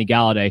offered to Kenny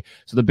Galladay.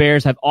 So the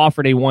Bears have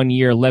offered a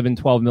 1-year, $11,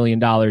 $12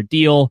 million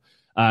deal.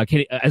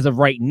 As of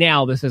right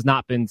now, this has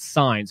not been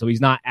signed. So he's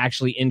not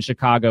actually in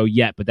Chicago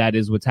yet, but that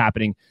is what's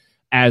happening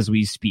as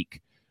we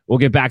speak. We'll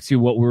get back to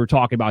what we were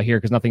talking about here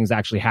because nothing's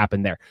actually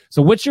happened there.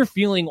 So what's your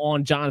feeling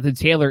on Jonathan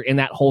Taylor in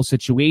that whole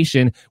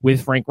situation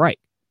with Frank Reich?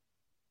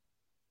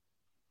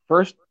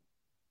 First,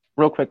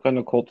 real quick on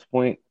the Colts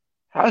point,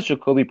 how does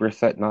Jacoby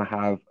Brissett not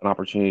have an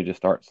opportunity to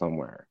start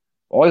somewhere?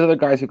 All these other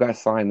guys who got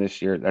signed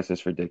this year, that's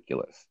just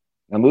ridiculous.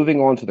 Now, moving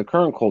on to the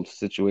current Colts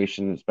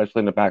situation,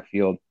 especially in the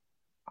backfield,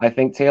 I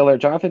think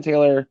Jonathan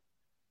Taylor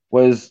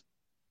was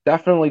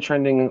definitely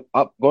trending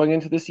up going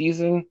into the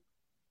season.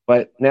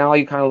 But now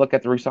you kind of look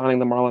at the re-signing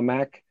the Marlon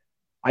Mack.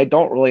 I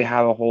don't really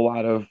have a whole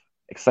lot of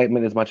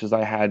excitement as much as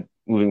I had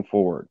moving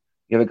forward.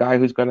 You have a guy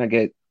who's going to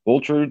get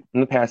vultured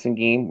in the passing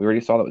game. We already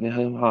saw that with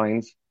Nyheim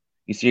Hines.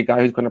 You see a guy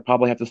who's going to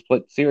probably have to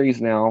split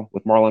series now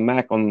with Marlon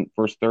Mack on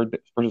first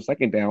and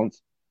second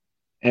downs.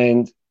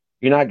 And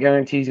you're not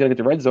guaranteed he's going to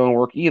get the red zone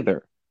work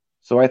either.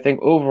 So I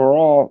think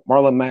overall,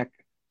 Marlon Mack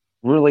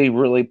really,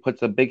 really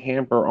puts a big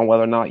hamper on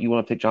whether or not you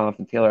want to take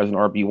Jonathan Taylor as an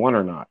RB1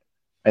 or not.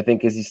 I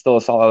think, is he still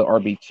a solid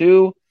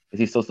RB2? Is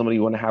he still somebody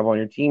you want to have on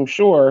your team?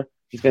 Sure,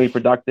 he's going to be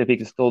productive. He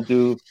can still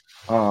do,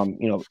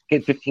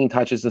 get 15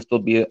 touches and still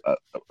be a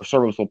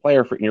serviceable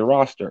player in your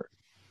roster.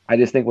 I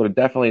just think what it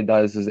definitely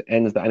does is it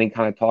ends any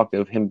kind of talk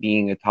of him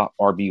being a top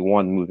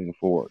RB1 moving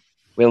forward.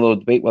 We had a little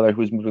debate whether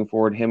who's moving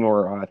forward, him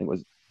or I think it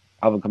was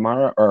Alvin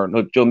Kamara or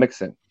no, Joe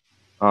Mixon.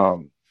 I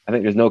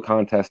think there's no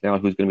contest now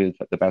who's going to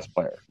be the best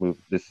player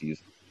this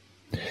season.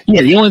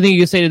 Yeah, the only thing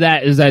you can say to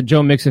that is that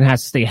Joe Mixon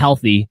has to stay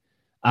healthy.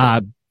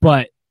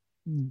 But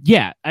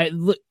yeah,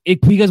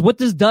 because what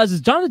this does is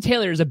Jonathan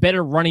Taylor is a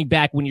better running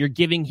back when you're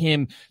giving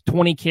him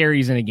 20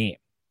 carries in a game.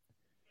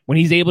 When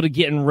he's able to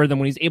get in rhythm,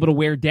 when he's able to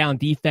wear down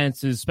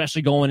defenses,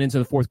 especially going into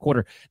the fourth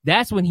quarter,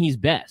 that's when he's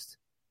best.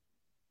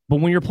 But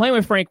when you're playing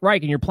with Frank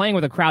Reich and you're playing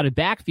with a crowded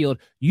backfield,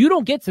 you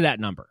don't get to that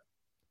number.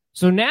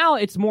 So now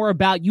it's more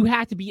about you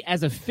have to be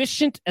as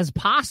efficient as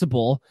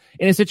possible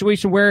in a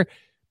situation where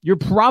your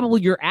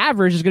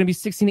average is going to be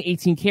 16 to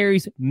 18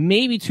 carries,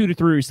 maybe 2 to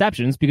 3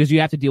 receptions because you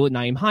have to deal with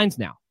Nyheim Hines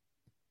now.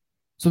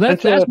 So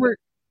that's where.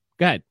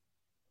 Go ahead.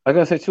 I was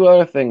going to say two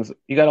other things.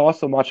 You got to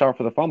also watch out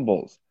for the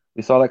fumbles.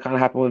 We saw that kind of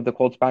happen with the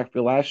Colts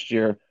backfield last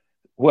year.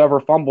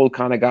 Whoever fumbled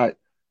kind of got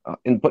put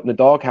in the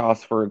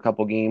doghouse for a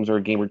couple games or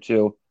a game or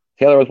two.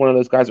 Taylor was one of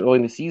those guys early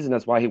in the season.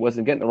 That's why he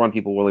wasn't getting the run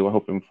people really were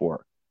hoping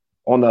for.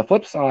 On the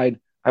flip side,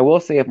 I will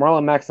say if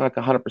Marlon Mack's not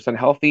 100%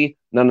 healthy,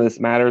 none of this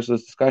matters,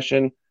 this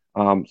discussion.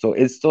 So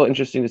it's still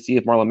interesting to see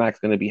if Marlon Mack's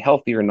going to be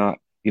healthy or not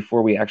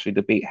before we actually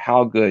debate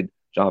how good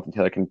Jonathan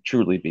Taylor can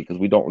truly be, because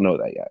we don't know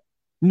that yet.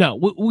 No,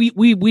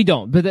 we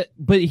don't.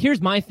 But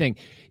here's my thing.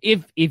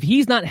 If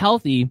he's not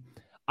healthy,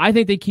 I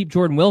think they keep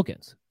Jordan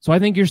Wilkins. So I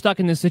think you're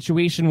stuck in this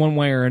situation one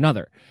way or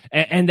another.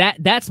 And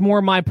that's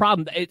more my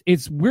problem.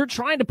 We're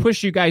trying to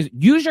push you guys,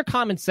 use your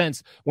common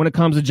sense when it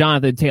comes to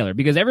Jonathan Taylor,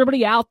 because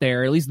everybody out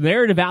there, at least the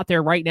narrative out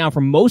there right now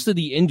from most of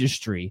the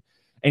industry,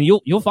 and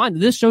you'll find that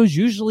this show's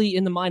usually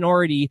in the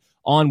minority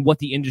on what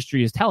the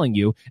industry is telling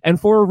you, and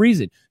for a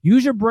reason.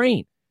 Use your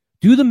brain.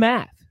 Do the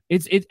math.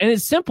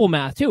 It's simple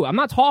math too. I'm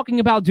not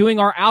talking about doing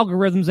our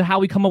algorithms and how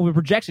we come up with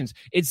projections.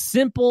 It's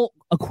simple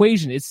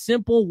equation. It's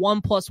simple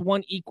 1 +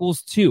 1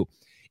 = 2.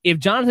 If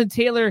Jonathan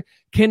Taylor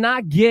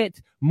cannot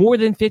get more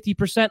than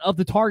 50% of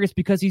the targets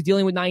because he's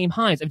dealing with Nyheim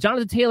Hines, if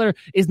Jonathan Taylor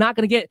is not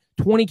going to get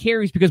 20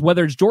 carries because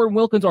whether it's Jordan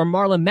Wilkins or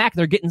Marlon Mack,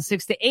 they're getting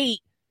 6 to 8.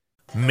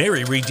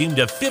 Mary redeemed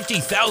a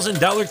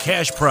 $50,000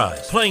 cash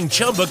prize playing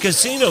Chumba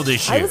Casino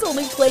this year. I was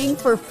only playing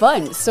for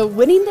fun, so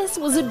winning this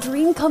was a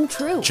dream come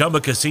true.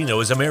 Chumba Casino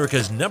is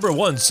America's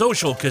 #1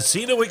 social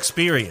casino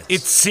experience.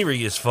 It's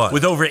serious fun.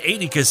 With over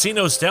 80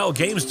 casino-style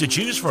games to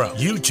choose from,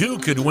 you too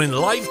could win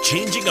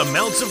life-changing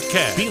amounts of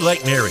cash. Be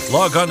like Mary.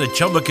 Log on to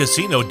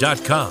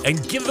ChumbaCasino.com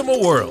and give them a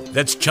whirl.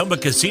 That's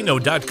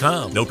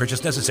ChumbaCasino.com. No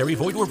purchase necessary.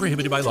 Void where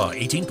prohibited by law.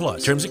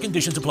 18+. Terms and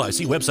conditions apply.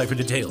 See website for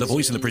details. The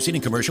voice in the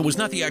preceding commercial was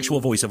not the actual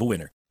voice of a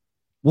winner.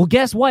 Well,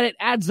 guess what? It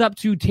adds up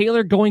to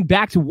Taylor going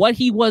back to what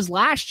he was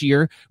last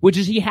year, which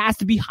is he has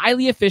to be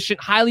highly efficient,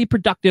 highly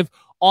productive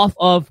off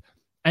of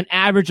an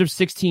average of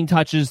 16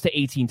 touches to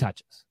 18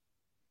 touches.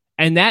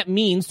 And that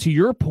means, to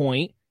your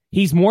point,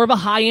 he's more of a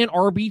high-end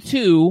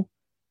RB2.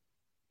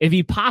 If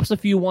he pops a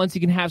few once, he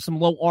can have some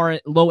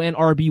low-end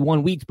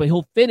RB1 weeks, but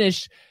he'll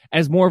finish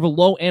as more of a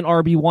low-end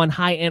RB1,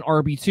 high-end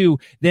RB2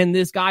 than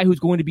this guy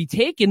who's going to be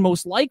taken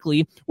most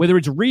likely, whether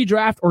it's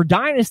redraft or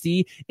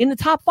dynasty, in the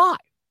top 5.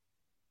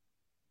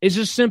 It's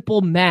just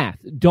simple math.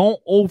 Don't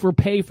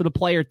overpay for the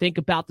player. Think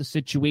about the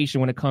situation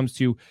when it comes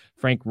to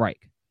Frank Reich.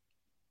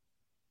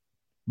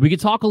 We could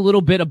talk a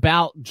little bit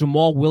about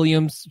Jamal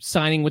Williams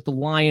signing with the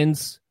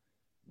Lions.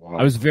 Wow.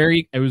 I was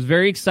very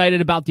excited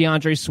about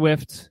DeAndre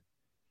Swift.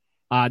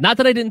 Not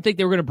that I didn't think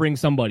they were going to bring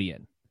somebody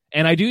in,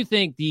 and I do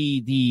think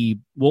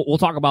we'll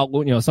talk about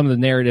some of the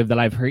narrative that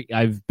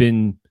I've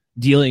been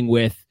dealing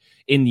with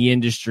in the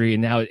industry,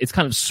 and now it's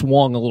kind of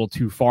swung a little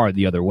too far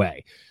the other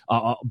way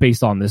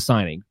based on this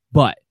signing.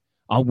 But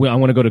I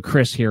want to go to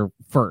Chris here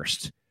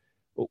first.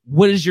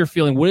 What is your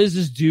feeling? What does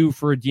this do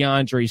for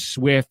DeAndre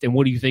Swift, and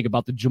what do you think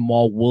about the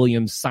Jamal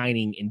Williams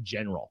signing in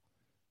general?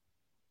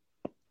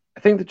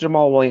 I think the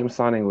Jamal Williams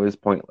signing was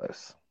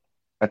pointless.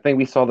 I think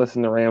we saw this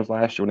in the Rams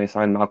last year when they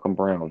signed Malcolm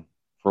Brown.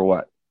 For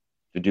what?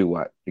 To do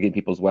what? To get in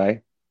people's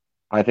way?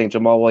 I think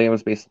Jamal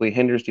Williams basically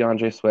hinders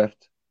DeAndre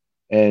Swift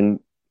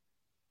and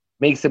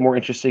makes it more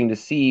interesting to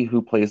see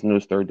who plays in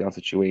those third down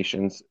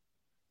situations.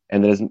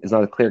 And it's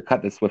not a clear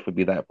cut that Swift would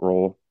be that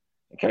role.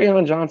 And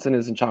Kerryon Johnson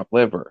is in chopped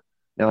liver.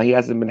 Now, he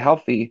hasn't been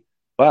healthy,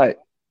 but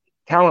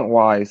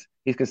talent-wise,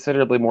 he's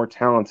considerably more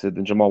talented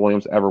than Jamal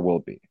Williams ever will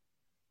be.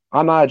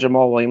 I'm not a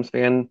Jamal Williams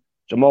fan.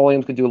 Jamal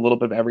Williams can do a little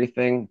bit of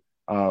everything.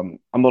 I'm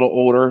a little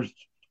older.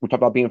 We talk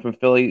about being from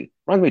Philly.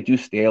 Reminds me of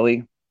Deuce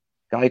Staley.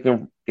 Guy who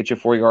can get you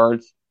 4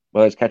 yards,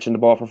 whether it's catching the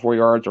ball for 4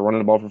 yards or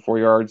running the ball for 4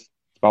 yards.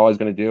 That's all he's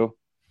going to do.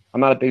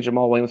 I'm not a big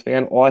Jamal Williams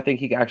fan. All I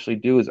think he can actually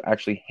do is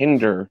actually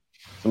hinder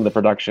some of the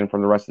production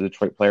from the rest of the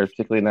Detroit players,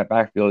 particularly in that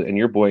backfield, and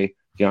your boy,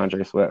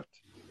 DeAndre Swift.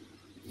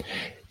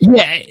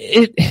 Yeah,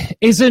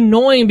 it's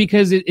annoying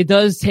because it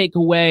does take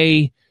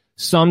away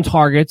some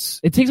targets.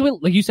 It takes away,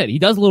 like you said, he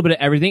does a little bit of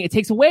everything. It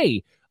takes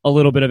away a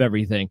little bit of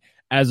everything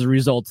as a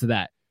result of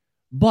that.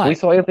 But we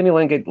saw Anthony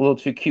Lynn get a little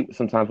too cute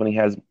sometimes when he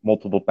has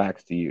multiple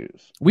backs to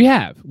use. We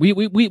have. We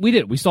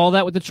did. We saw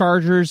that with the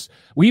Chargers.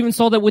 We even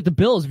saw that with the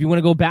Bills. If you want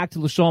to go back to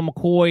LaShawn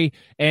McCoy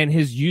and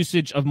his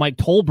usage of Mike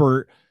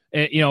Tolbert,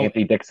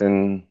 Anthony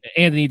Dixon.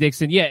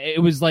 Yeah,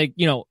 it was like,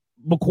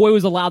 McCoy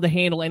was allowed to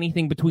handle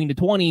anything between the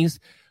 20s,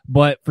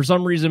 but for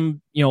some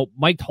reason,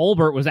 Mike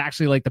Tolbert was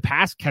actually like the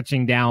pass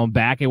catching down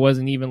back. It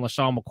wasn't even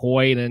LaShawn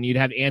McCoy, and then you'd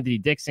have Anthony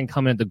Dixon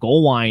coming at the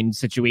goal line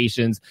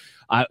situations.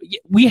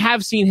 We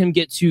have seen him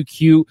get too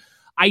cute.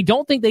 I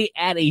don't think they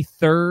add a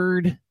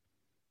third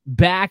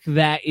back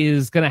that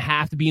is going to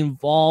have to be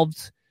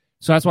involved,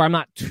 so that's why I'm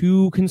not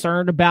too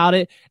concerned about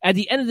it. At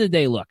the end of the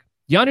day, look,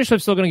 DeAndre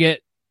Swift's still going to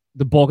get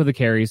the bulk of the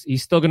carries.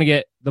 He's still going to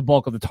get the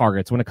bulk of the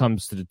targets when it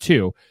comes to the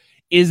two.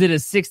 Is it a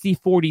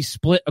 60-40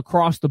 split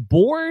across the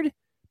board?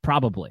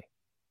 Probably.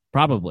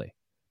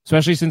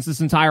 Especially since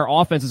this entire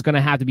offense is going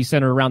to have to be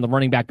centered around the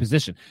running back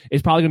position.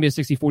 It's probably going to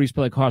be a 60-40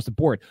 split across the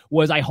board.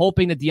 Was I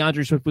hoping that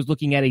DeAndre Swift was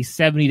looking at a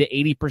 70 to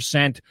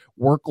 80%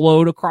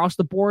 workload across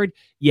the board?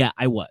 Yeah,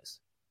 I was.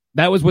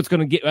 That was what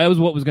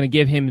was going to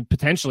give him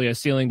potentially a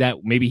ceiling that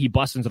maybe he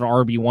busts into the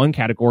RB1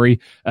 category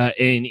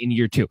in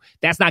year 2.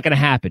 That's not going to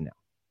happen now.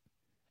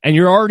 And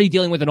you're already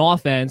dealing with an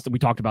offense that we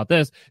talked about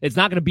this. It's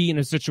not going to be in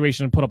a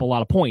situation to put up a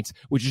lot of points,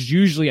 which is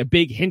usually a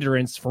big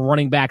hindrance for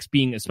running backs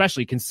being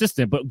especially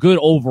consistent, but good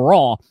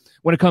overall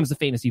when it comes to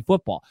fantasy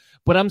football.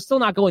 But I'm still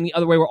not going the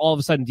other way where all of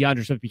a sudden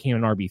DeAndre Swift became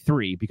an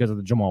RB3 because of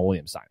the Jamal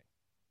Williams signing.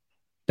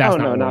 That's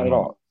not at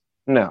all.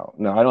 No,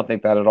 I don't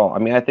think that at all. I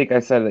mean, I think I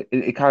said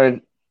it kind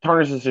of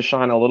tarnishes his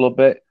shine a little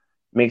bit,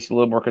 makes you a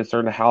little more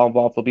concerned of how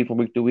involved he'll be from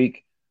week to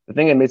week. The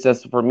thing that makes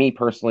us, for me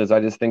personally, is I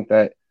just think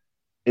that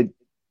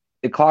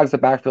it clogs the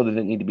backfield that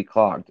didn't need to be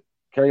clogged.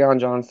 Kerryon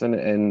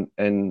Johnson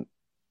and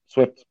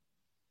Swift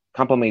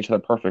complement each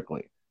other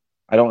perfectly.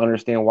 I don't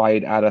understand why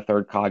you'd add a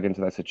third cog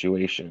into that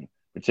situation,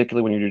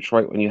 particularly when you're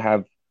Detroit, when you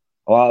have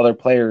a lot of other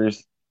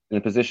players in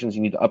the positions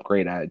you need to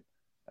upgrade at.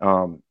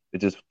 It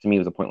just, to me,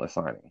 was a pointless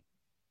signing.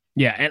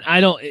 Yeah, and I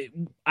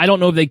don't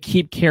know if they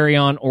keep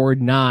Kerryon or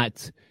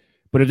not,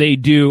 but if they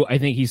do, I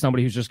think he's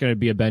somebody who's just going to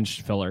be a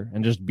bench filler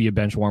and just be a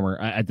bench warmer.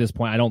 At this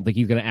point, I don't think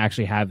he's going to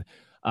actually have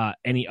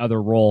any other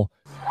role.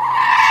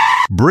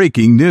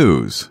 Breaking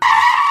news.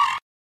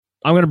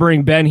 I'm going to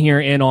bring Ben here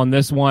in on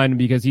this one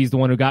because he's the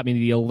one who got me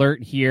the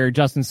alert here.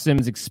 Justin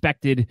Simmons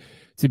expected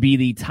to be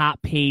the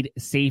top paid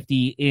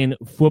safety in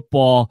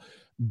football.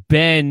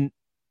 Ben,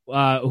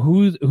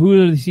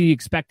 who is he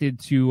expected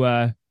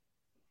to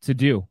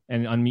do?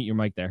 And unmute your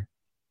mic there.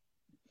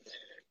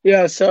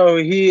 Yeah, so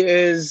he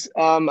is,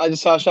 I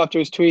just saw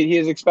Schefter's tweet, he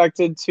is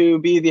expected to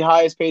be the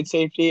highest paid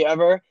safety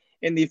ever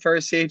in the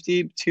first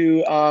safety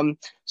to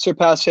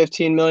surpass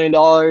 $15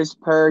 million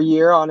per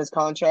year on his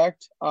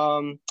contract.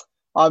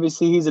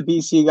 Obviously, he's a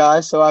BC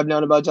guy, so I've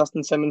known about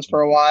Justin Simmons for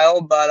a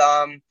while, but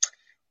I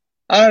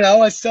don't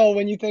know. I still,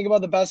 when you think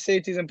about the best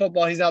safeties in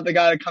football, he's not the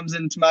guy that comes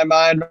into my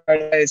mind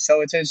right away,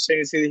 so it's interesting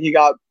to see that he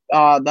got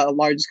the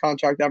largest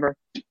contract ever.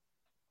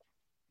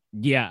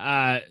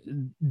 Yeah,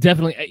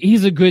 definitely.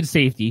 He's a good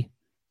safety.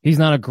 He's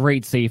not a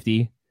great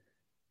safety.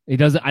 I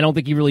don't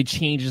think he really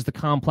changes the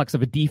complex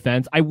of a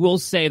defense. I will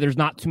say there's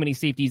not too many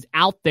safeties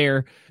out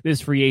there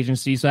this free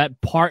agency, so that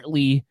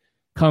partly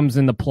comes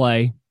into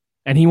play.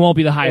 And he won't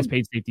be the highest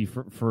paid safety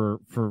for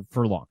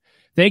long.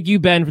 Thank you,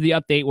 Ben, for the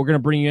update. We're going to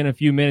bring you in a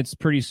few minutes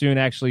pretty soon,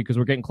 actually, because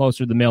we're getting closer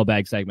to the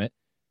mailbag segment.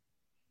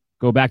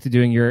 Go back to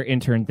doing your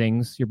intern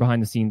things, your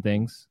behind-the-scene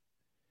things.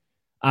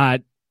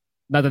 Not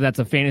that that's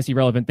a fantasy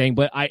relevant thing,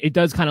 but it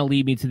does kind of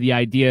lead me to the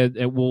idea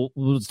that we'll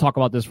just talk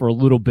about this for a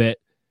little bit.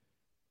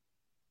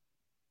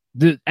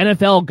 The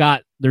NFL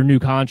got their new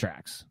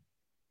contracts.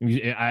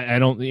 I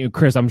don't,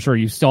 Chris, I'm sure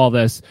you saw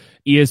this.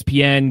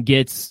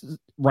 ESPN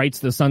writes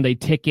the Sunday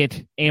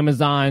Ticket.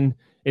 Amazon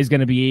is going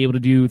to be able to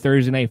do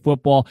Thursday Night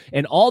Football,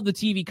 and all the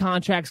TV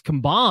contracts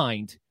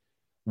combined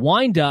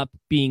wind up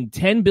being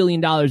 $10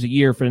 billion a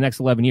year for the next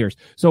 11 years.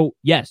 So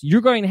yes,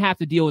 you're going to have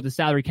to deal with the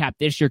salary cap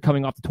this year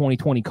coming off the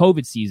 2020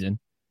 COVID season,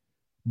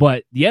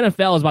 but the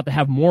NFL is about to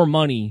have more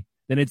money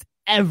than it's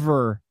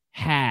ever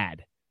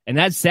had. And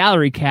that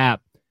salary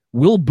cap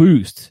will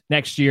boost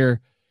next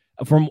year.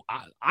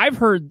 I've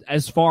heard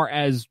as far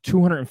as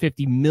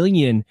 $250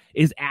 million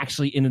is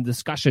actually in the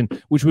discussion,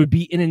 which would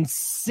be an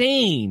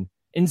insane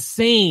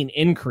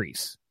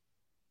increase.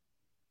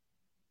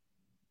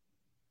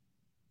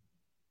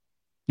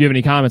 Do you have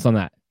any comments on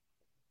that?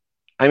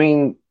 I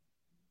mean,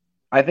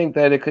 I think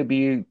that it could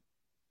be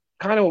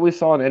kind of what we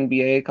saw in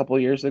NBA a couple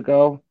of years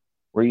ago,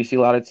 where you see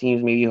a lot of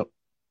teams maybe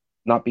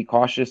not be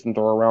cautious and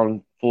throw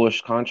around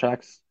foolish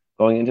contracts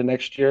going into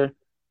next year.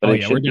 But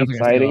it should be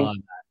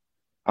exciting.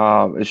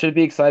 It should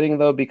be exciting,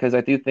 though, because I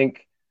do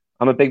think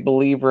I'm a big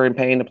believer in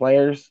paying the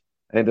players.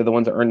 I think they're the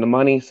ones that earn the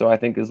money. So I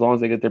think as long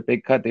as they get their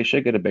big cut, they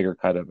should get a bigger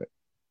cut of it.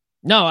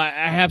 No, I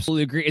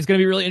absolutely agree. It's going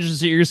to be really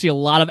interesting. You're going to see a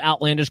lot of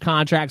outlandish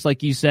contracts,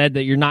 like you said,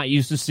 that you're not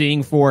used to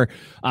seeing for,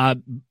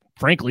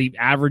 frankly,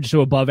 average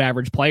to above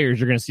average players.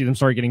 You're going to see them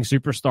start getting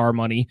superstar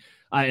money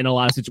in a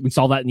lot of situations. We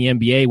saw that in the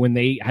NBA when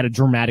they had a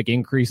dramatic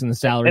increase in the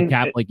salary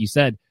cap, like you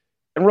said.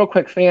 And real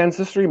quick, fans,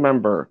 just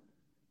remember,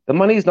 the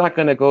money's not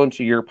going to go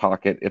into your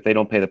pocket if they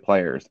don't pay the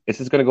players. It's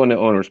just going to go into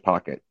the owner's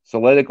pocket. So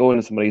let it go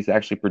into somebody who's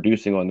actually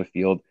producing on the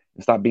field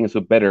and stop being so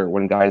bitter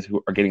when guys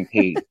who are getting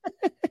paid.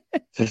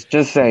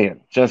 Just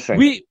saying.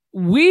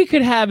 We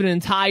could have an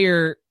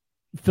entire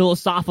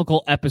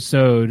philosophical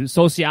episode,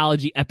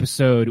 sociology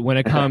episode when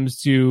it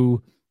comes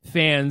to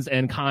fans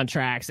and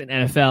contracts and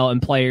NFL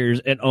and players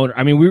and owner.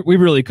 I mean, we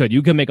really could.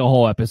 You could make a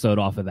whole episode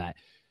off of that.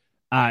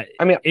 I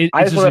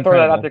just want to throw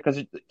that out there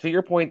because, to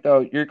your point, though,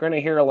 you're going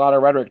to hear a lot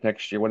of rhetoric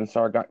next year when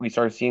we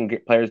start seeing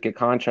players get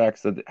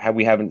contracts that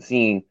we haven't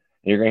seen.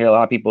 And you're going to hear a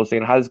lot of people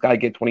saying, how does this guy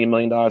get $20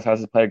 million? How does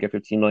this player get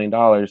 $15 million?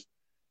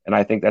 And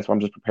I think that's why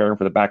I'm just preparing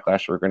for the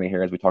backlash we're going to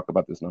hear as we talk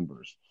about these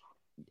numbers.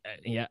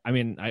 Yeah, I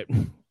mean,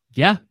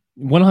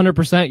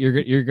 100%.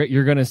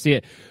 You're going to see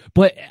it.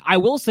 But I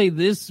will say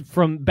this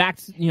from back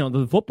to,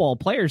 the football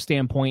player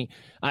standpoint.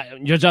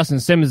 Justin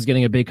Simmons is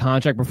getting a big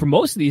contract, but for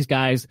most of these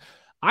guys,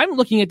 I'm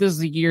looking at this as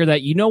a year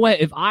that, you know what,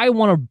 if I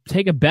want to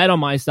take a bet on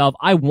myself,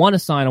 I want to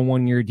sign a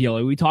 1-year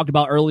deal. We talked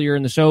about earlier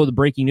in the show, the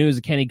breaking news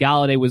that Kenny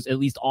Golladay was at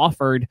least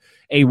offered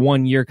a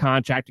 1-year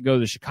contract to go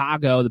to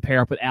Chicago to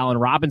pair up with Allen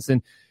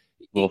Robinson.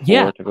 Will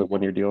Fuller took a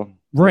 1-year deal.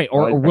 Right,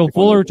 or Will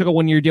Fuller took a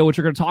 1-year deal, which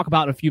we're going to talk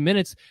about in a few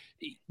minutes.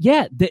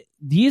 Yeah,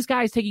 these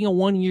guys taking a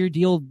 1-year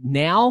deal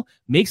now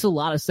makes a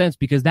lot of sense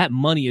because that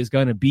money is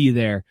going to be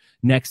there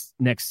next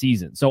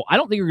season. So I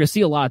don't think you're going to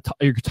see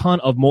a ton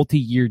of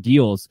multi-year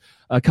deals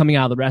coming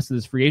out of the rest of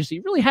this free agency.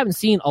 You really haven't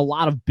seen a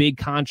lot of big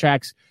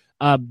contracts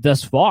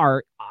thus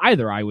far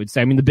either, I would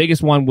say. I mean, the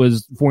biggest one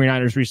was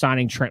 49ers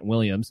re-signing Trent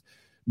Williams.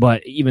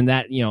 But even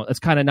that, that's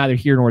kind of neither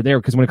here nor there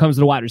because when it comes to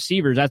the wide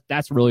receivers,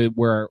 that's really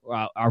where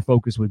our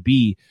focus would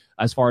be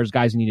as far as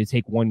guys who need to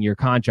take 1-year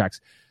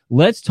contracts.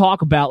 Let's start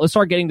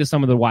getting to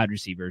some of the wide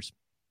receivers.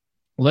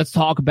 Let's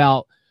talk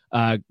about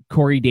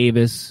Corey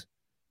Davis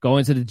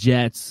going to the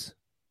Jets.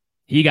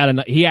 He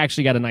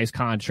actually got a nice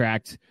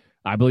contract.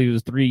 I believe it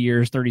was 3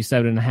 years,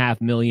 $37.5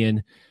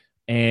 million.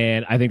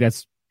 And I think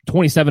that's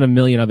 $27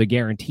 million of it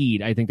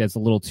guaranteed. I think that's a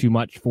little too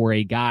much for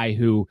a guy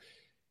who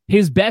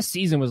his best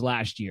season was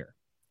last year.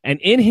 And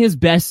in his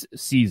best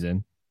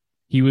season,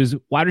 he was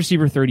wide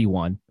receiver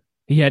 31.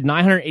 He had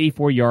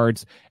 984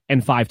 yards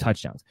and 5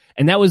 touchdowns.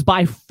 And that was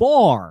by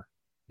far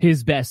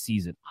his best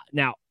season.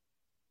 Now,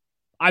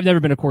 I've never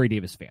been a Corey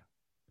Davis fan.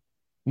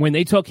 When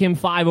they took him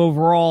 5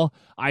 overall,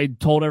 I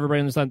told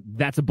everybody in the sun,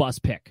 that's a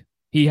bust pick.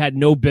 He had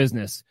no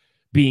business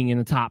being in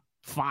the top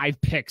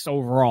 5 picks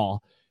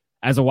overall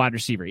as a wide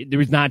receiver. There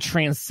was not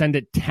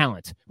transcendent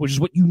talent, which is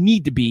what you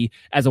need to be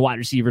as a wide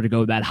receiver to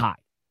go that high.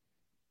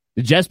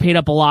 The Jets paid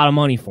up a lot of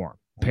money for him.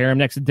 Pair him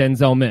next to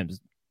Denzel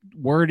Mims.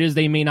 Word is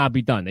they may not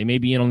be done. They may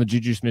be in on the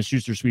Juju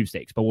Smith-Schuster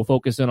sweepstakes, but we'll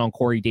focus in on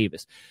Corey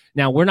Davis.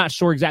 Now, we're not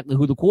sure exactly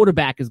who the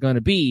quarterback is going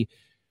to be,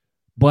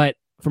 but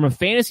from a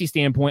fantasy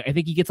standpoint, I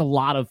think he gets a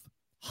lot of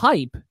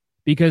hype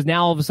because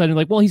now all of a sudden,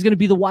 he's going to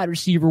be the wide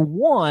receiver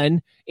 1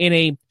 in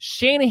a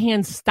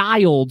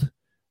Shanahan-styled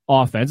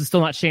offense. It's still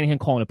not Shanahan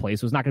calling a play,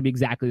 so it's not going to be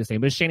exactly the same,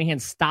 but a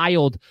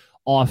Shanahan-styled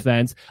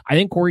offense. I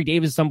think Corey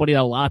Davis is somebody that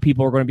a lot of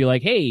people are going to be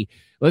like, hey,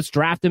 let's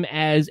draft him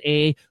as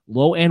a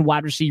low-end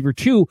wide receiver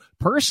 2.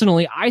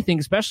 Personally, I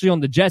think, especially on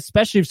the Jets,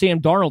 especially if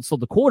Sam Darnold's still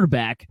the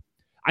quarterback,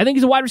 I think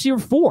he's a wide receiver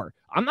 4.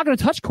 I'm not going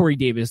to touch Corey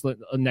Davis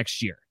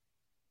next year.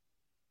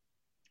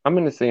 I'm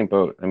in the same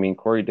boat. I mean,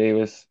 Corey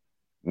Davis,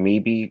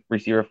 maybe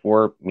receiver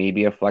 4,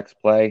 maybe a flex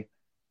play.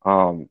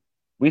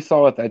 We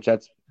saw with that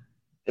Jets,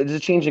 it's a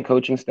change in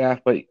coaching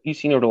staff, but you've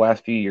seen over the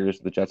last few years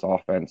the Jets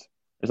offense,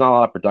 there's not a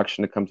lot of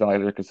production that comes out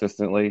either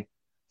consistently.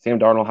 Sam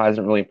Darnold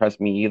hasn't really impressed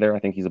me either. I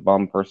think he's a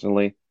bum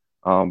personally.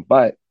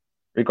 But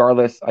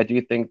regardless, I do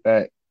think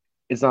that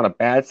it's not a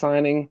bad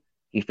signing.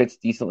 He fits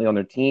decently on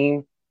their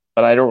team,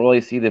 but I don't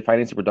really see the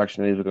financial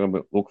production that he's going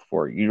to look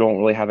for. You don't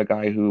really have a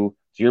guy who,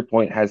 to your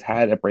point, has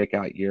had a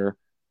breakout year.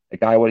 A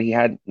guy, he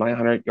had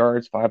 900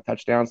 yards, 5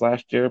 touchdowns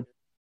last year.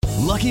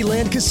 Lucky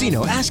Land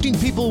Casino, asking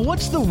people,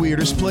 what's the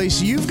weirdest place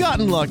you've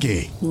gotten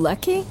lucky?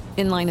 Lucky?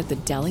 In line at the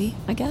deli,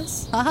 I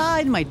guess?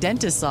 Aha, in my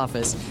dentist's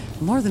office.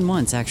 More than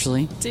once,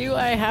 actually. Do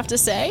I have to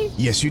say?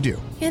 Yes, you do.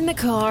 In the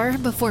car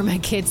before my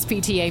kids'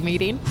 PTA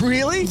meeting.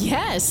 Really?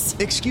 Yes.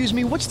 Excuse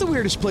me, what's the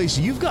weirdest place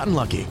you've gotten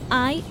lucky?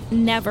 I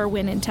never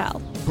win and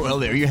tell. Well,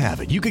 there you have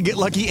it. You can get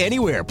lucky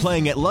anywhere,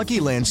 playing at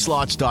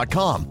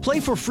LuckyLandSlots.com.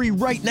 Play for free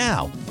right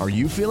now. Are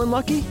you feeling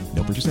lucky?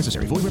 No purchase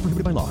necessary. Void where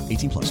prohibited by law.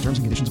 18+. Terms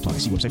and conditions apply.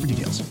 See website for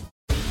details.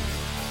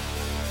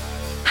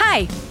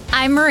 Hi,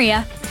 I'm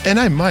Maria. And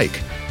I'm Mike.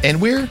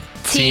 And we're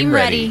Team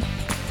Ready.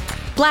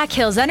 Black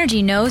Hills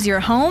Energy knows your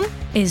home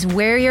is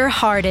where your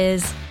heart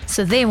is,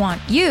 so they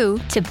want you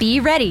to be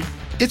ready.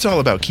 It's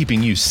all about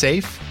keeping you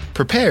safe,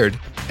 prepared,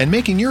 and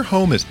making your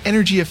home as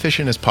energy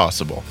efficient as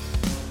possible.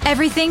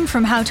 Everything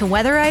from how to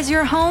weatherize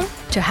your home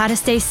to how to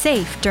stay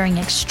safe during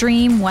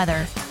extreme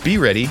weather. Be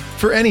ready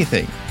for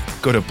anything.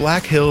 Go to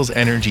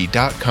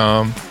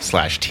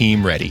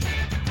blackhillsenergy.com/Team Ready.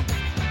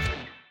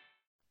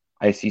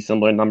 I see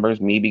similar numbers.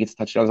 Maybe gets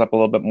touchdowns up a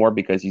little bit more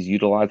because he's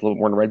utilized a little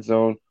more in the red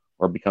zone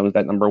or becomes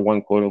that number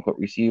 1 quote-unquote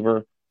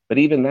receiver. But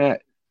even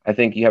that, I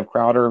think you have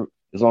Crowder,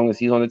 as long as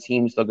he's on the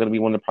team, he's still going to be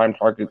one of the prime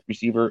target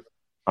receiver.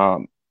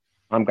 I'm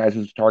guys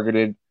who's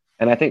targeted.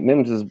 And I think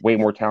Mims is way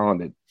more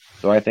talented.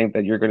 So I think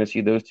that you're going to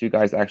see those 2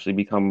 guys actually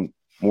become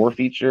more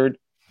featured.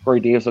 Corey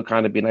Davis will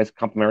kind of be a nice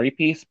complementary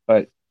piece,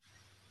 but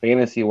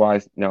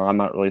fantasy-wise, no, I'm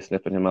not really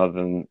sniffing him other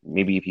than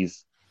maybe if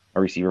he's a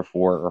receiver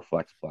 4 or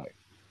flex play.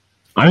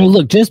 I mean,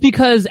 look, just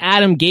because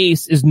Adam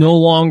Gase is no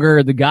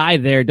longer the guy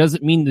there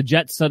doesn't mean the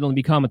Jets suddenly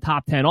become a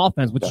top 10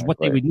 offense, which is what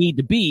they would need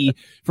to be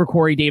for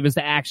Corey Davis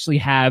to actually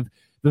have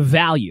the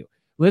value.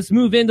 Let's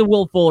move into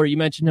Will Fuller. You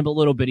mentioned him a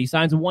little bit. He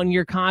signs a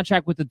 1-year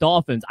contract with the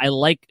Dolphins. I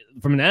like,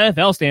 from an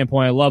NFL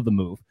standpoint, I love the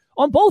move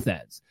on both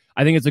ends.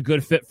 I think it's a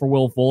good fit for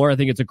Will Fuller. I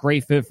think it's a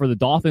great fit for the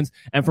Dolphins.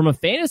 And from a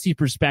fantasy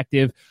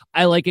perspective,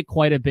 I like it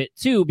quite a bit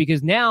too,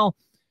 because now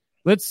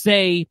let's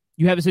say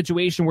you have a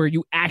situation where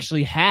you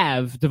actually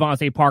have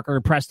Devontae Parker,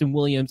 Preston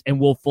Williams, and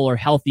Will Fuller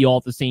healthy all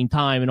at the same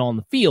time and on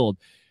the field.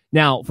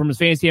 Now, from a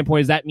fantasy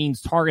standpoint, that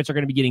means targets are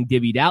going to be getting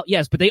divvied out?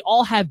 Yes, but they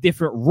all have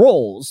different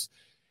roles.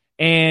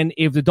 And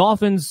if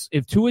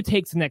Tua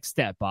takes the next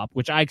step up,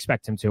 which I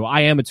expect him to,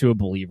 I am a Tua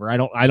believer. I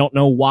don't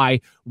know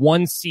why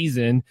one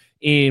season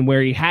in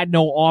where he had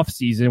no off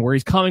season, where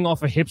he's coming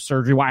off a hip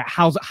surgery,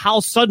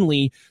 how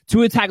suddenly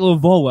Tua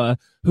Tagovailoa,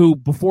 who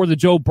before the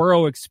Joe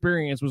Burrow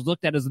experience was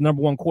looked at as the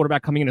number one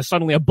quarterback coming in, is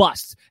suddenly a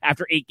bust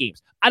after 8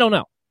 games. I don't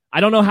know.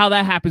 I don't know how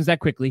that happens that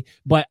quickly,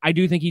 but I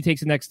do think he takes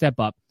the next step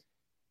up.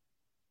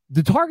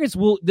 The targets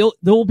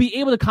they'll be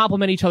able to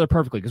complement each other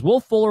perfectly because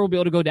Will Fuller will be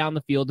able to go down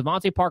the field.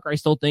 Devontae Parker, I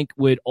still think,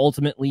 would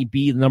ultimately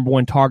be the number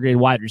one targeted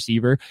wide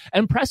receiver.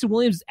 And Preston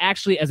Williams,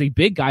 actually, as a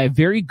big guy,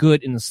 very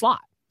good in the slot.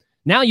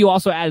 Now you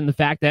also add in the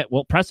fact that,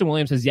 well, Preston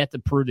Williams has yet to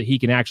prove that he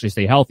can actually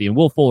stay healthy, and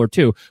Will Fuller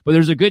too. But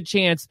there's a good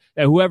chance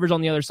that whoever's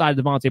on the other side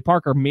of Devontae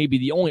Parker may be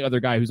the only other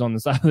guy who's on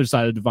the other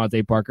side of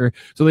Devontae Parker.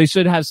 So they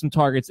should have some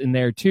targets in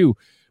there too.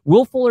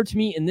 Will Fuller, to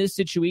me, in this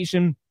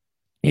situation,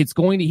 he's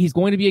going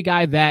to be a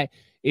guy that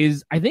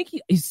is, I think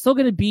he's still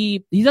going to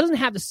be, he doesn't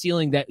have the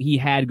ceiling that he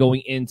had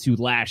going into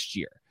last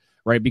year,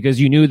 right? Because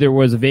you knew there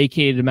was a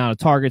vacated amount of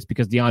targets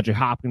because DeAndre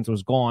Hopkins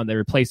was gone. They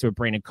replaced it with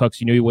Brandon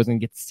Cooks. You knew he wasn't going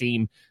to get the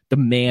same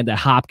demand that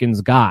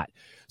Hopkins got.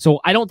 So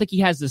I don't think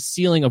he has the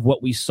ceiling of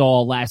what we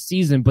saw last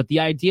season, but the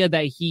idea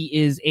that he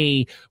is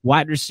a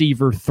wide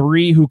receiver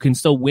 3 who can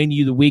still win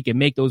you the week and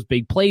make those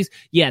big plays,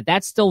 yeah,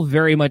 that's still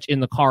very much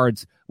in the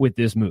cards with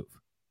this move.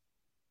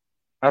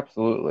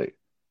 Absolutely.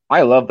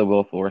 I love the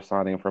Will Fuller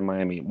signing from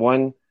Miami.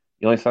 1,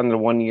 you only signed him to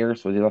 1 year,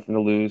 so he has nothing to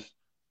lose.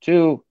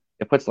 2,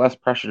 it puts less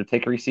pressure to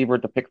take a receiver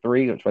to pick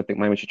 3, which I think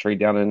Miami should trade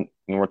down in.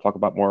 We'll talk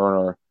about more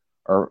on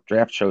our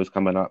draft shows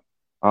coming up.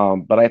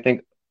 But I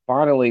think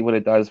finally what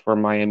it does for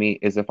Miami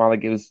is it finally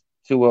gives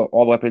Tua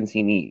all the weapons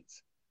he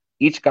needs.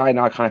 Each guy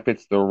now kind of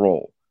fits their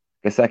role.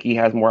 Gesicki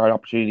has more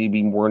opportunity to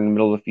be more in the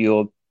middle of the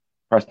field.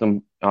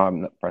 Preston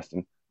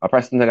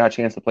had a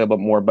chance to play a bit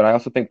more, but I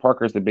also think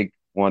Parker's the big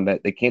one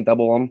that they can't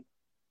double him.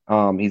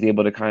 He's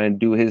able to kind of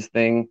do his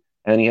thing.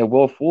 And then you have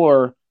Will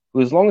Fuller,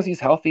 who, as long as he's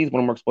healthy, is one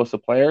of the more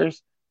explosive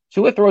players.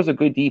 Tua throws a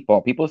good deep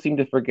ball. People seem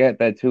to forget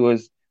that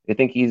they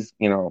think he's,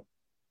 got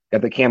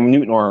the Cam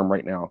Newton arm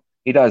right now.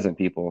 He doesn't,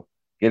 people.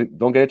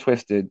 Don't get it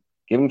twisted.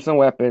 Give him some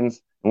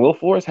weapons. And Will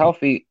Fuller is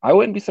healthy. I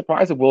wouldn't be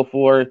surprised if Will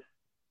Fuller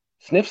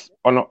sniffs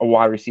on a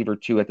wide receiver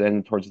 2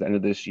 towards the end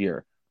of this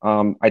year.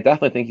 I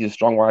definitely think he's a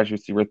strong wide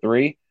receiver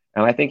 3,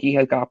 and I think he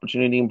has got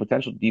opportunity and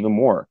potential to do even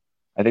more.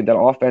 I think that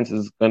offense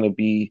is going to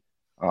be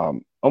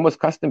almost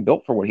custom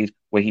built for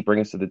what he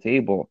brings to the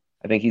table.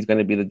 I think he's going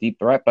to be the deep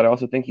threat, but I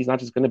also think he's not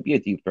just going to be a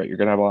deep threat. You're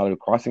going to have a lot of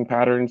crossing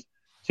patterns.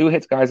 2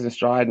 hits guys in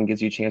stride and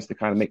gives you a chance to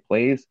kind of make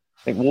plays.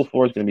 I think Will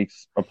Fuller is going to be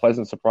a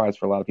pleasant surprise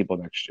for a lot of people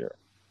next year.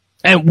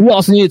 And we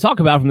also need to talk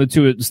about from the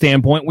Tua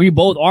standpoint. We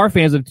both are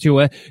fans of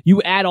Tua.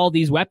 You add all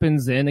these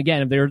weapons in,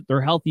 again, if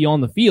they're healthy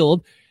on the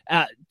field.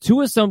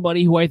 Tua is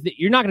somebody who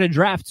you're not going to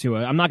draft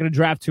Tua. I'm not going to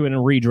draft Tua in a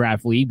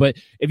redraft league, but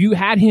if you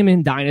had him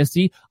in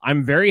Dynasty,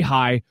 I'm very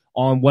high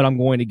on what I'm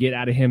going to get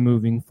out of him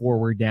moving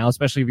forward now,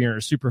 especially if you're in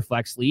a super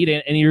flex lead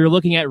and you're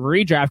looking at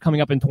redraft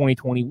coming up in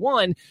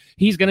 2021.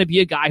 He's going to be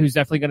a guy who's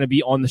definitely going to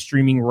be on the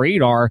streaming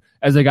radar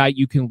as a guy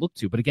you can look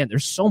to. But again,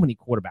 there's so many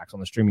quarterbacks on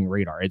the streaming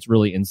radar. It's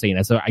really insane.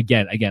 And so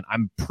again,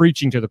 I'm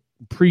preaching to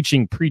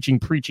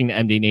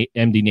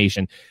MD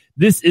Nation.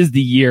 This is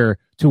the year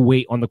to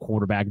wait on the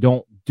quarterback.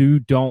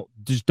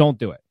 Just don't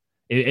do it.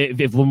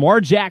 If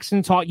Lamar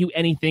Jackson taught you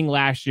anything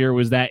last year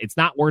was that it's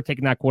not worth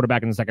taking that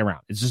quarterback in the second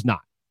round. It's just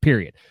not.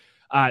 Period.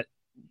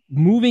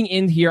 Moving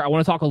in here, I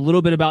want to talk a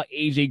little bit about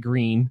AJ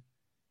Green.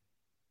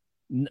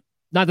 Not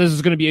that this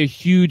is going to be a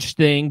huge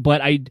thing, but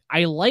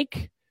I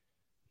like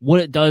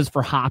what it does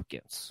for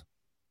Hopkins,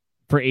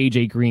 for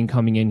AJ Green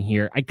coming in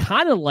here. I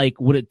kind of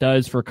like what it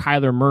does for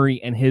Kyler Murray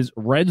and his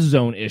red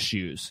zone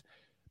issues.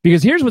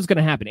 Because here's what's going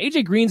to happen.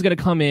 AJ Green's going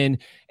to come in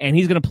and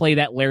he's going to play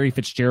that Larry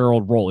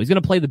Fitzgerald role. He's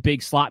going to play the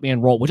big slot man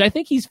role, which I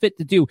think he's fit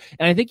to do.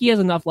 And I think he has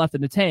enough left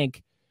in the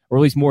tank, or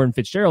at least more than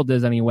Fitzgerald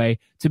does anyway,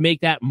 to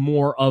make that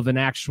more of an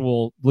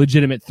actual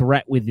legitimate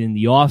threat within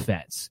the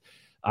offense.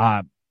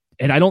 And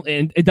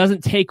it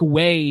doesn't take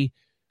away,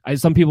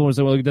 some people will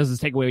say, well, does this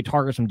take away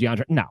targets from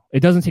DeAndre? No, it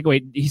doesn't take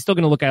away. He's still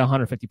going to look at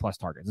 150 plus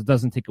targets. It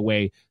doesn't take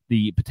away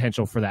the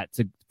potential for that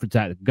to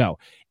go.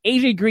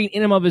 AJ Green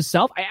in and of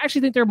himself, I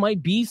actually think there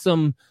might be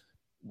some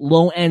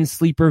low end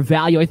sleeper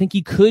value. I think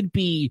he could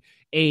be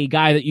a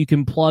guy that you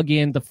can plug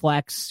in the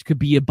flex, could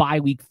be a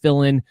bye week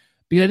fill in.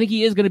 Because I think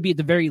he is going to be, at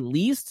the very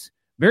least,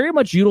 very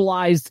much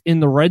utilized in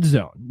the red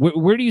zone.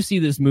 Where do you see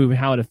this move and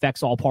how it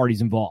affects all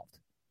parties involved?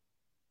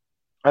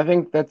 I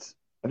think that's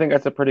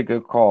a pretty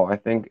good call. I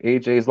think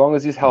AJ, as long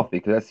as he's healthy,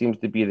 because that seems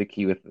to be the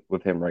key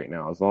with him right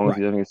now, as long as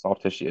he doesn't have any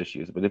soft tissue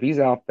issues. But if he's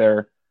out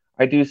there,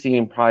 I do see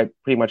him probably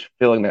pretty much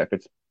filling that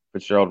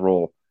Fitzgerald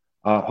role.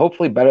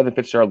 Hopefully better than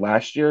Fitzgerald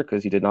last year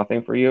because he did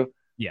nothing for you.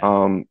 Yeah.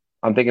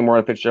 I'm thinking more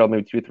of Fitzgerald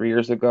maybe 2-3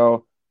 years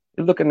ago.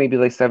 You're looking maybe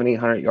like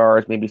 700-800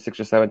 yards, maybe 6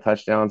 or 7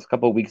 touchdowns, a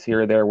couple of weeks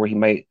here or there where he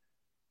might,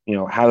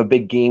 have a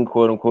big game,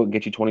 quote unquote, and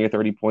get you 20 or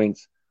 30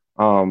 points.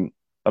 But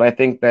I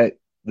think that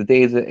the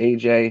days of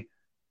AJ,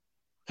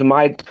 to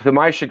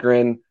my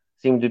chagrin,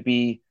 seem to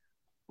be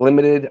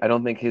limited. I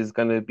don't think he's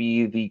going to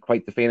be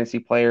quite the fantasy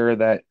player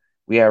that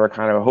we ever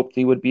kind of hoped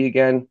he would be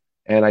again.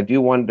 And I do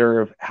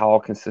wonder how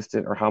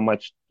consistent or how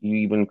much you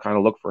even kind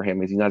of look for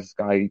him. Is he not this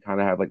guy you kind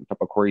of have like the type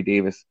of Corey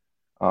Davis,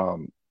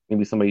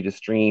 maybe somebody to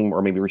stream,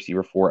 or maybe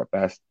receiver 4 at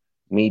best,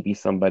 maybe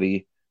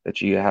somebody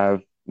that you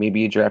have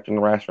maybe you draft in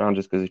the last round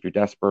just because if you're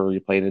desperate or you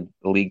play in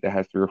a league that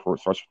has 3 or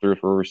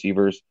 4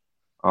 receivers.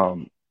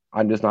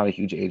 I'm just not a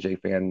huge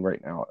AJ fan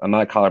right now. I'm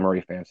not a Kyler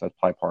Murray fan, so that's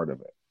probably part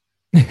of it.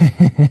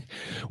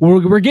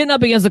 We're getting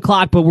up against the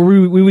clock, but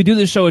we would do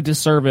this show a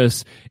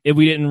disservice if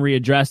we didn't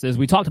readdress this.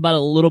 We talked about it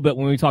a little bit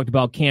when we talked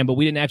about Cam, but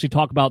we didn't actually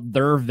talk about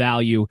their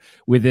value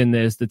within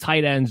this. The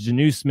tight ends,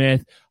 Jonnu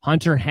Smith,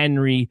 Hunter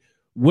Henry.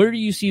 Where do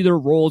you see their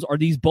roles? Are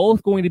these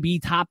both going to be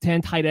top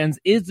 10 tight ends?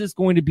 Is this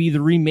going to be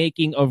the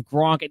remaking of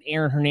Gronk and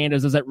Aaron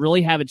Hernandez? Does that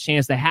really have a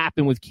chance to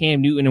happen with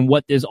Cam Newton and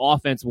what this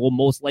offense will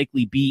most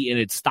likely be in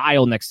its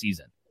style next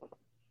season?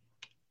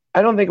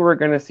 I don't think we're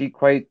going to see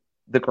quite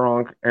the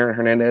Gronk, Aaron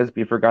Hernandez.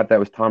 We forgot that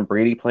was Tom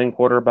Brady playing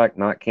quarterback,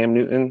 not Cam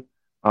Newton.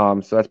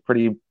 So that's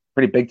pretty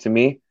big to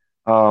me.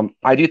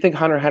 I do think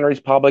Hunter Henry's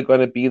probably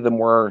going to be the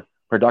more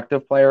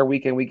productive player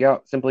week in, week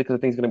out, simply because I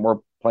think he's going to get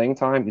more playing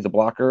time. He's a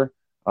blocker.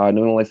 New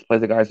England likes to play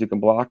the guys who can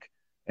block.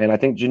 And I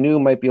think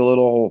Jonnu might be a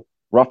little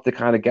rough to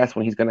kind of guess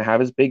when he's going to have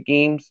his big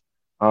games.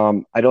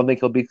 I don't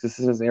think he'll be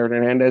consistent as Aaron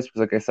Hernandez because,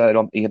 like I said, I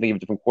think you have a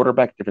different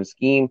quarterback, different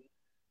scheme.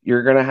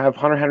 You're going to have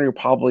Hunter Henry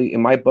probably,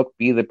 in my book,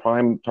 be the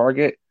prime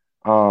target.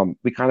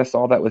 We kind of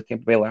saw that with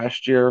Tampa Bay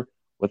last year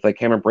with like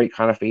Cameron Brate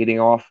kind of fading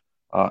off.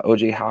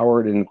 OJ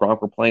Howard and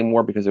Gronk were playing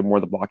more because they're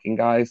more the blocking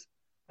guys.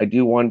 I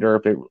do wonder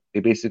if they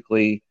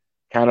basically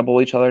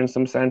cannibal each other in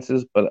some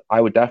senses, but I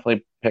would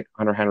definitely pick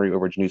Hunter Henry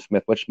over Jonnu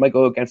Smith, which might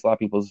go against a lot of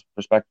people's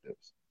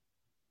perspectives.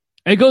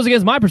 It goes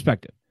against my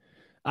perspective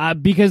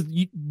because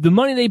the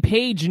money they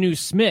paid Jonnu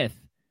Smith,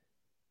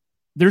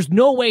 there's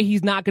no way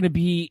he's not going to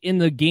be in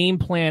the game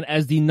plan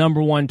as the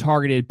number 1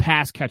 targeted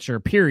pass catcher,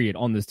 period,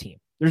 on this team.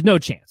 There's no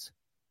chance.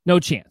 No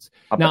chance.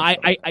 Now,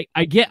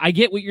 I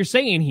get what you're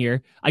saying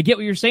here. I get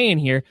what you're saying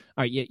here.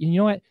 All right, you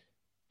know what?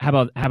 How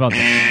about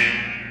this?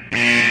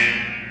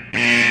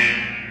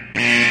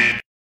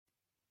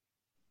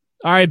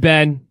 All right,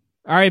 Ben.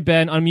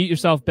 Unmute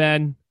yourself,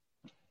 Ben.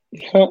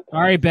 All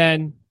right,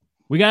 Ben.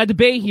 We got a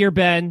debate here,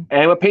 Ben.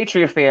 And I'm a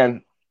Patriot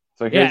fan.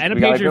 So and a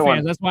Patriot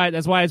fan.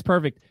 That's why it's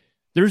perfect.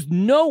 There's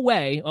no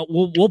way.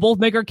 We'll both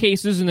make our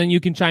cases, and then you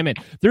can chime in.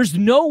 There's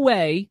no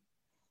way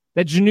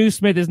that Jonnu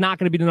Smith is not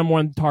going to be the number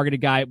 1 targeted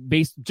guy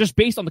based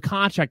on the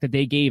contract that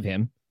they gave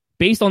him,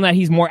 based on that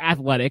he's more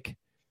athletic,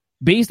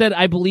 based that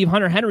I believe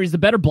Hunter Henry is the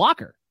better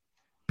blocker,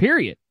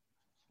 period.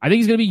 I think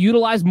he's going to be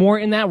utilized more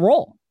in that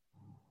role.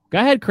 Go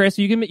ahead, Chris.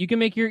 You can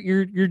make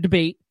your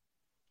debate.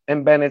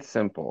 And Ben, it's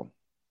simple.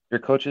 Your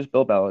coach is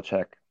Bill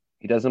Belichick.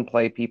 He doesn't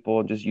play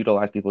people and just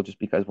utilize people just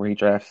because where he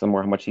drafts them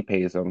or how much he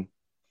pays them.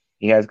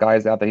 He has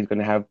guys out that he's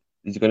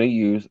going to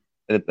use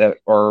that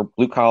are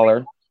blue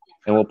collar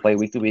and will play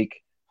week to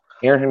week.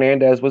 Aaron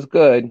Hernandez was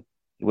good.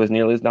 He was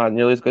not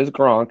nearly as good as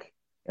Gronk.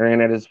 Aaron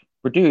Hernandez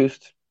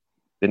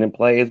didn't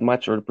play as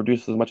much or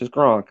produce as much as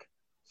Gronk.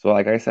 So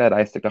like I said,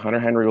 I stick to Hunter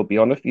Henry will be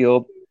on the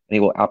field and he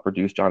will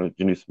outproduce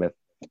Jonnu Smith.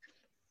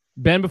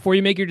 Ben, before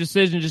you make your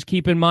decision, just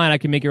keep in mind I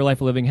can make your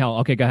life a living hell.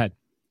 Okay, go ahead.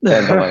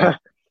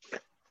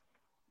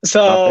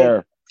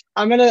 So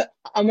I'm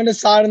gonna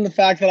side on the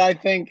fact that I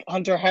think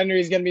Hunter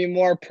Henry is gonna be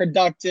more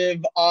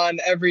productive on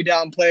every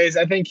down plays.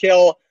 I think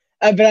he'll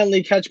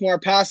evidently catch more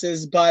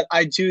passes, but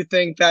I do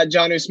think that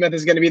Jonnu Smith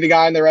is gonna be the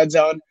guy in the red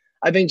zone.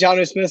 I think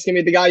Jonnu Smith is gonna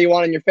be the guy you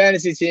want on your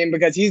fantasy team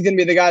because he's gonna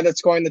be the guy that's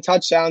scoring the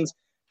touchdowns.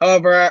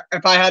 However,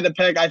 if I had to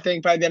pick, I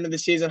think by the end of the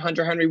season,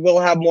 Hunter Henry will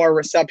have more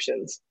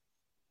receptions.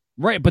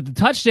 Right, but the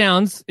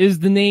touchdowns is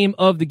the name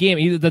of the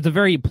game. That's a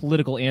very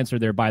political answer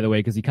there, by the way,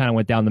 because he kind of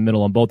went down the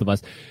middle on both of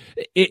us.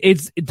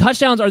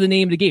 Touchdowns are the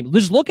name of the game.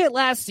 Just look at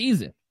last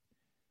season.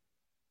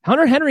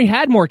 Hunter Henry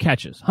had more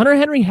catches. Hunter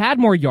Henry had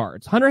more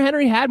yards. Hunter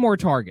Henry had more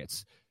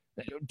targets.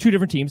 2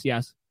 different teams,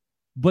 yes.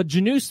 But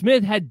Jonnu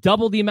Smith had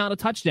double the amount of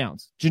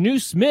touchdowns.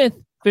 Jonnu Smith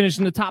finished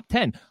in the top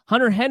 10.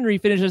 Hunter Henry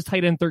finished as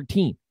tight end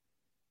 13.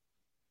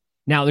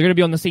 Now, they're going to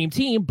be on the same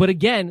team, but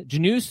again,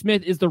 Jonnu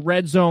Smith is the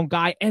red zone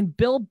guy, and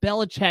Bill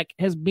Belichick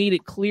has made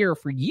it clear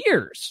for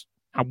years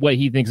what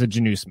he thinks of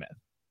Jonnu Smith.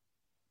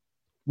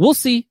 We'll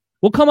see.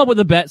 We'll come up with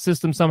a bet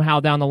system somehow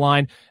down the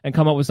line and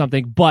come up with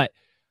something, but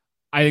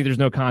I think there's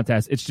no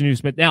contest. It's Jonnu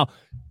Smith. Now,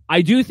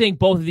 I do think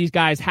both of these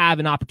guys have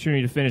an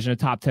opportunity to finish in the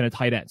top 10 of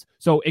tight ends.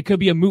 So it could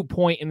be a moot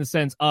point in the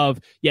sense of,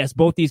 yes,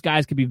 both these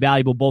guys could be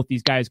valuable. Both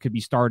these guys could be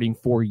starting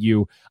for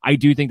you. I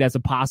do think that's a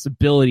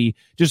possibility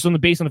just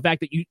based on the fact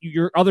that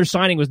your other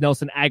signing was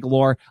Nelson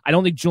Aguilar. I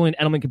don't think Julian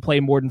Edelman can play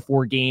more than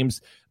 4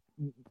 games.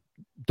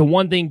 The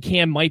one thing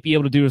Cam might be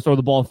able to do is throw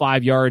the ball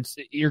 5 yards.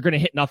 You're going to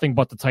hit nothing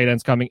but the tight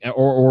ends coming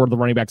or the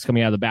running backs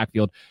coming out of the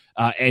backfield.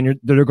 And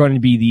they're going to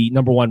be the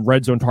number 1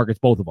 red zone targets,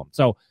 both of them.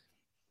 So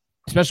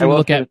especially when we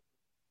look at...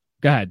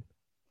 Go ahead.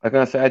 I was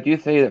going to say, I do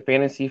say that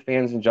fantasy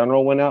fans in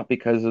general went out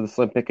because of the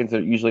slim pickings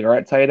that usually are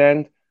at tight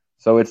end.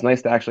 So it's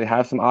nice to actually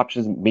have some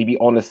options maybe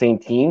on the same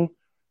team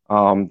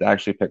to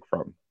actually pick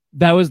from.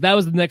 That was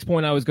the next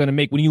point I was going to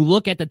make. When you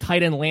look at the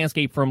tight end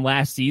landscape from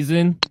last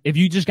season, if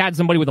you just got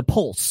somebody with a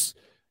pulse,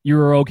 you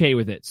were okay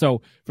with it.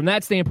 So from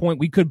that standpoint,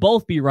 we could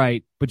both be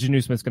right, but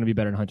Jonnu Smith's going to be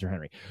better than Hunter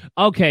Henry.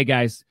 Okay,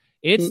 guys,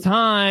 it's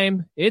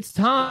time. It's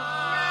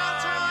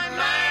time.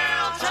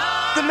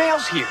 The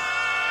mail's here.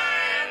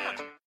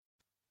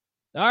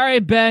 All right,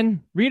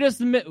 Ben, read us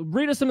some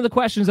of the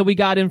questions that we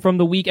got in from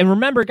the week. And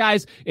remember,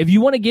 guys, if you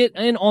want to get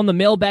in on the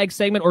mailbag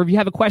segment or if you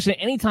have a question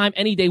anytime,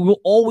 any day, we'll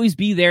always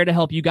be there to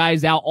help you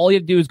guys out. All you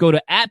have to do is go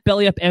to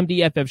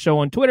 @BellyUpMDFF Show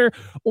on Twitter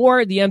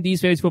or the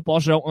MD's Fantasy Football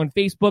Show on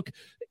Facebook.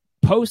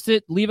 Post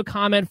it, leave a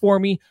comment for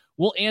me.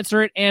 We'll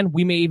answer it, and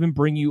we may even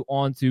bring you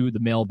onto the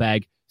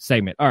mailbag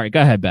segment. All right,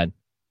 go ahead, Ben.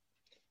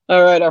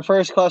 All right, our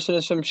first question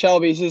is from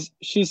Shelby.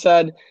 She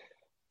said,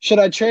 should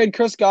I trade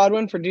Chris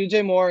Godwin for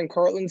DJ Moore and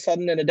Courtland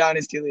Sutton in a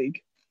Dynasty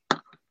League?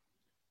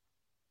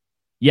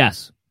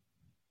 Yes.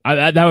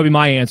 That would be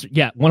my answer.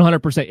 Yeah,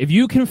 100%. If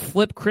you can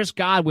flip Chris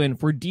Godwin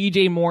for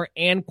DJ Moore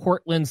and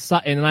Courtland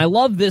Sutton, and I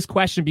love this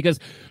question because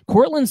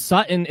Courtland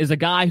Sutton is a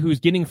guy who's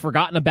getting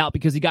forgotten about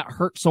because he got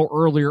hurt so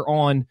earlier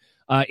on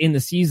in the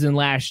season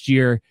last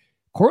year.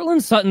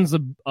 Courtland Sutton's a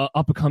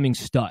up-and-coming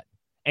stud,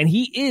 and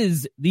he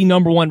is the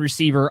number one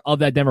receiver of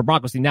that Denver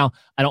Broncos team. Now,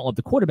 I don't love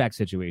the quarterback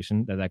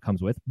situation that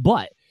comes with,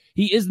 but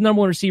he is the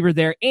number one receiver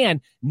there.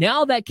 And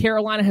now that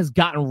Carolina has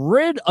gotten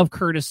rid of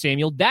Curtis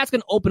Samuel, that's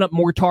going to open up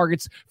more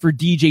targets for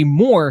DJ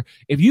Moore.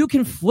 If you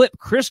can flip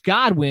Chris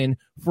Godwin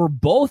for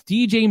both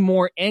DJ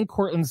Moore and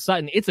Courtland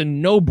Sutton, it's a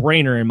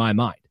no-brainer in my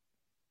mind.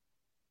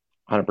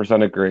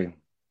 100% agree.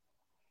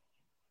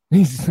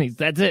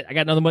 That's it. I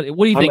got nothing but.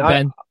 What do you think,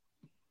 Ben?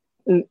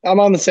 I'm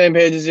on the same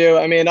page as you.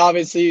 I mean,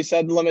 obviously, you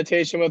said the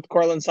limitation with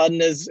Courtland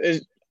Sutton is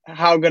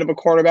how good of a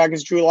quarterback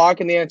is Drew Lock,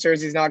 and the answer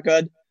is he's not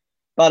good.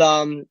 But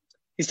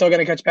he's still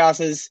going to catch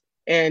passes,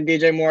 and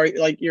DJ Moore,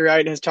 like you're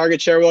right, his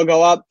target share will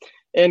go up.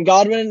 And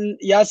Godwin,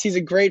 yes, he's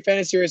a great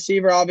fantasy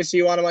receiver. Obviously,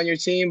 you want him on your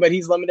team, but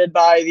he's limited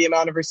by the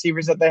amount of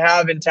receivers that they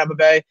have in Tampa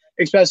Bay,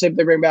 especially if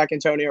they bring back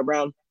Antonio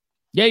Brown.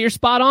 Yeah, you're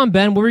spot on,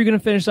 Ben. What were you going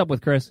to finish up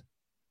with, Chris?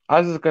 I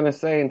was just going to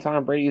say, and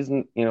Tom Brady's,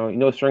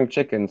 no string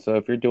chicken. So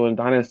if you're doing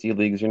dynasty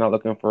leagues, you're not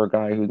looking for a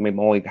guy who may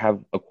only have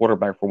a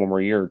quarterback for one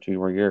more year or 2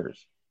 more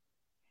years.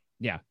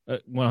 Yeah,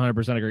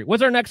 100% agree.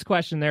 What's our next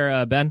question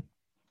there, Ben?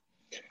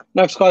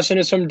 Next question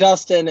is from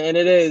Dustin, and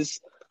it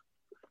is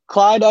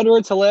Clyde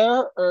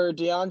Edwards-Helaire or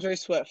DeAndre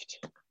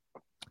Swift?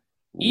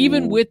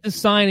 Even with the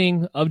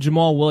signing of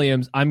Jamal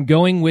Williams, I'm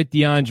going with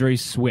DeAndre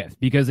Swift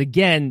because,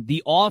 again,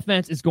 the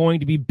offense is going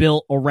to be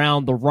built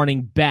around the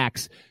running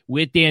backs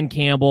with Dan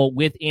Campbell,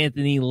 with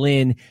Anthony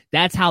Lynn.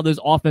 That's how this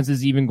offense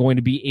is even going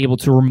to be able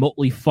to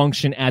remotely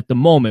function at the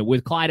moment.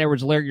 With Clyde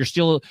Edwards-Helaire, you're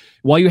still,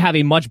 while you have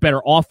a much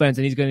better offense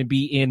and he's going to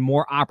be in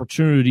more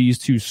opportunities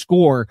to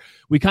score,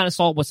 we kind of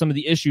saw what some of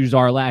the issues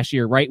are last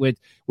year, right?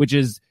 Which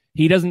is,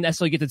 he doesn't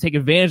necessarily get to take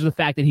advantage of the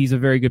fact that he's a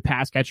very good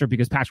pass catcher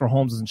because Patrick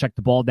Mahomes doesn't check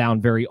the ball down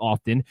very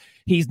often.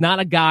 He's not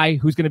a guy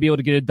who's going to be able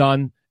to get it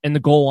done in the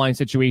goal line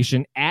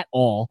situation at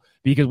all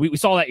because we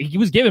saw that he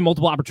was given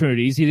multiple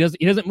opportunities. He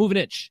doesn't move an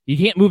inch. He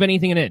can't move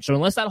anything an inch. So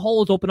unless that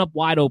hole is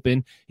wide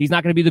open, he's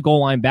not going to be the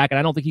goal line back, and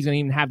I don't think he's going to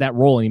even have that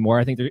role anymore.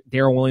 I think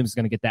Darrell Williams is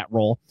going to get that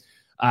role.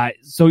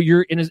 So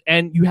you're in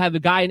and you have a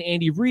guy in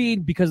Andy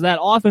Reid because of that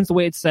offense, the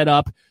way it's set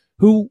up,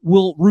 who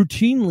will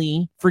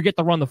routinely forget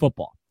to run the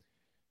football.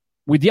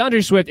 With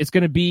DeAndre Swift, it's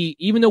going to be,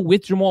 even though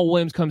with Jamal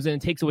Williams comes in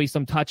and takes away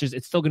some touches,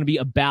 it's still going to be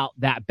about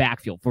that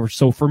backfield.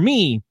 So for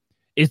me,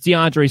 it's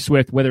DeAndre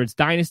Swift, whether it's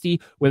dynasty,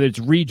 whether it's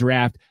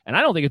redraft, and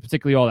I don't think it's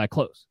particularly all that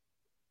close.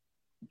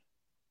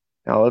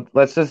 Now,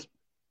 let's just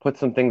put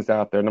some things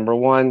out there. Number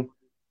one,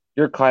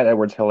 you're a Clyde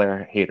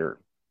Edwards-Helaire hater.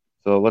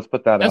 So let's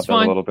put that out there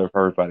a little bit for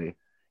everybody.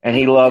 And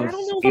he loves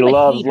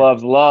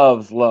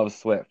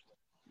Swift.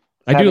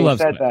 I do love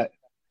Swift.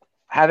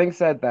 Having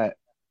said that,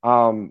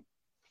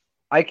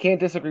 I can't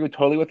disagree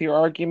totally with your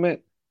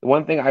argument. The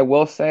one thing I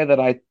will say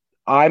that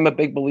I'm a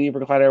big believer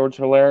in Clyde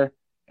Edwards-Helaire,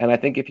 and I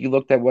think if you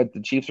looked at what the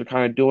Chiefs are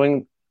kind of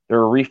doing, they're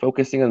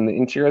refocusing on the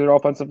interior of their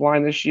offensive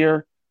line this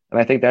year, and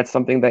I think that's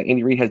something that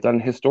Andy Reid has done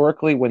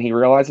historically when he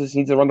realizes he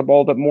needs to run the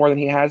ball a bit more than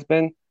he has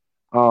been.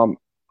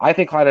 I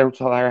think Clyde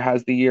Edwards-Helaire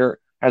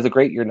has a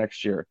great year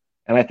next year,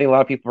 and I think a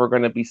lot of people are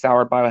going to be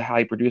soured by how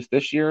he produced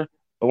this year.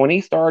 But when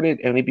he started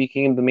and he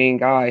became the main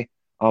guy,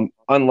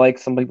 unlike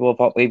some people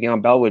thought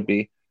Le'Veon Bell would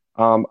be,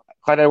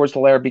 Clyde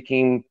Edwards-Helaire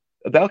became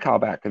a bell cow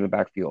back in the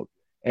backfield.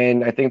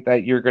 And I think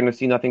that you're going to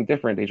see nothing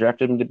different. They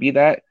drafted him to be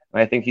that,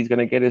 and I think he's going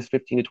to get his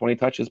 15 to 20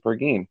 touches per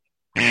game.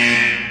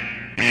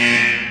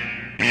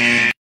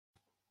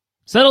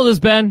 Settle this,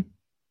 Ben.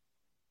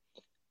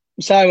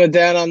 I'm siding with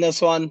Dan on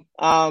this one.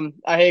 I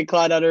hate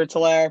Clyde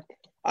Edwards-Helaire.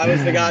 I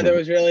was the guy that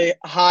was really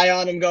high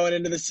on him going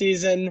into the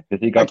season.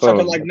 I took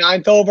him like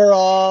 9th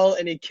overall,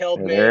 and he killed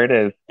me. There it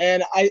is.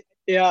 And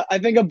I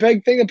think a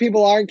big thing that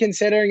people aren't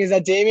considering is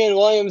that Damian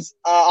Williams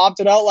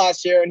opted out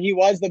last year, and he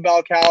was the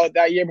bell cow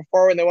that year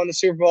before when they won the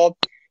Super Bowl.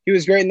 He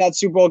was great in that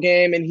Super Bowl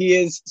game, and he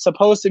is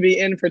supposed to be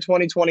in for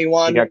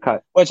 2021. He got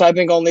cut. Which I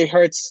think only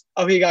hurts.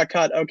 Oh, he got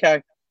cut.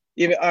 Okay.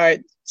 All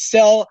right.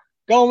 Still,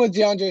 going with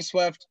DeAndre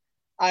Swift.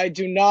 I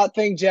do not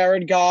think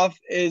Jared Goff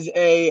is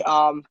a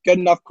good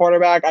enough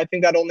quarterback. I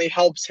think that only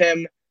helps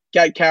him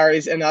get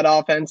carries in that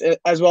offense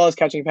as well as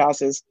catching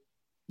passes.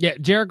 Yeah,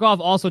 Jared Goff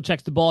also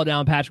checks the ball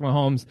down. Patrick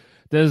Mahomes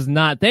does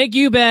not. Thank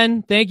you,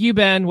 Ben.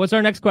 What's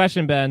our next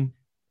question, Ben?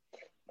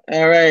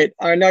 All right.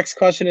 Our next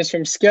question is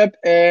from Skip,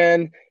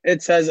 and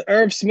it says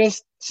Irv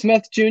Smith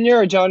Jr.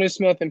 or Jonnu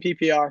Smith in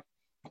PPR?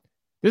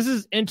 This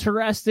is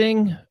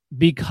interesting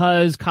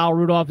because Kyle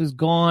Rudolph is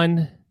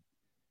gone.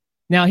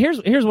 Now, here's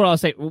what I'll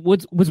say.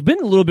 What's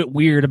been a little bit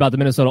weird about the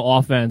Minnesota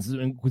offense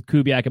with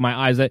Kubiak in my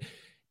eyes, that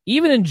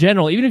even in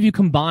general, even if you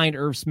combine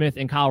Irv Smith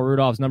and Kyle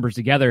Rudolph's numbers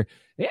together,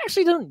 they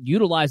actually don't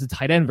utilize the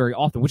tight end very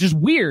often, which is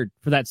weird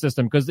for that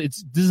system because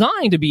it's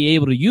designed to be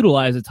able to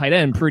utilize the tight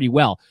end pretty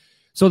well.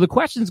 So the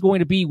question is going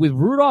to be, with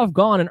Rudolph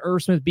gone and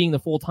Irv Smith being the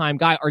full-time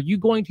guy, are you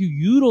going to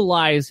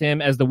utilize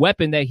him as the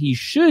weapon that he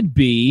should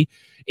be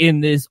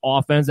in this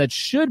offense that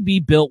should be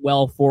built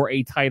well for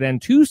a tight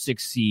end to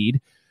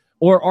succeed?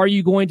 Or are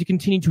you going to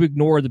continue to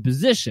ignore the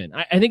position?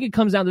 I think it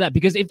comes down to that,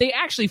 because if they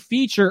actually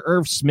feature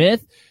Irv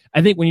Smith,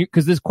 I think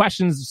because this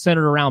question is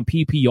centered around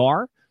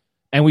PPR,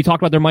 and we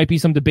talked about there might be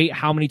some debate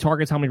how many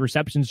targets, how many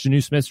receptions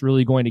Jonnu Smith's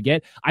really going to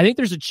get. I think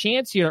there's a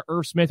chance here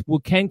Irv Smith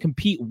can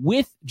compete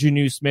with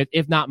Jonnu Smith,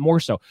 if not more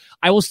so.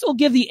 I will still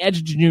give the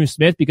edge to Jonnu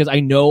Smith because I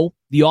know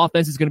the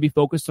offense is going to be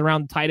focused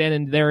around the tight end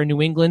and there in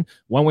New England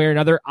one way or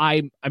another.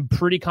 I'm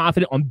pretty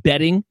confident on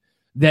betting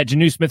that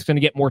Jonnu Smith's going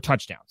to get more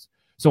touchdowns.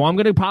 So I'm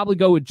going to probably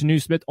go with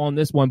Jonnu Smith on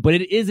this one, but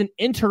it is an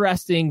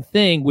interesting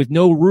thing with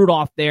no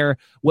Rudolph there,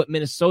 what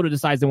Minnesota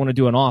decides they want to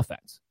do on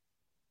offense.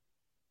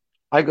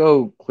 I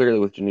go clearly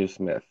with Jonnu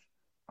Smith.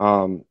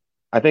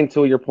 I think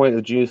to your point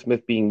of Jonnu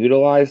Smith being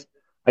utilized,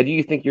 I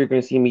do think you're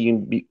going to see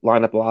me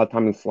line up a lot of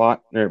time in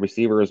slot and a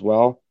receiver as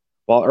well.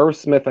 While Irv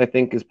Smith, I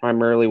think, is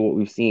primarily what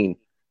we've seen.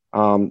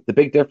 The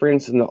big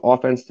difference in the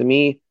offense to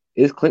me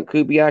is Clint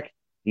Kubiak.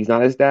 He's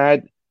not his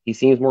dad. He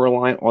seems more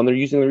reliant on their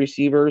using the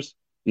receivers.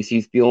 We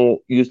see Thielen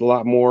used a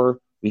lot more.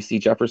 We see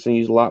Jefferson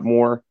used a lot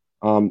more.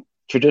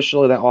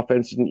 Traditionally, that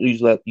offense didn't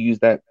usually use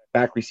that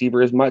back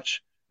receiver as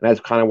much, and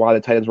that's kind of why the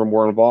tight ends were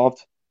more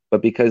involved.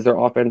 But because their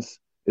offense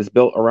is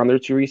built around their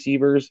two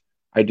receivers,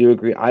 I do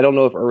agree. I don't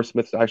know if Irv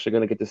Smith's actually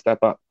going to get to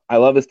step up. I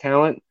love his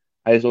talent.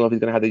 I just don't know if he's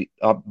going to have the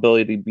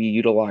ability to be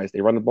utilized.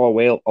 They run the ball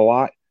away a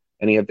lot,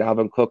 and you have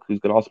Dalvin Cook,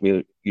 who's going to also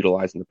be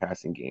utilized in the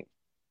passing game.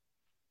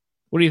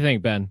 What do you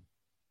think, Ben?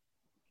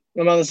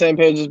 I'm on the same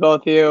page as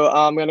both of you.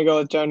 I'm going to go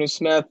with Jonnu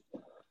Smith.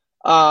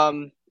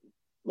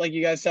 Like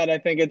you guys said, I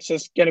think it's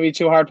just going to be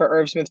too hard for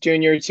Irv Smith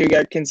Jr. to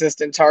get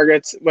consistent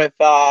targets with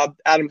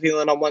Adam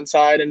Thielen on one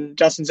side and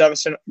Justin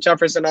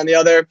Jefferson on the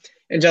other.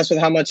 And just with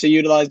how much they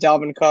utilize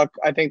Dalvin Cook,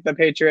 I think the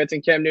Patriots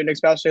and Cam Newton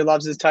especially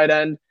loves his tight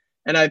end.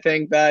 And I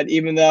think that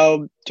even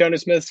though Jonnu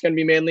Smith's going to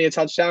be mainly a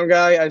touchdown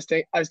guy,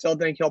 I still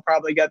think he'll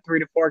probably get 3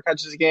 to 4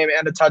 catches a game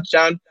and a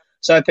touchdown.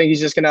 So I think he's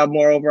just going to have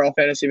more overall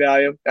fantasy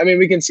value. I mean,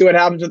 we can see what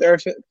happens with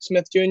Irv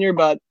Smith Jr.,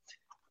 but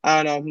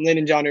I don't know. I'm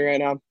leaning Johnny right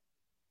now.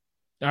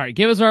 All right,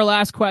 give us our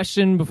last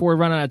question before we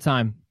run out of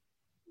time.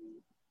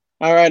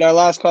 All right, our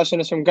last question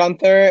is from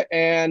Gunther,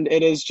 and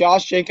it is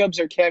Josh Jacobs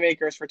or Cam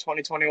Akers for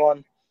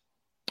 2021.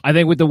 I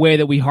think with the way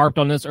that we harped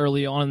on this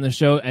early on in the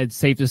show, it's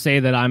safe to say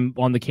that I'm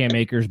on the Cam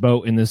Akers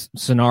boat in this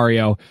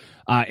scenario.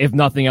 If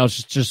nothing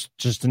else,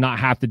 just to not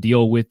have to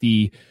deal with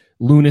the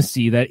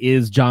lunacy that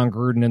is John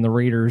Gruden and the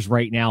Raiders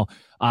right now.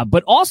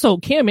 But also,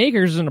 Cam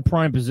Akers is in a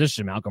prime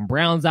position. Malcolm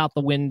Brown's out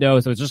the window,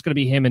 so it's just going to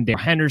be him and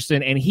Darrell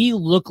Henderson. And he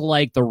looked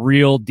like the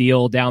real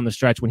deal down the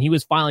stretch. When he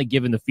was finally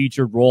given the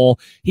featured role,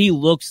 he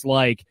looks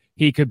like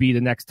he could be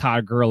the next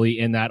Todd Gurley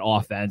in that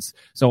offense.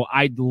 So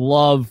I'd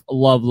love,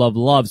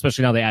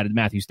 especially now they added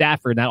Matthew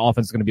Stafford, and that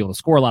offense is going to be able to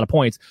score a lot of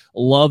points.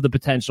 Love the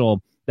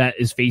potential that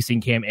is facing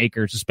Cam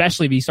Akers,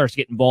 especially if he starts to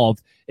get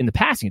involved in the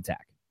passing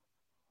attack.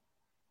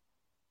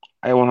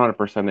 I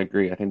 100%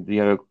 agree. I think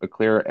you have a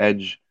clear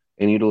edge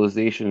in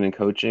utilization and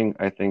coaching.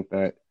 I think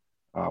that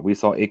we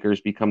saw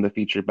Akers become the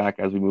featured back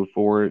as we move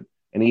forward.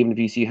 And even if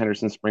you see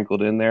Henderson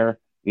sprinkled in there,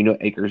 you know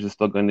Akers is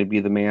still going to be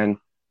the man.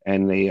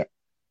 And the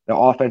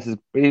offense is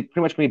pretty much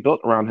going to be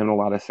built around him in a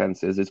lot of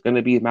senses. It's going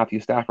to be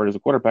Matthew Stafford as a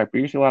quarterback, but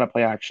you're seeing a lot of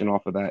play action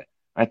off of that.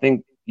 I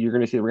think you're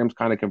going to see the Rams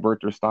kind of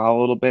convert their style a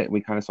little bit.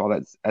 We kind of saw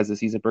that as the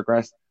season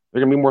progressed.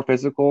 They're going to be more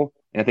physical,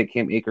 and I think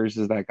Cam Akers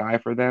is that guy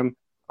for them.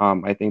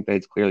 I think that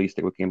it's clearly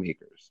stick with Cam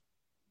Akers.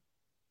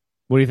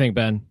 What do you think,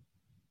 Ben?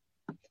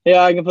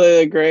 Yeah, I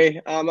completely agree.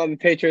 I'm a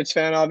Patriots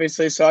fan,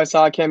 obviously, so I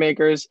saw Cam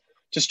Akers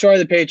destroy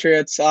the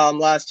Patriots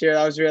last year.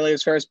 That was really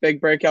his first big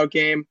breakout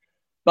game.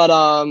 But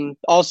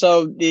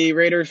also the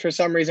Raiders, for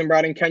some reason,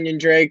 brought in Kenyon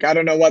Drake. I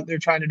don't know what they're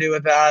trying to do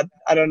with that.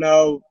 I don't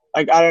know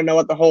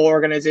what the whole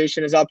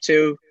organization is up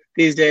to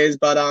these days,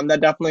 but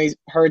that definitely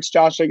hurts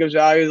Josh Jacobs'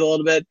 values a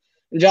little bit.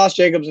 And Josh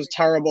Jacobs was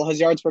terrible. His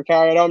yards per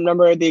carry, I don't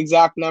remember the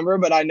exact number,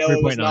 but I know 3.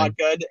 It was not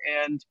good.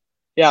 And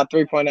yeah,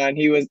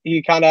 3.9.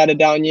 He kind of had a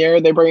down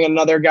year. They bring in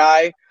another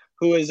guy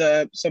who is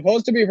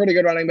supposed to be a pretty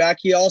good running back.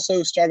 He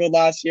also struggled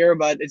last year,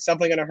 but it's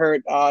definitely going to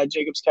hurt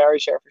Jacobs' carry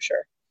share for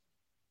sure.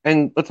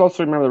 And let's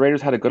also remember the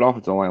Raiders had a good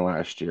offensive line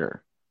last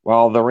year.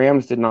 While the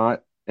Rams did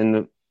not,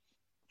 And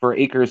for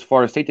Akers,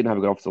 Florida State didn't have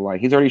a good offensive line.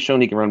 He's already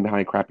shown he can run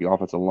behind a crappy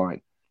offensive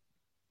line.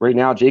 Right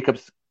now,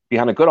 Jacobs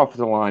behind a good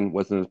offensive line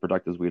wasn't as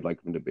productive as we'd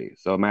like him to be.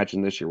 So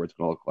imagine this year what it's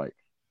going to look like.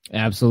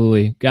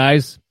 Absolutely.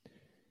 Guys,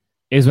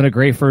 it's been a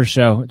great first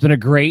show. It's been a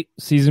great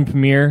season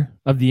premiere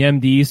of the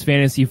MD's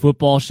Fantasy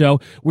Football Show.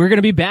 We're going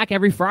to be back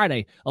every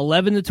Friday,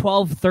 11 to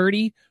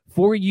 12:30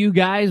 for you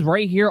guys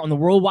right here on the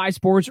Worldwide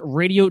Sports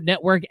Radio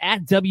Network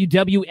at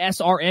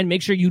WWSRN.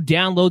 Make sure you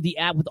download the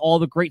app with all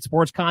the great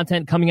sports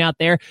content coming out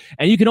there.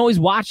 And you can always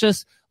watch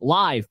us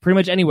live pretty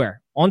much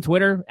anywhere. On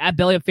Twitter, at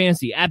Belly Up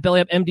Fantasy, at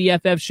Belly Up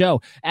MDFF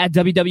Show, at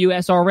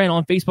WWSRN,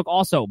 on Facebook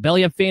also,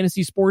 Belly Up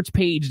Fantasy Sports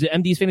page, the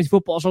MD's Fantasy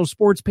Football Show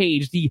sports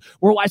page, the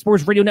Worldwide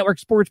Sports Radio Network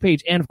sports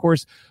page, and of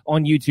course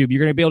on YouTube.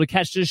 You're going to be able to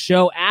catch this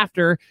show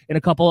after in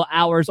a couple of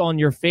hours on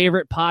your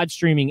favorite pod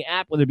streaming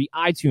app, whether it be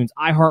iTunes,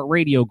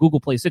 iHeartRadio, Google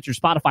Play, Stitcher,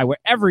 Spotify,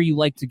 wherever you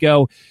like to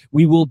go.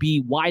 We will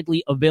be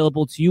widely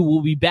available to you.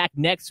 We'll be back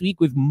next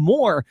week with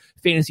more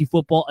fantasy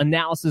football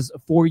analysis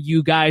for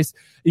you guys.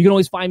 You can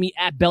always find me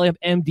at Belly Up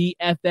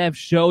MDFF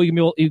Show. You can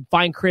be able to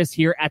find Chris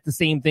here at the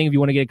same thing if you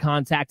want to get in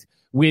contact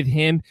with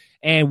him.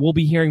 And we'll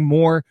be hearing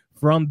more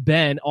from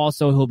Ben.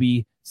 Also, he'll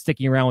be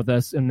sticking around with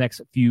us in the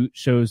next few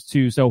shows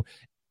too. So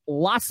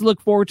lots to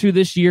look forward to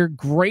this year.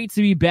 Great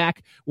to be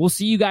back. We'll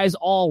see you guys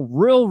all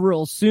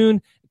real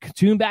soon.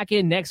 Tune back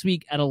in next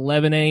week at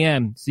 11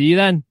 a.m. See you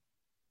then.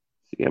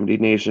 See you, MD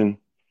Nation.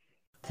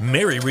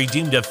 Mary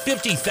redeemed a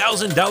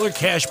 $50,000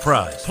 cash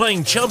prize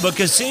playing Chumba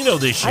Casino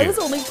this year. I was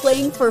only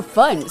playing for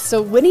fun,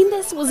 so winning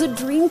this was a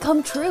dream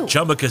come true.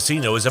 Chumba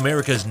Casino is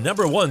America's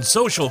 #1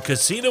 social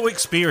casino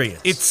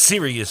experience. It's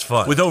serious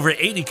fun. With over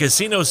 80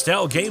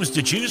 casino-style games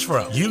to choose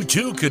from, you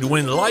too could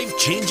win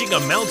life-changing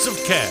amounts of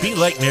cash. Be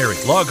like Mary.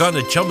 Log on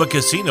to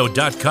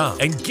ChumbaCasino.com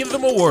and give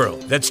them a whirl.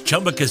 That's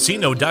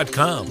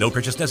ChumbaCasino.com. No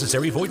purchase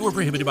necessary. Void or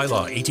prohibited by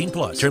law.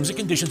 18+. Terms and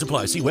conditions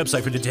apply. See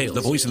website for details.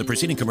 The voice in the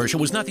preceding commercial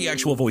was not the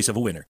actual voice of a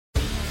winner.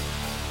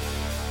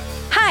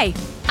 Hi,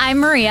 I'm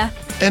Maria.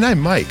 And I'm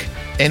Mike.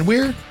 And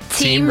we're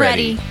Team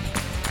Ready.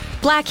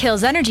 Black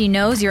Hills Energy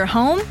knows your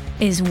home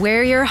is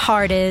where your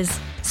heart is,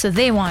 so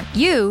they want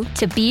you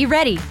to be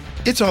ready.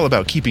 It's all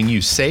about keeping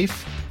you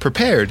safe,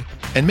 prepared,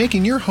 and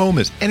making your home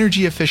as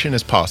energy efficient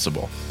as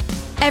possible.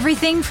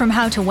 Everything from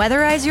how to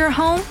weatherize your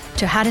home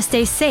to how to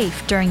stay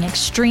safe during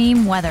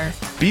extreme weather.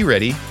 Be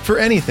ready for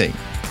anything.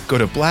 Go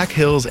to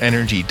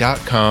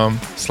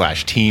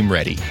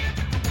blackhillsenergy.com/teamready.